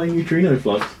 high neutrino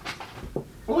flux?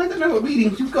 Well, I don't know what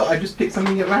readings you've got, I just picked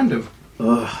something at random.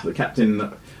 The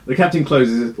captain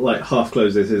closes, half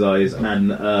closes his eyes,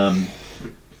 and,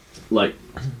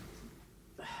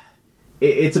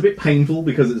 it's a bit painful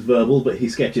because it's verbal, but he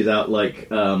sketches out,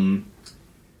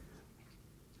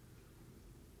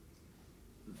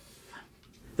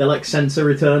 they're sensor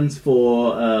returns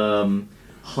for,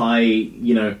 high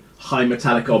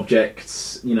metallic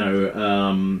objects,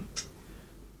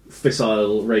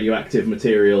 fissile radioactive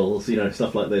materials,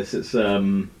 stuff like this. It's,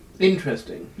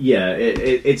 interesting. Yeah,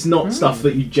 it's not stuff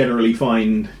that you generally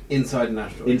find inside an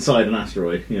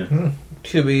asteroid. Yeah.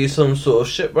 Could be some sort of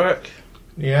shipwreck.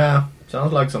 Yeah,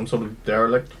 sounds like some sort of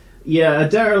derelict. Yeah, a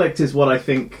derelict is what I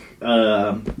think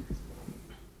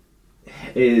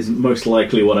is most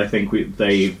likely what I think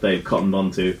they've cottoned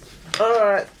onto.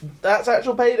 Alright, that's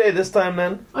actual payday this time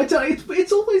then.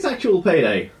 It's always actual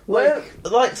payday.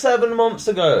 Like 7 months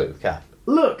ago, Cap.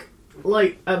 Look,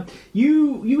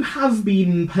 you have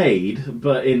been paid,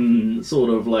 but in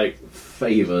sort of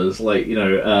favours,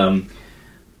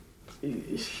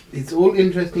 It's all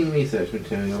interesting research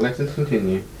material. Let us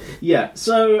continue. Yeah.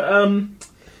 So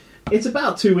It's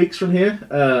about 2 weeks from here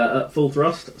at full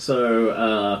thrust,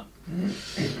 so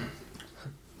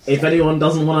if anyone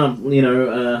doesn't want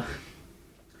to,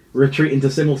 retreat into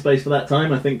simul space for that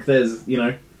time, I think there's,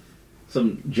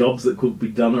 some jobs that could be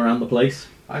done around the place.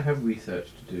 I have research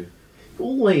to do.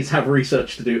 Always have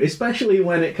research to do, especially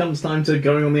when it comes time to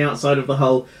going on the outside of the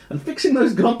hull and fixing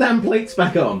those goddamn plates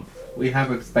back on. We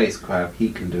have a space crab.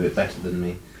 He can do it better than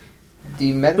me.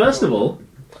 First of all,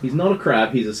 he's not a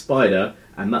crab, he's a spider,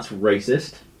 and that's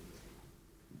racist.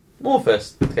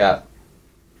 Morphus, cat.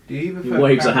 Do you even He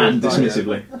waves a hand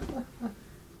dismissively.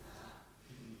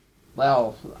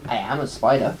 Well, I am a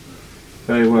spider.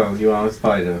 Very well, you are a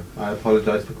spider. I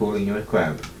apologise for calling you a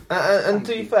crab. And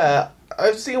to be fair,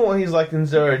 I've seen what he's like in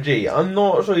 0G. I'm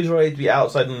not sure he's ready to be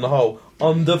outside in the hole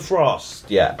on the frost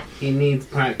yet. He needs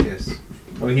practice,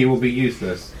 or he will be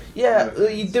useless. Yeah,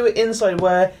 you do it inside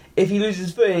where if he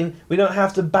loses footing, we don't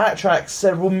have to backtrack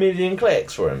several million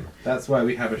clicks for him. That's why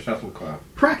we have a shuttlecraft.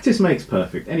 Practice makes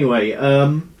perfect. Anyway,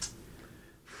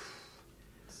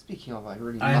 Speaking of,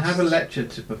 I have a lecture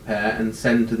to prepare and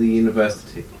send to the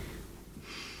university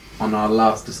on our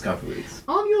last discoveries.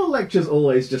 aren't your lectures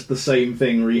always just the same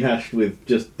thing rehashed with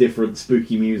just different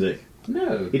spooky music?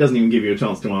 No. He doesn't even give you a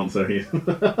chance to answer here.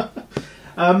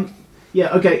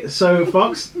 Yeah, okay, so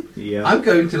Fox? Yeah. I'm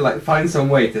going to find some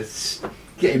way to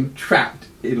get him trapped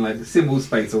in the symbol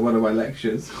space of one of my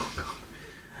lectures.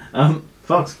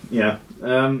 Fox, yeah.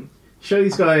 Show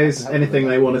these guys anything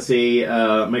they want to see,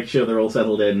 make sure they're all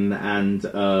settled in, and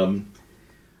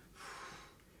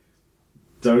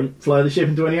don't fly the ship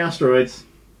into any asteroids.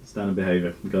 Standard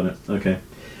behaviour. Got it. Okay.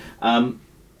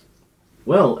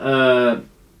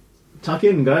 Tuck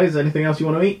in, guys. Anything else you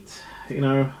want to eat?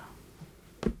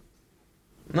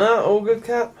 No, all good,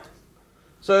 Cap.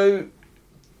 So,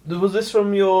 was this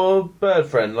from your bird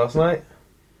friend last night?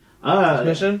 This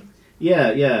mission?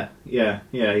 Yeah.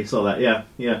 He saw that.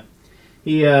 Yeah.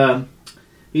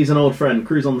 He's an old friend.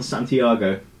 Cruise on the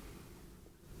Santiago.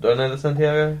 Do I know the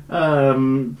Santiago?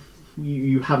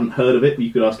 You haven't heard of it, but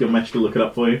you could ask your mesh to look it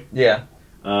up for you. Yeah.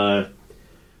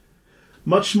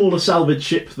 Much smaller salvage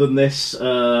ship than this.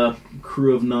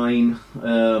 Crew of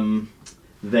 9.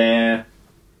 They're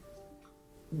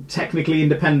technically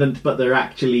independent, but they're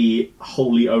actually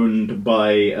wholly owned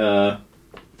by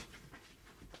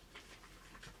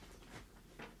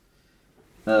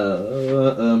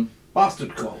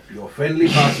Bastard Corp, your friendly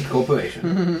bastard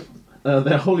corporation.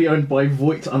 they're wholly owned by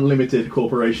Voight Unlimited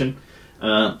Corporation,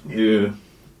 who,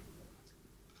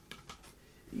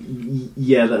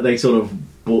 they sort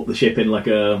of bought the ship in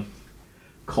a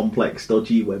complex,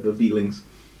 dodgy web of dealings.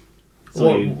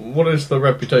 So, what is the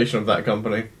reputation of that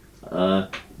company?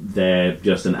 They're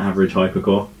just an average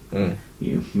hypercore.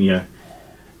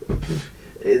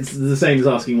 It's the same as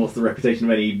asking what's the reputation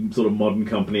of any sort of modern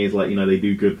company. It's they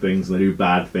do good things and they do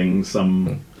bad things.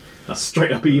 Some are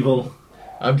straight up evil.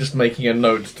 I'm just making a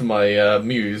note to my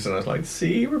muse, and I was like,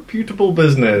 see, reputable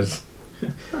business.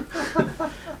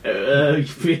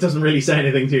 It doesn't really say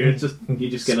anything to you. It's just you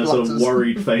just get a sort of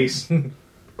worried face.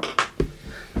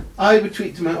 I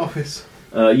retreat to my office.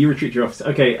 You retreat to your office.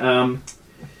 Okay.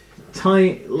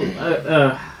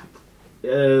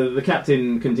 The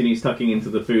captain continues tucking into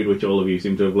the food, which all of you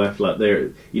seem to have left.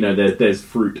 There's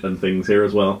fruit and things here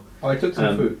as well. Oh, I took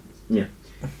some food. Yeah.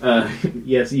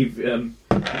 Yes, you've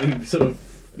sort of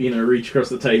reach across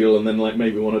the table and then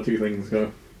maybe one or two things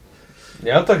go.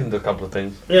 Yeah, I'll tuck into a couple of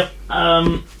things. Yeah.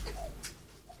 I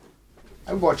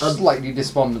watch slightly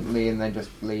despondently and then just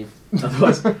leave.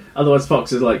 Otherwise,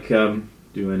 Fox is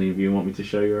do any of you want me to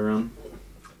show you around?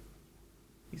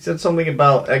 He said something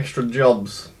about extra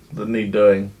jobs that need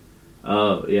doing.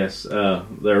 Oh, yes.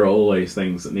 There are always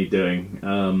things that need doing.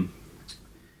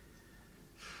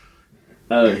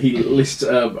 He lists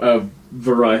a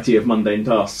variety of mundane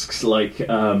tasks,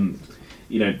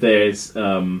 there's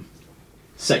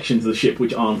sections of the ship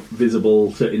which aren't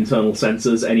visible to internal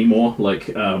sensors anymore,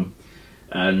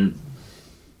 and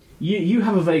you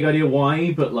have a vague idea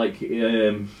why, but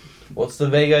what's the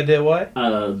vague idea why?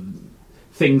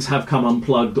 Things have come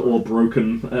unplugged or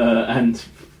broken and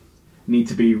need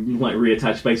to be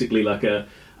reattached. Basically, an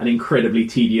incredibly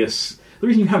tedious. The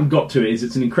reason you haven't got to it is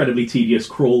it's an incredibly tedious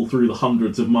crawl through the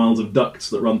hundreds of miles of ducts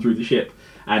that run through the ship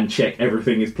and check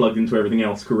everything is plugged into everything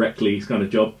else correctly. Kind of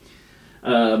job.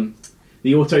 The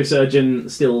autosurgeon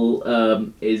still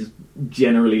is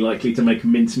generally likely to make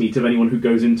mincemeat of anyone who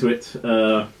goes into it.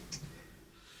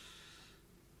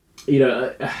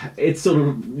 It's sort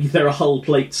of there are hull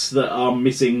plates that are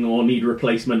missing or need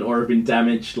replacement or have been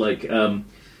damaged.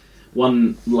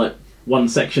 one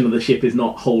section of the ship is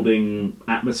not holding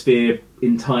atmosphere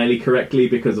entirely correctly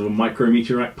because of a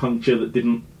micrometeorite puncture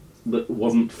that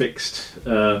wasn't fixed.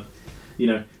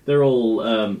 They're all.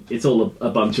 It's all a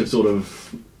bunch of sort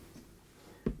of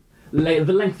the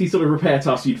lengthy sort of repair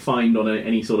tasks you'd find on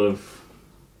any sort of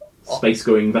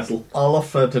space-going vessel. I'll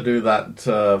offer to do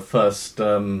that first.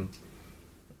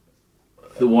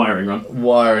 The wiring run.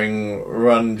 Wiring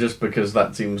run, just because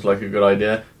that seems like a good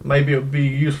idea. Maybe it would be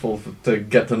useful to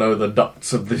get to know the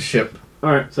ducts of this ship.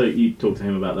 Alright, so you talk to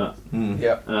him about that.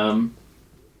 Yeah.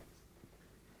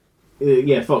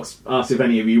 Fox asks if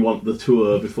any of you want the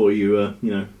tour before you,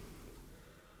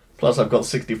 Plus, I've got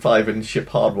 65 in ship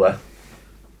hardware.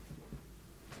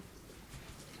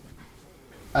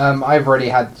 I've already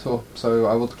had the tour, so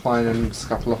I will decline and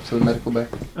scuttle off to the medical bay.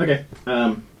 Okay.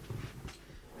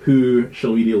 Who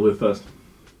shall we deal with first?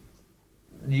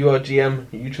 You are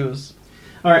GM, you choose.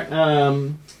 Alright,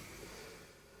 how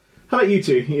about you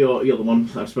two? You're the one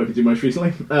I've spoken to most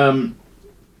recently.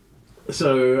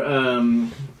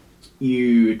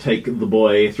 You take the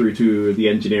boy through to the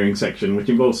engineering section, which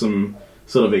involves some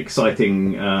sort of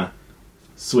exciting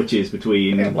switches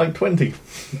between... Yeah, I'm like 20.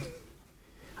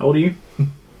 How old are you?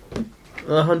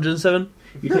 107.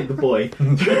 You take the boy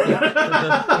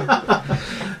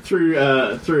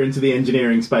through into the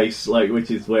engineering space,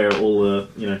 which is where all the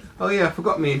Oh yeah, I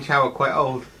forgot me and Chow are quite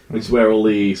old. which is where all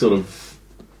the sort of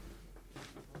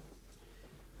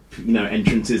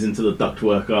entrances into the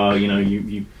ductwork are.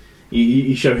 You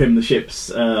show him the ship's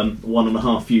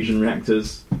 1.5 fusion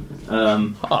reactors.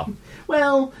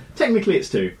 Well, technically it's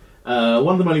 2. One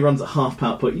of them only runs at half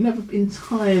output. You never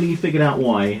entirely figured out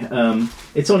why.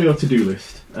 It's on your to-do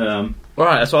list.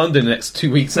 Alright, that's what I'm doing the next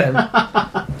 2 weeks then.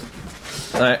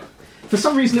 Alright. For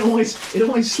some reason, it always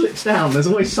slips down. There's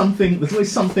always something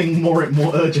more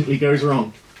urgently goes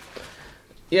wrong.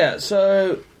 Yeah,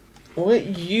 so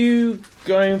what you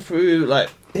going through,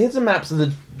 here's the maps of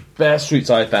the best routes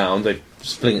I found. I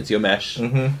just fling it to your mesh.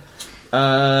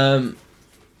 Mm-hmm.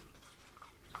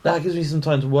 That gives me some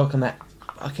time to work on that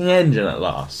fucking engine at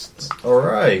last.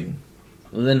 Alright.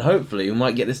 And then hopefully we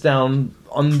might get this down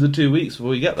under 2 weeks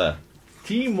before we get there.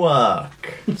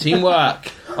 Teamwork. Teamwork.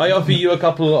 I offer you a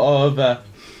couple of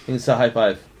things to high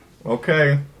five.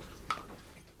 Okay.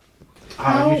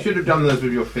 You should have done those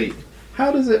with your feet.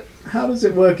 How does it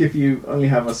work if you only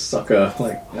have a sucker?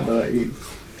 Well,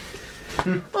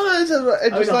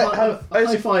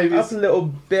 high five is a little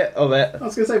bit of it. I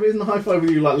was going to say, but isn't a high five with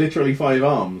you literally 5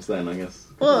 arms? Then I guess.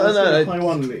 Well, no, high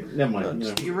one. Never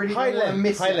mind. You really High don't want to limb,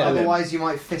 miss high it, limb. otherwise you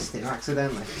might fist it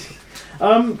accidentally.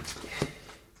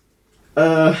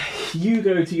 You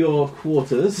go to your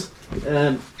quarters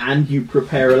and you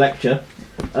prepare a lecture.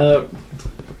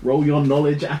 Roll your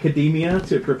knowledge academia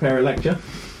to prepare a lecture.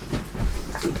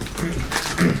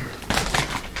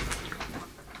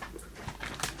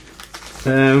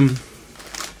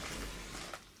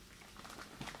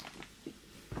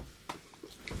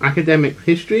 Academic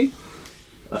history,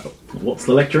 What's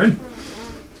the lecture in?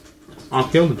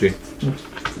 archaeology.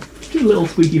 Just a little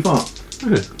squeaky fart. Oh.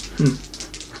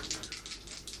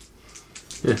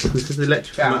 Yeah, this is a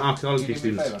lecture for my archaeology Can you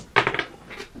do me a students.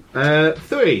 favour?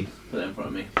 3. Put that in front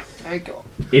of me. There you go.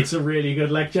 It's a really good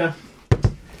lecture.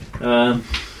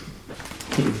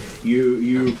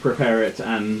 You prepare it,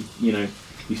 and you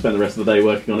spend the rest of the day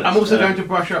working on it. I'm also going to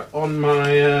brush up on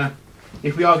my.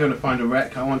 If we are going to find a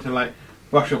wreck, I want to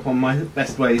brush up on my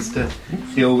best ways to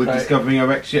deal with discovering a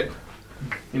wreck ship.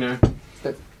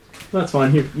 That's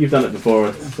fine. You've done it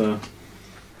before.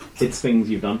 It's things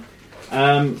you've done.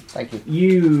 Thank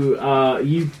you.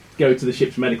 You go to the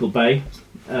ship's medical bay.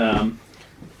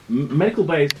 Medical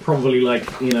bay is probably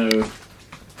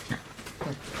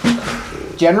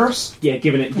Generous? yeah,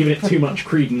 giving it too much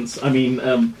credence. I mean,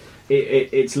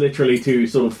 it's literally 2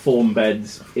 sort of form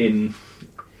beds in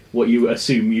what you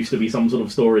assume used to be some sort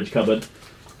of storage cupboard.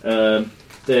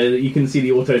 There you can see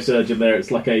the autosurgeon there. It's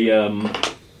like a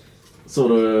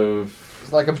sort of.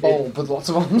 It's like a bulb with lots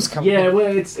of arms coming. Yeah,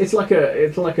 well, it's like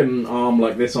an arm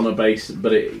like this on a base,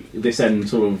 but this end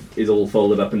sort of is all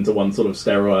folded up into one sort of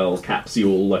sterile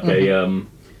capsule, like a.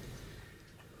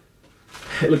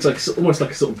 It looks like almost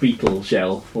like a sort of beetle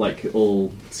shell,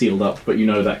 all sealed up, but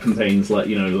that contains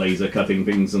laser cutting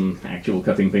things and actual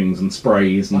cutting things and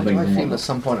sprays and things. I think at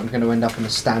some point I'm going to end up in a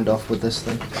standoff with this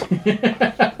thing.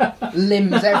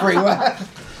 Limbs everywhere.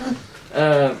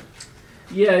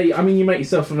 Yeah, I mean, you make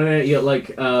yourself familiar.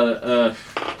 I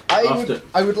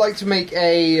would like to make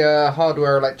a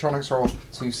hardware electronics roll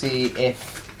to see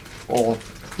if, or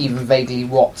even vaguely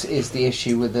what, is the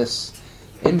issue with this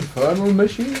infernal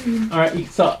machine. All right, you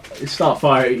can start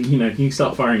firing. You can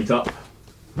start firing it up.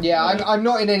 Yeah, I'm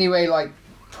not in any way like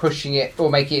pushing it or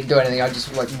making it do anything. I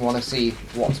just like want to see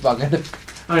what's bugging.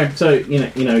 Okay, so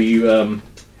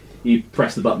you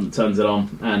press the button that turns it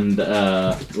on, and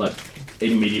like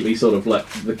immediately, sort of like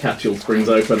the capsule springs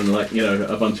open, and like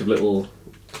a bunch of little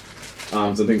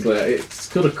arms and things like that.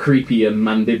 It's sort of creepy and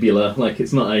mandibular. Like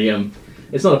it's not a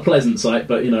pleasant sight,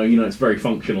 but it's very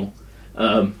functional.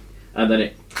 And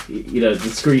then the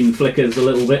screen flickers a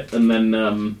little bit, and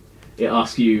then it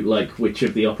asks you like which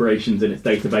of the operations in its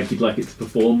database you'd like it to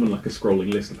perform, and like a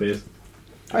scrolling list appears.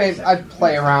 I'd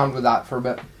play around with that for a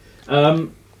bit.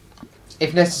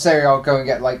 If necessary, I'll go and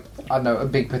get like I don't know, a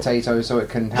big potato so it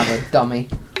can have a dummy.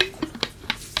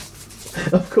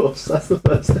 Of course, that's the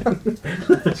first thing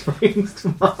that springs to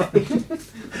mind.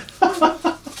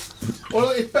 Well,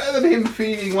 it's better than him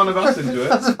feeding one of us into I it.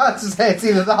 was about to say it's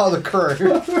either that or the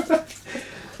crew.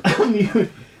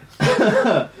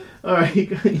 Alright,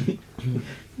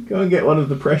 go and get one of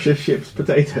the precious ship's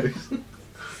potatoes.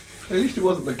 At least it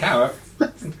wasn't the carrot.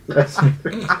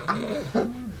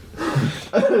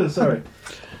 Sorry.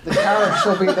 The carrot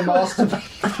shall be the masterpiece.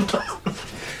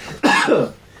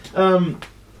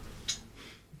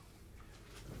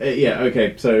 Yeah,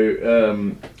 okay, so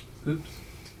Oops.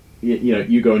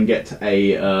 you go and get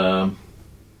a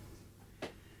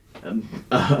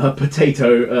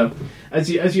potato. As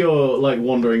you're like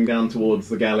wandering down towards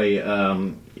the galley,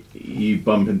 you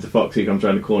bump into Fox. He comes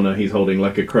around the corner. He's holding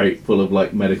like a crate full of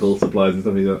like medical supplies and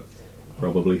stuff. He's like,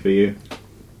 probably for you.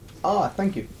 Ah,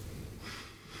 thank you.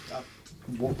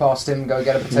 Walk past him, go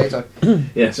get a potato.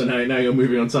 Yeah. So now you're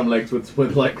moving on some legs with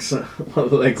like one of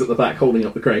the legs at the back holding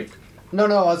up the crate. No,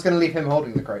 I was going to leave him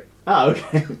holding the crate. Ah,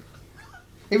 okay.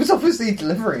 He was obviously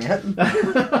delivering it.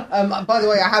 By the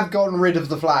way, I have gotten rid of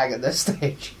the flag at this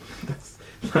stage.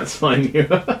 That's fine.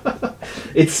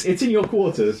 It's in your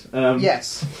quarters.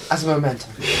 Yes, as a memento.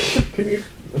 Can you?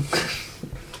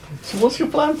 So what's your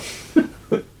plan?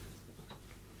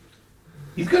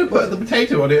 He's going to put the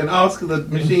potato on it and ask the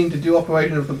machine to do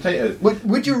operation of the potatoes.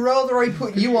 Would you rather I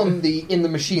put you in the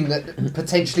machine that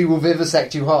potentially will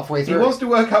vivisect you halfway He through? wants to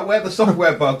work out where the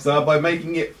software bugs are by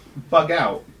making it bug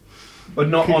out, but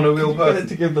not on a real Get it person.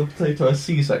 to give the potato a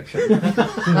C-section.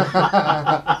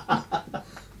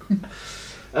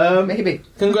 Maybe.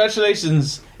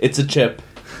 Congratulations, it's a chip.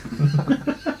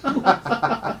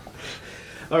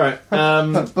 All right.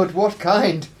 But what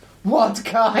kind? What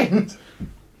kind?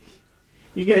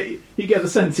 You get the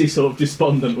sense he's sort of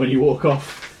despondent when you walk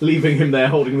off, leaving him there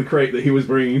holding the crate that he was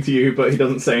bringing to you, but he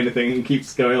doesn't say anything and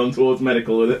keeps going on towards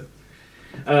medical with it.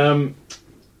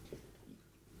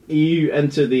 You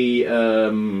enter the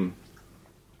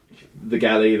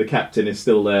galley. The captain is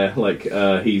still there, like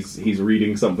he's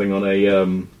reading something on a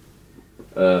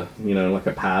like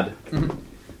a pad. Mm-hmm.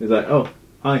 He's like, "Oh,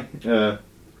 hi.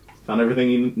 Found everything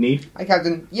you need?" Hi,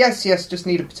 Captain. Yes, just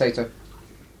need a potato.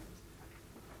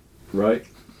 Right.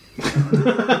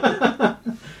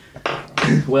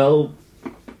 Well,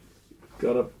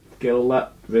 gotta get all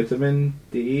that vitamin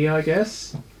D, I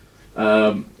guess.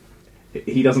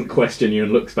 He doesn't question you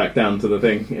and looks back down to the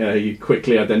thing. You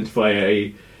quickly identify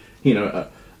a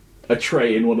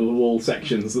tray in one of the wall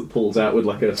sections that pulls out with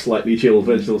like a slightly chilled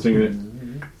vegetable thing in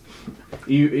it.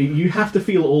 You have to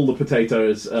feel all the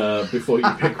potatoes before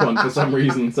you pick one for some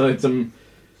reason. So it's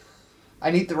I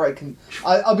need the right...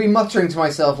 I'll be muttering to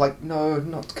myself like, no,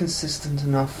 not consistent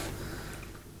enough.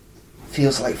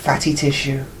 Feels like fatty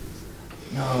tissue.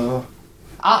 No.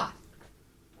 Ah!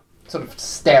 Sort of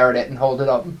stare at it and hold it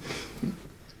up.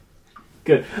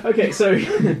 good. Okay, so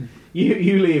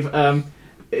you leave.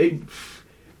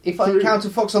 If I encounter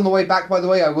Fox on the way back, by the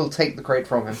way, I will take the crate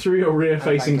from him. Through your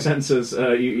rear-facing thank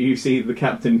sensors, you see the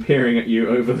captain peering at you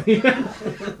over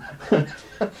the...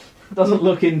 Doesn't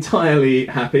look entirely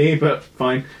happy, but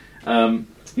fine.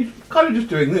 He's kind of just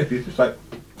doing this. He's just like,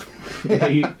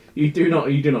 You do not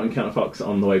encounter Fox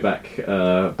on the way back,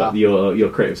 but your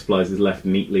crate of supplies is left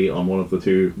neatly on one of the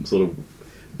two sort of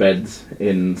beds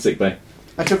in sickbay.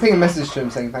 I shall ping a message to him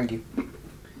saying thank you.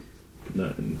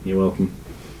 No, you're welcome.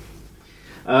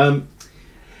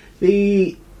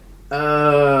 The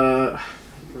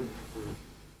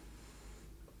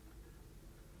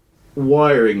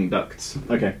wiring ducts.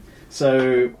 Okay,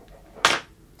 so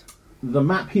the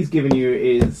map he's given you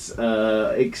is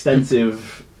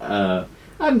extensive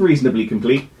and reasonably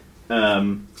complete.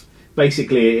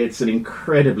 Basically, it's an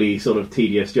incredibly sort of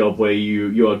tedious job where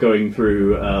you are going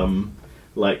through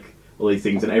like all these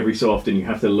things, and every so often you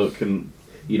have to look, and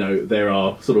there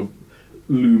are sort of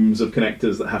looms of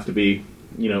connectors that have to be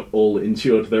all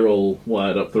ensured they're all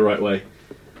wired up the right way.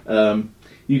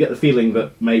 You get the feeling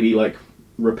that maybe like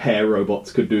repair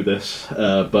robots could do this,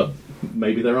 but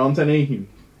maybe there aren't any.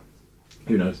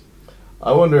 Who knows?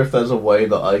 I wonder if there's a way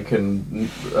that I can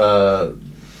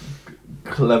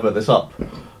clever this up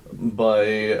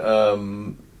by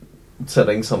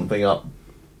setting something up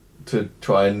to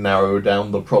try and narrow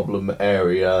down the problem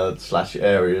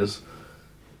area/areas.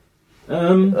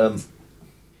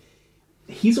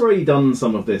 He's already done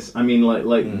some of this. I mean,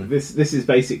 this is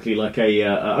basically like a.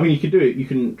 I mean, you could do it. You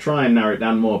can try and narrow it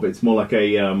down more, but it's more like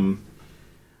a.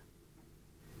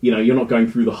 You're not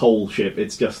going through the whole ship.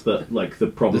 It's just that like the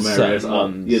problem areas are.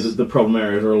 Yeah, the problem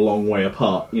areas are a long way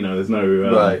apart. There's no.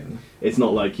 Right. It's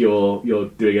not like you're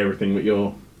doing everything, but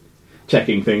you're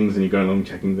checking things and you're going along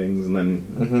checking things, and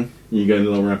then you're going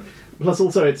along around. Plus,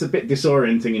 also, it's a bit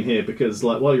disorienting in here because,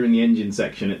 like, while you're in the engine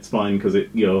section, it's fine because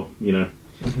you're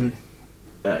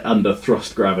under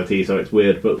thrust gravity, so it's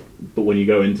weird. But when you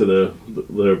go into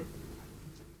the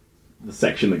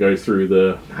section that goes through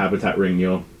the habitat ring,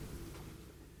 your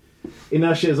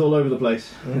inertia is all over the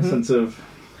place. A sense of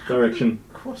direction.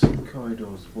 Crossing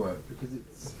corridors work because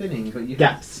it's spinning, but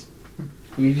Gaps.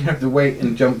 You have to wait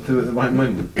and jump through at the right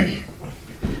moment.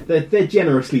 They're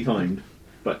generously timed,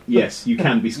 but yes, you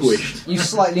can be squished. You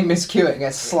slightly miscue it and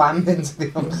get slammed into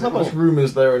the opposite How much wall. room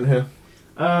is there in here?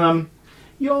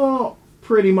 You're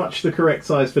pretty much the correct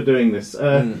size for doing this.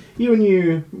 You and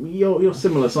you're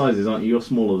similar sizes, aren't you? You're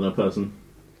smaller than a person.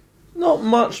 Not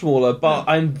much smaller, but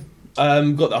I'm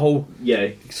got that whole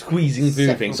squeezing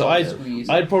through thing. So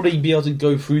I'd probably be able to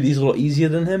go through these a lot easier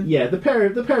than him. Yeah, the pair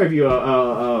of you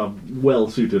are well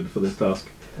suited for this task.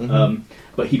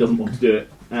 But he doesn't want to do it,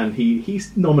 and he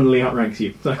nominally outranks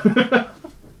you. So.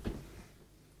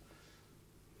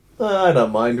 I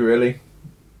don't mind really.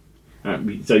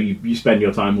 So you spend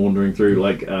your time wandering through,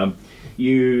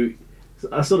 you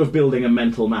are sort of building a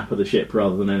mental map of the ship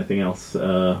rather than anything else.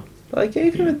 I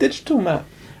gave him a digital map.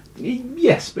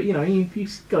 Yes, but you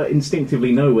got to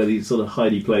instinctively know where these sort of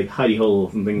hidey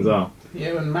holes and things are.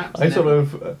 Yeah, and maps. I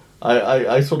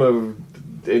sort of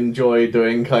enjoy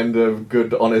doing kind of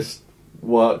good, honest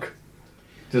work,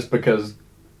 just because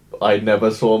I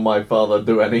never saw my father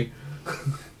do any.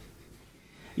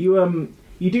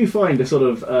 You do find a sort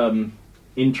of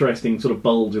interesting sort of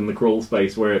bulge in the crawl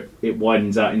space where it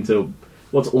widens out into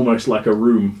what's almost like a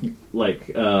room,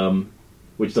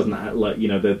 which doesn't have,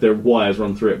 there are wires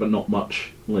run through it, but not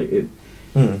much. You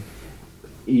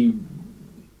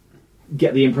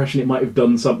get the impression it might have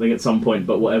done something at some point,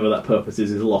 but whatever that purpose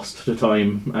is lost to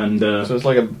time. And so it's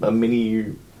like a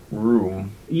mini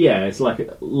room. Yeah, it's like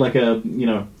a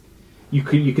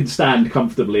you could stand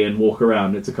comfortably and walk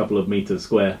around. It's a couple of meters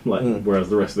square, whereas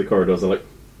the rest of the corridors are like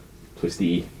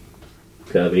twisty,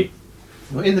 curvy.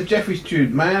 We're in the Jeffries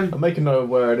tube, man. I'm making note of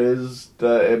where it is.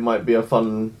 It might be a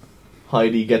fun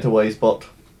hidey getaway spot.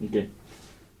 Okay.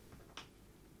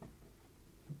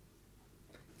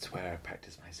 It's where I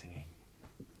practice my singing.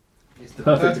 It's the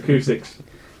Perfect acoustics.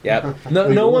 Yeah.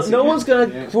 No one's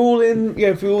gonna crawl in,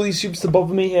 through all these tubes to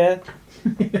bother me here.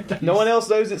 No one else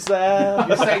knows it's there.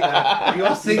 You say that.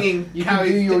 You're singing. You can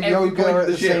do your yoga at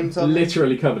the same time.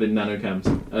 Literally covered in nanocams.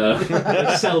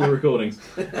 Sell the recordings.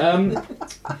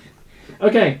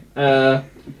 Okay. The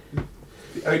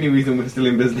only reason we're still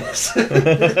in business.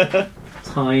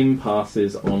 Time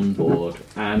passes on board,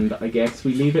 and I guess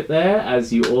we leave it there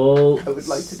as you all. I would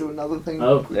like to do another thing.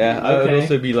 Oh, Yeah, I would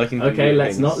also be liking to Okay, do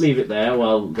let's things. not leave it there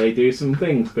while they do some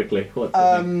things quickly. What's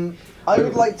the thing? I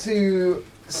would like to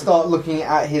start looking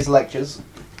at his lectures,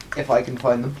 if I can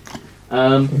find them.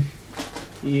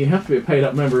 You have to be a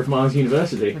paid-up member of Mars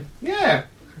University. Yeah.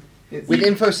 With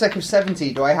InfoSec of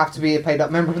 70, do I have to be a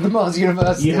paid-up member of the Mars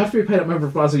University? You have to be a paid-up member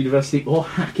of Mars University or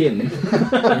hack in.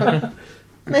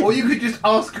 Or you could just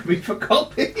ask me for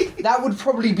copy. That would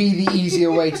probably be the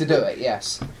easier way to do it,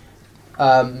 yes.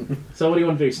 So what do you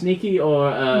want to do? Sneaky or...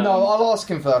 No, I'll ask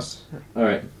him first.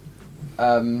 Alright.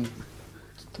 My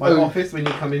office, when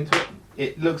you come into it,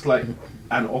 it looks like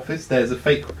an office. There's a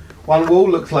fake... One wall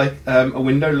looks like a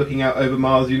window looking out over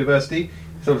Mars University.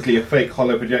 It's obviously a fake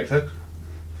hollow projector.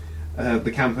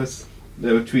 The campus,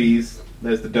 there are trees,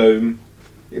 there's the dome.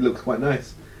 It looks quite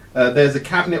nice. There's a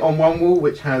cabinet on one wall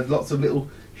which has lots of little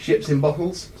ships in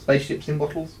bottles, spaceships in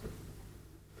bottles.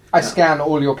 I scan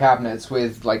all your cabinets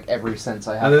with, every sense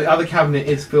I have. And the other cabinet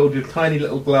is filled with tiny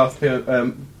little glass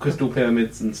crystal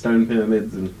pyramids and stone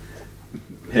pyramids and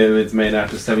pyramids made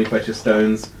out of semi-precious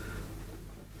stones.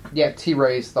 Yeah,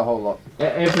 T-rays, the whole lot.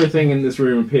 Everything in this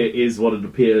room is what it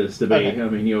appears to be. Okay. I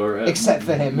mean, you're... Except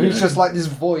for him, who's just like this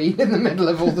void in the middle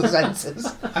of all the senses.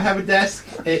 I have a desk.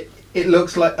 It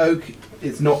looks like oak.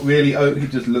 It's not really oak.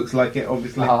 It just looks like it,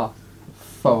 obviously. Faux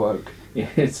oak. Yeah,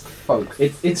 it's folk.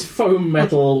 it's foam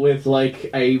metal with like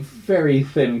a very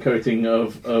thin coating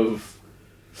of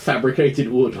fabricated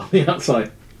wood on the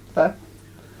outside. Fair.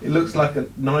 It looks like a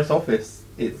nice office.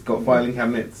 It's got filing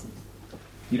cabinets.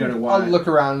 You don't know why. I'll look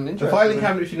around. The filing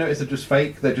cabinets, you notice, are just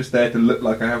fake. They're just there to look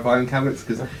like I have filing cabinets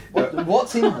because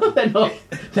What's in them? They're not.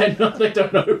 They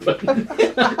don't open.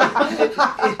 it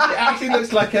actually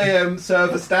looks like a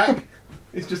server stack.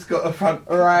 It's just got a front.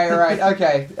 Right,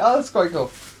 okay. Oh, that's quite cool.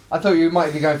 I thought you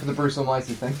might be going for the Bruce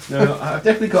Almighty thing. No, I've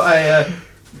definitely got a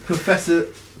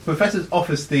professor's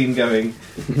office theme going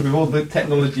with all the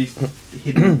technology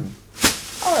hidden.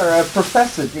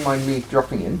 Professor, do you mind me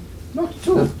dropping in? Not at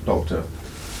all, Doctor.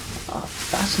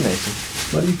 Fascinating.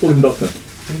 Why do you call him Doctor?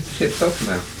 He's the ship's doctor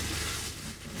now.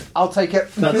 I'll take it.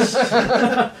 That's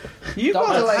You've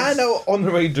Dr. got Legs. no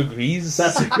honorary degrees.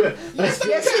 that's a good. Yes,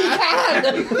 you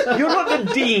can! You're not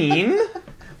the dean.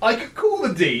 I could call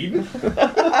the dean.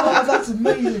 Oh, that's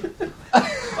amazing.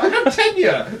 I have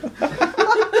tenure.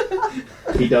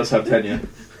 He does have tenure.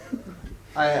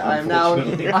 I am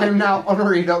now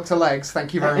honorary Dr. Legs.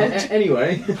 Thank you very much.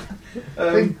 Anyway,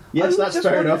 yes, that's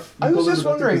fair enough. I was Call him just the doctor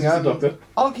wondering. 'cause he's a doctor.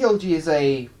 Archaeology is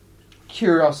a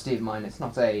curiosity of mine. It's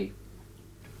not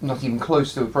even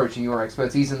close to approaching your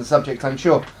expertise in the subject, I'm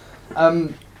sure.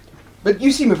 But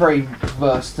you seem a very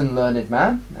versed and learned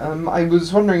man. I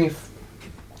was wondering if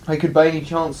I could, by any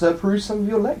chance, peruse some of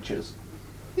your lectures.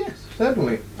 Yes,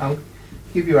 certainly. I'll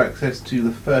give you access to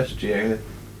the first year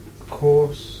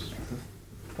course,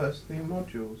 the first 3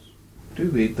 modules. Do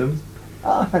read them.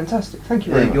 Ah, fantastic. Thank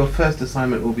you very much. Your first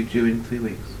assignment will be due in 3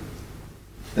 weeks.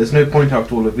 There's no point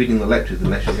after all of reading the lectures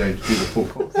unless you're going to do the full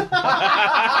course.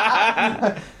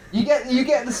 You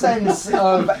get the sense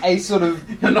of a sort of...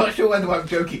 You're not sure whether I'm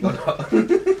joking or not.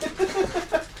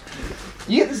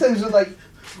 You get the sense of, like,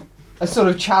 a sort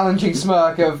of challenging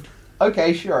smirk of,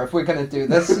 okay, sure, if we're going to do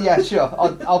this, yeah, sure,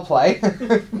 I'll play.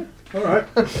 All right.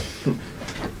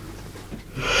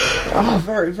 Oh,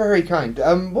 very, very kind.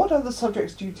 What other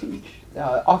subjects do you teach?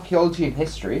 Archaeology and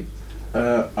history.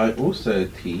 I also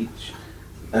teach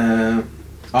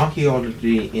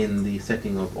archaeology in the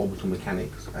setting of orbital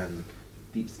mechanics and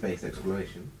deep space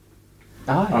exploration.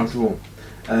 After all,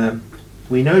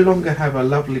 we no longer have a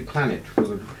lovely planet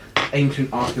full of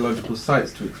ancient archaeological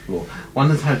sites to explore. One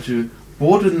has had to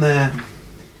broaden their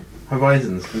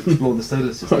horizons to explore the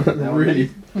solar system. Really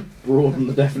broaden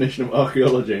the definition of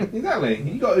archaeology. Exactly.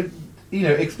 You got to,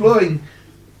 exploring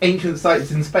ancient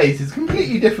sites in space is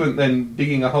completely different than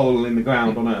digging a hole in the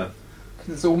ground on Earth.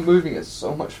 It's all moving at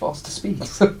so much faster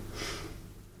speeds.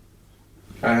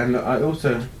 And I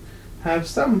also have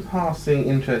some passing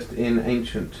interest in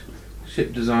ancient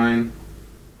ship design,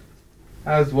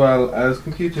 as well as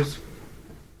computers.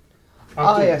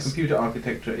 Yes. Computer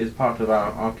architecture is part of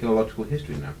our archaeological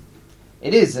history now.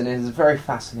 It is, and it is a very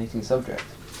fascinating subject.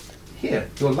 Here,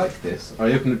 you'll like this.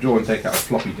 I open a drawer and take out a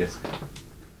floppy disk.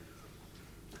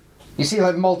 You see,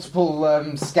 like, multiple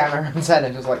scanner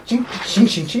antennas, just like, chink, chink,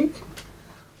 chink, chink.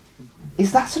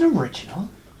 Is that an original?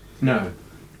 No,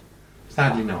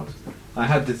 sadly not. I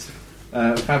had this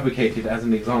fabricated as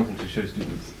an example to show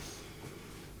students.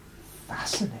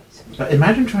 Fascinating. But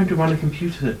imagine trying to run a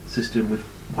computer system with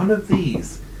one of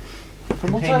these.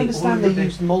 From what I containing understand, all of they the-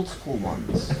 used multiple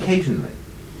ones. Occasionally.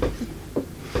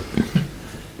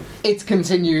 It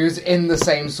continues in the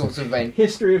same sort of vein.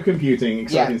 History of computing,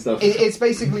 exciting stuff. It's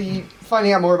basically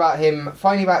finding out more about him,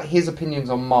 finding out his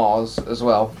opinions on Mars as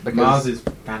well. Because Mars is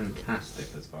fantastic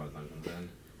as far as I'm concerned.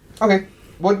 okay.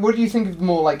 What do you think of the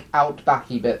more like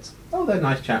outbacky bits? Oh, they're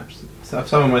nice chaps. So,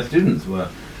 some of my students were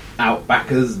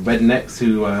outbackers, rednecks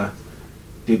who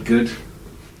did good,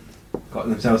 got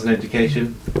themselves an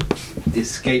education,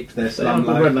 escaped their slum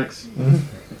Uncle life.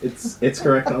 Rednecks. It's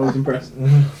correct. I was impressed.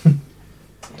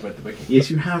 Read the wiki.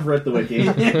 Yes, you have read the wiki. In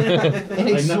I know you've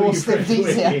exhaustive read the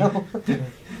detail.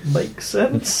 Makes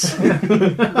sense.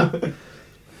 They're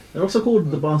also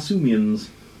called the Barsumians.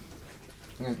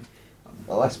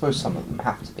 Well, I suppose some of them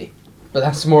have to be, but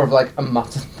that's more of like a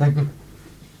mutton thing.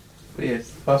 But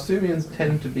yes, Barsumians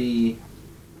tend to be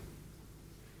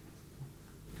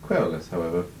querulous,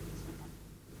 however.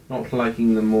 Not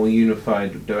liking the more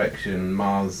unified direction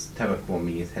Mars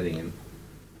terraforming is heading in.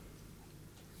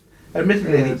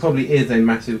 Admittedly, it probably is a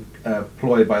massive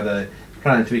ploy by the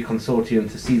planetary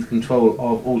consortium to seize control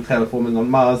of all terraforming on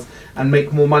Mars and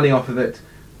make more money off of it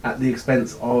at the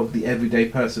expense of the everyday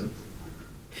person.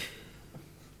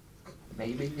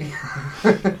 Maybe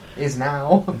is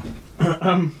now.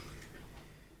 And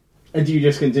do you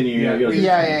just continue? Yeah.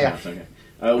 Yeah. Okay.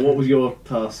 What was your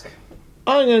task?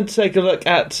 I'm going to take a look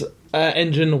at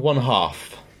engine 1/2.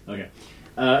 Okay.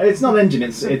 It's not an engine.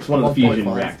 It's one of the fusion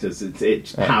 1.5. reactors.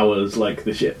 It powers like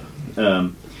the ship.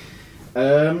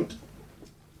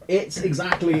 It's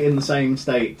exactly in the same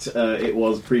state it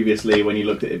was previously when you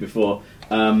looked at it before.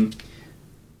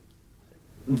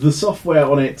 The software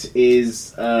on it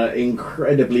is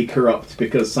incredibly corrupt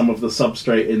because some of the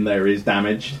substrate in there is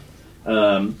damaged.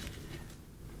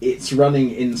 It's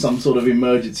running in some sort of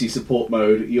emergency support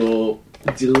mode. You're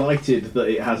delighted that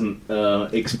it hasn't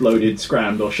exploded,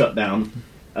 scrammed, or shut down.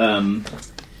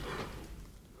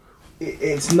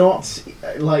 It's not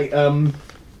like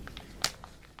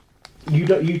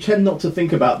you tend not to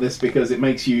think about this because it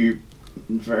makes you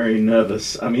very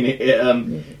nervous. I mean,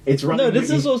 it's running. No, this is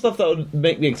the sort of stuff that would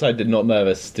make me excited, not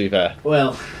nervous. To be fair.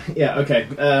 Well, yeah, okay.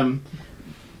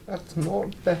 That's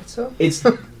not better. It's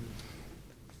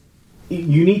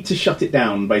you need to shut it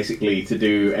down basically to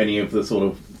do any of the sort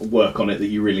of work on it that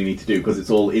you really need to do because it's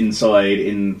all inside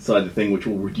the thing, which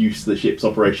will reduce the ship's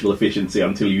operational efficiency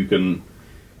until you can.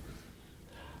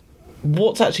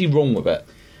 What's actually wrong with it?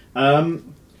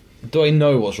 Do I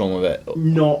know what's wrong with it?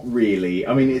 Not really.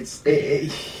 I mean,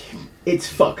 it's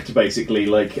fucked basically.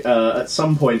 Like at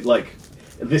some point, like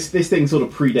this thing sort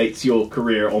of predates your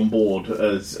career on board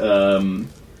as at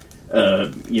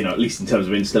least in terms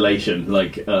of installation.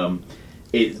 Like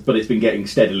but it's been getting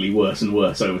steadily worse and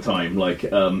worse over time. Like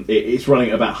it's running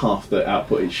at about half the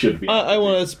output it should be. I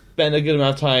want to spend a good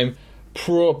amount of time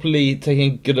properly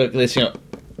taking a good look at this.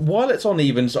 While it's on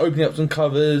even, just opening up some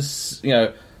covers.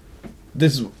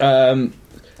 This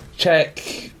check,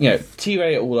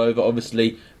 T-ray all over,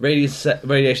 obviously,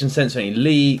 radiation sensor any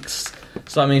leaks,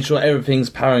 start making sure everything's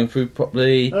powering through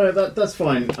properly. Oh, that's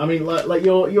fine. I mean, like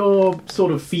your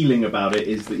sort of feeling about it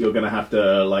is that you're going to have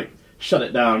to, like, shut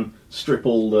it down, strip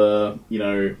all the,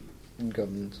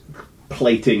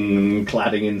 plating and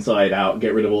cladding inside out,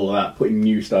 get rid of all of that, put in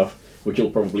new stuff, which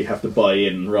you'll probably have to buy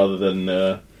in rather than,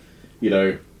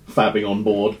 fabbing on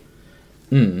board.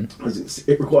 Because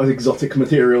it requires exotic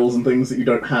materials and things that you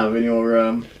don't have in your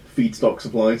feedstock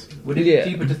supplies. Would it be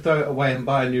cheaper to throw it away and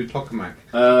buy a new tokamak?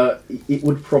 It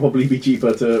would probably be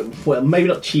cheaper to... Well, maybe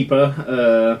not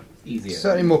cheaper. Easier.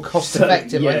 Certainly more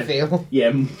cost-effective, I feel.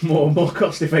 Yeah, more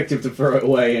cost-effective to throw it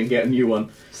away and get a new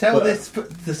one. Sell this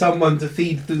to someone to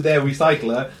feed through their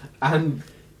recycler, and...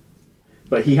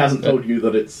 But he hasn't told you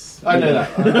that it's... I know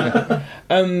that.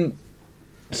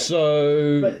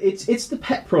 But it's the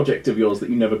pet project of yours that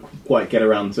you never quite get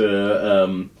around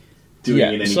to doing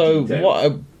in any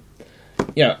detail.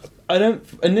 I don't...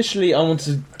 Initially, I want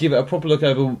to give it a proper look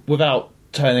over without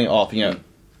turning it off,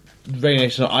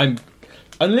 radiation. I'm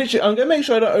going to make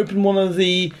sure I don't open one of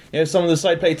the, some of the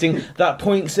side plating that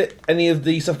points at any of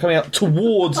the stuff coming out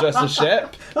towards the rest of the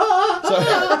ship.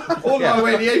 All our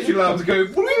radiation alarms go...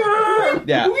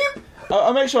 Yeah.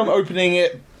 I'll make sure I'm opening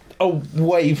it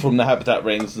away from the habitat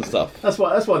rings and stuff. That's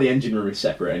why the engine room is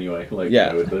separate anyway. Like,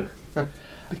 with the...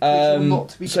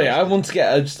 I want to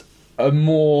get a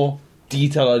more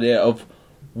detailed idea of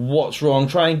what's wrong.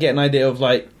 Try and get an idea of,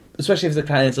 like, especially if the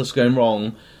planning stuff's going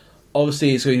wrong.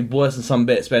 Obviously, it's going to be worse in some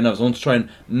bits, but in others, I want to try and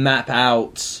map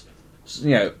out,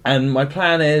 and my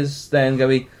plan is then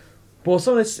going to be, well,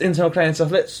 some of this internal planning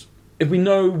stuff, if we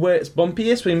know where it's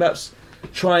bumpiest, we can perhaps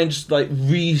try and just, like,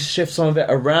 reshift some of it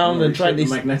around and try and... the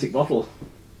magnetic bottle.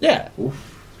 Yeah.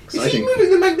 Oof. Is he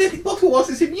moving the magnetic bottle whilst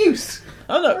it's in use?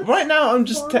 Oh no! Right now, I'm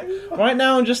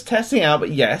just testing out,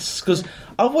 but yes, because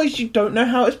otherwise you don't know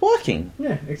how it's working.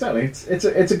 Yeah, exactly. It's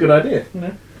a good idea.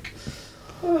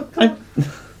 I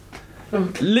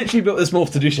literally built this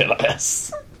morph to do shit like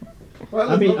this. Well,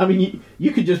 I mean,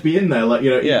 you could just be in there, like,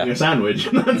 eating your sandwich.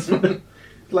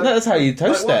 That's how you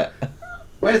toast it.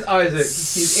 Where's Isaac?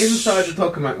 He's inside the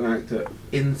tokamak reactor.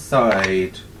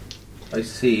 Inside. I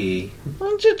see.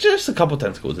 Well, just a couple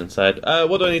tentacles inside.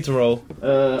 What do I need to roll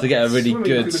to get a really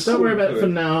good? Don't worry about it for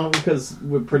now because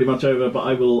we're pretty much over. But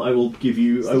I will give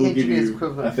you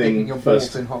a thing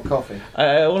first. In hot coffee.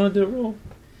 I want to do a roll.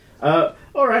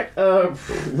 All right.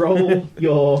 Roll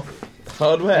your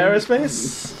hardware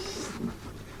aerospace.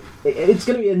 It's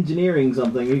going to be engineering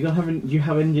something. You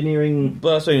have engineering.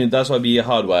 Well, that's why it'd be your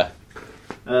hardware.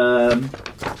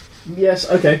 Yes.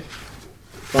 Okay.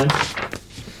 Fine.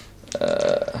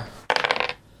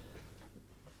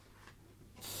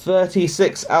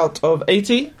 36 out of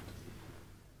 80.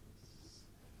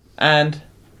 And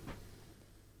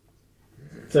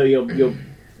so you're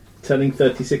turning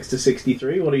 36 to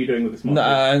 63. What are you doing with this model? No,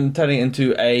 I'm turning it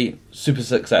into a super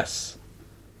success.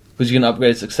 Because you can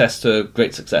upgrade success to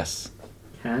great success.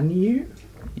 Can you?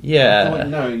 Yeah. Oh,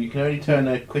 no, you can only turn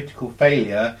a critical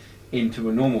failure into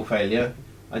a normal failure.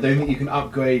 I don't think you can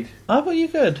upgrade. I thought you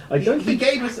could. I don't He think.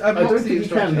 gave us I don't Moxie think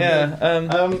you can.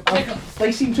 instructions.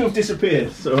 They seem to have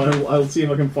disappeared, so I'll see if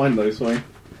I can find those for you.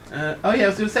 Oh yeah, I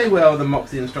was going to say where are the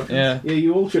Moxie instructions? Yeah. Yeah,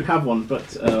 you all should have one, but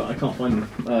I can't find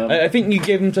them. I think you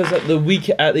gave them to us at the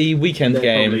weekend They're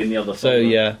game. probably in the other So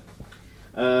folder.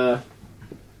 yeah.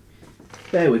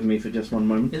 Bear with me for just one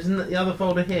moment. Isn't it the other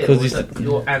folder here? 'Cause Or is he's- that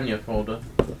your Anya folder?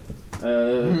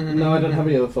 No, I don't have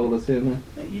any other folders here. No.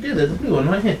 You do, there's a blue one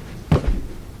right here.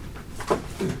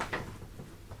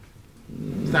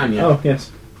 It's Anya. Oh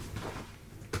yes,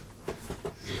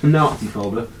 Nazi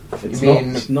folder. it's You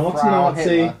mean not Frau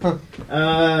Nazi.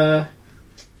 Hitler?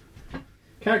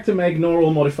 Character may ignore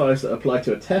all modifiers that apply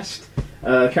to a test.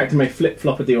 Character may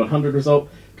flip-flop a D100 result.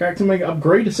 Character may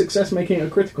upgrade a success, making it a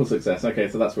critical success. Okay,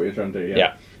 so that's what you're trying to do, yeah.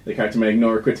 Yeah. The character may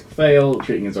ignore a critical fail,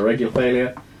 treating it as a regular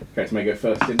failure. Character may go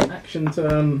first in action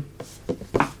turn.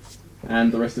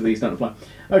 And the rest of these don't apply.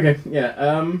 Okay,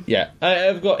 yeah, Yeah,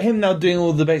 I've got him now doing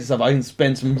all the basic stuff. I can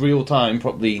spend some real time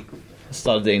properly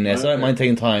studying this. I don't Okay. mind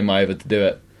taking time either to do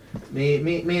it. Me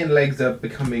and Legs are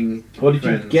becoming. What did you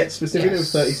friends. get specifically? Yes.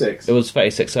 It was 36. It was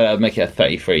 36, so I'd make it a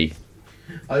 33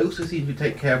 I also seem to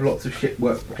take care of lots of shit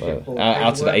work.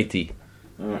 out of 80.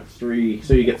 Alright, 3.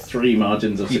 So you get 3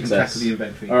 margins of Keeping track success. of the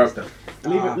inventory Alright. and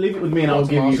stuff. Leave it with me and I'll Lots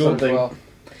of give you masters as something. well.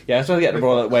 Yeah, I was trying to get the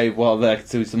ball that way while there to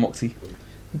do some Moxie.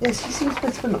 Yes, he seems a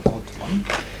bit of an odd one.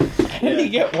 You only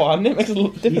get one, it makes a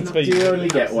little You difference for do you. only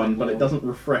get one, but it doesn't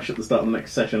refresh at the start of the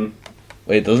next session.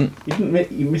 Wait, it doesn't?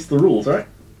 You missed the rules, right?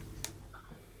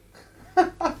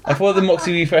 I thought the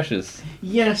Moxie refreshes.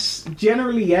 Yes,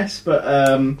 generally yes,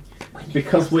 but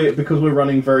because we're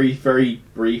running very very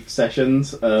brief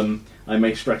sessions, I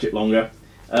may stretch it longer.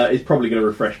 It's probably going to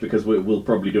refresh because we'll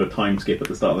probably do a time skip at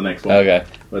the start of the next one. Okay.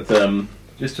 But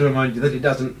Just to remind you that it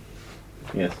doesn't.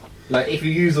 yes, Like, if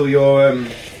you use all your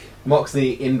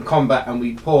Moxie in combat and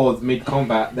we pause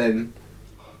mid-combat, then...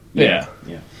 Yeah.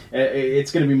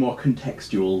 It's going to be more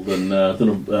contextual than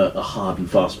a hard and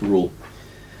fast rule.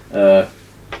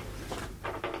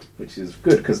 Which is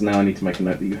good because now I need to make a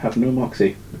note that you have no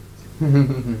Moxie.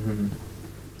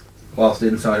 Whilst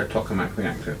inside a tokamak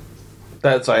reactor.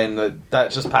 That's saying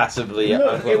that's just passively.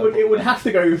 Look, it would have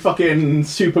to go fucking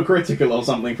super critical or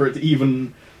something for it to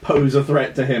even pose a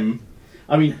threat to him.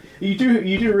 I mean, you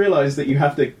do realise that you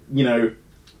have to,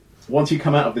 once you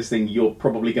come out of this thing, you're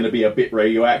probably going to be a bit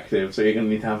radioactive, so you're going to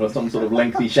need to have some sort of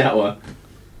lengthy shower.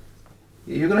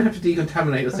 You're going to have to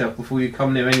decontaminate yourself before you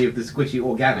come near any of the squishy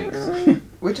organics.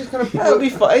 We're just going It'll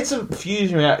be to... fun. It's a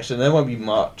fusion reaction. There won't be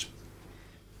much.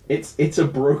 It's a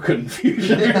broken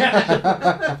fusion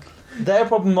reaction. Their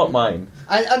problem, not mine.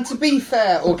 And to be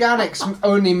fair, organics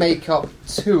only make up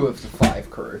 2 of the 5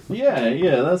 crew.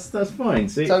 Yeah, that's fine.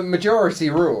 See, So majority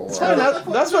rule. So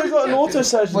that's why we've got an auto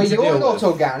surgeon Well, to you're deal not with.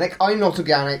 organic, I'm not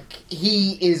organic,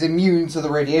 he is immune to the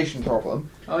radiation problem.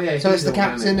 Oh yeah. So it's the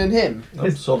captain and him. I'm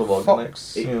sort of organic.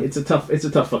 Fox. it's a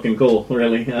tough fucking call,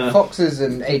 really. Fox is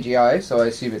an AGI, so I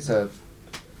assume it's a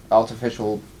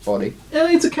artificial body.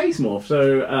 It's a case morph,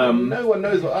 so no one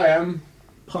knows what I am.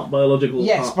 part biological.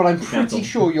 Yes, part but I'm pretty mechanical.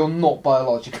 sure you're not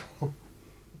biological.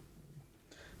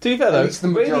 To be fair At though, least the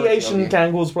majority of radiation you.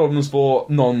 can cause problems for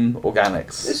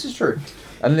non-organics. This is true.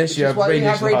 Unless you Which is have why we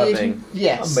have radiation radiation. hardening.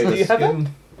 Yes. Do you have that?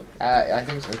 I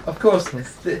think so. Of course.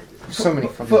 So many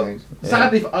fucking For- things.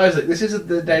 Sadly for Isaac, this isn't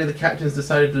the day the captain's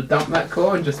decided to dump that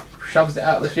core and just shoves it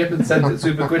out of the ship and sends it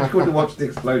super critical to watch the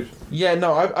explosion. Yeah,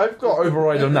 no, I've got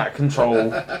override on that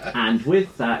control. And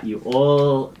with that, you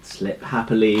all slip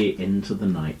happily into the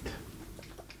night.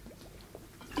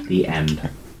 The end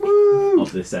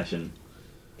of this session.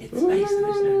 It's nice,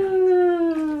 there's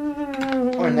no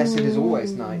night. Or unless it is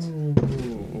always night.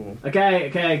 Okay,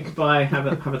 goodbye. Have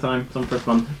a time. Some press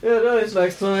button. Yeah, no, it's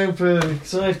next time for an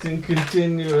exciting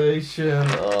continuation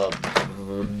of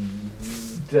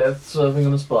Death Surfing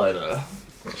on a Spider.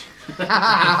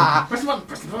 Press the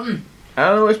button. I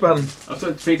don't know which button. I'll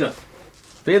switch to Peter.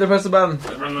 Peter, press the button.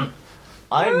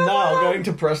 I'm now going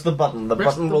to press the button. The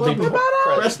button will be Press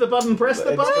pressed. the button. Press the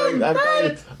It's button.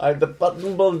 going- the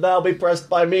button will now be pressed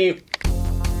by me.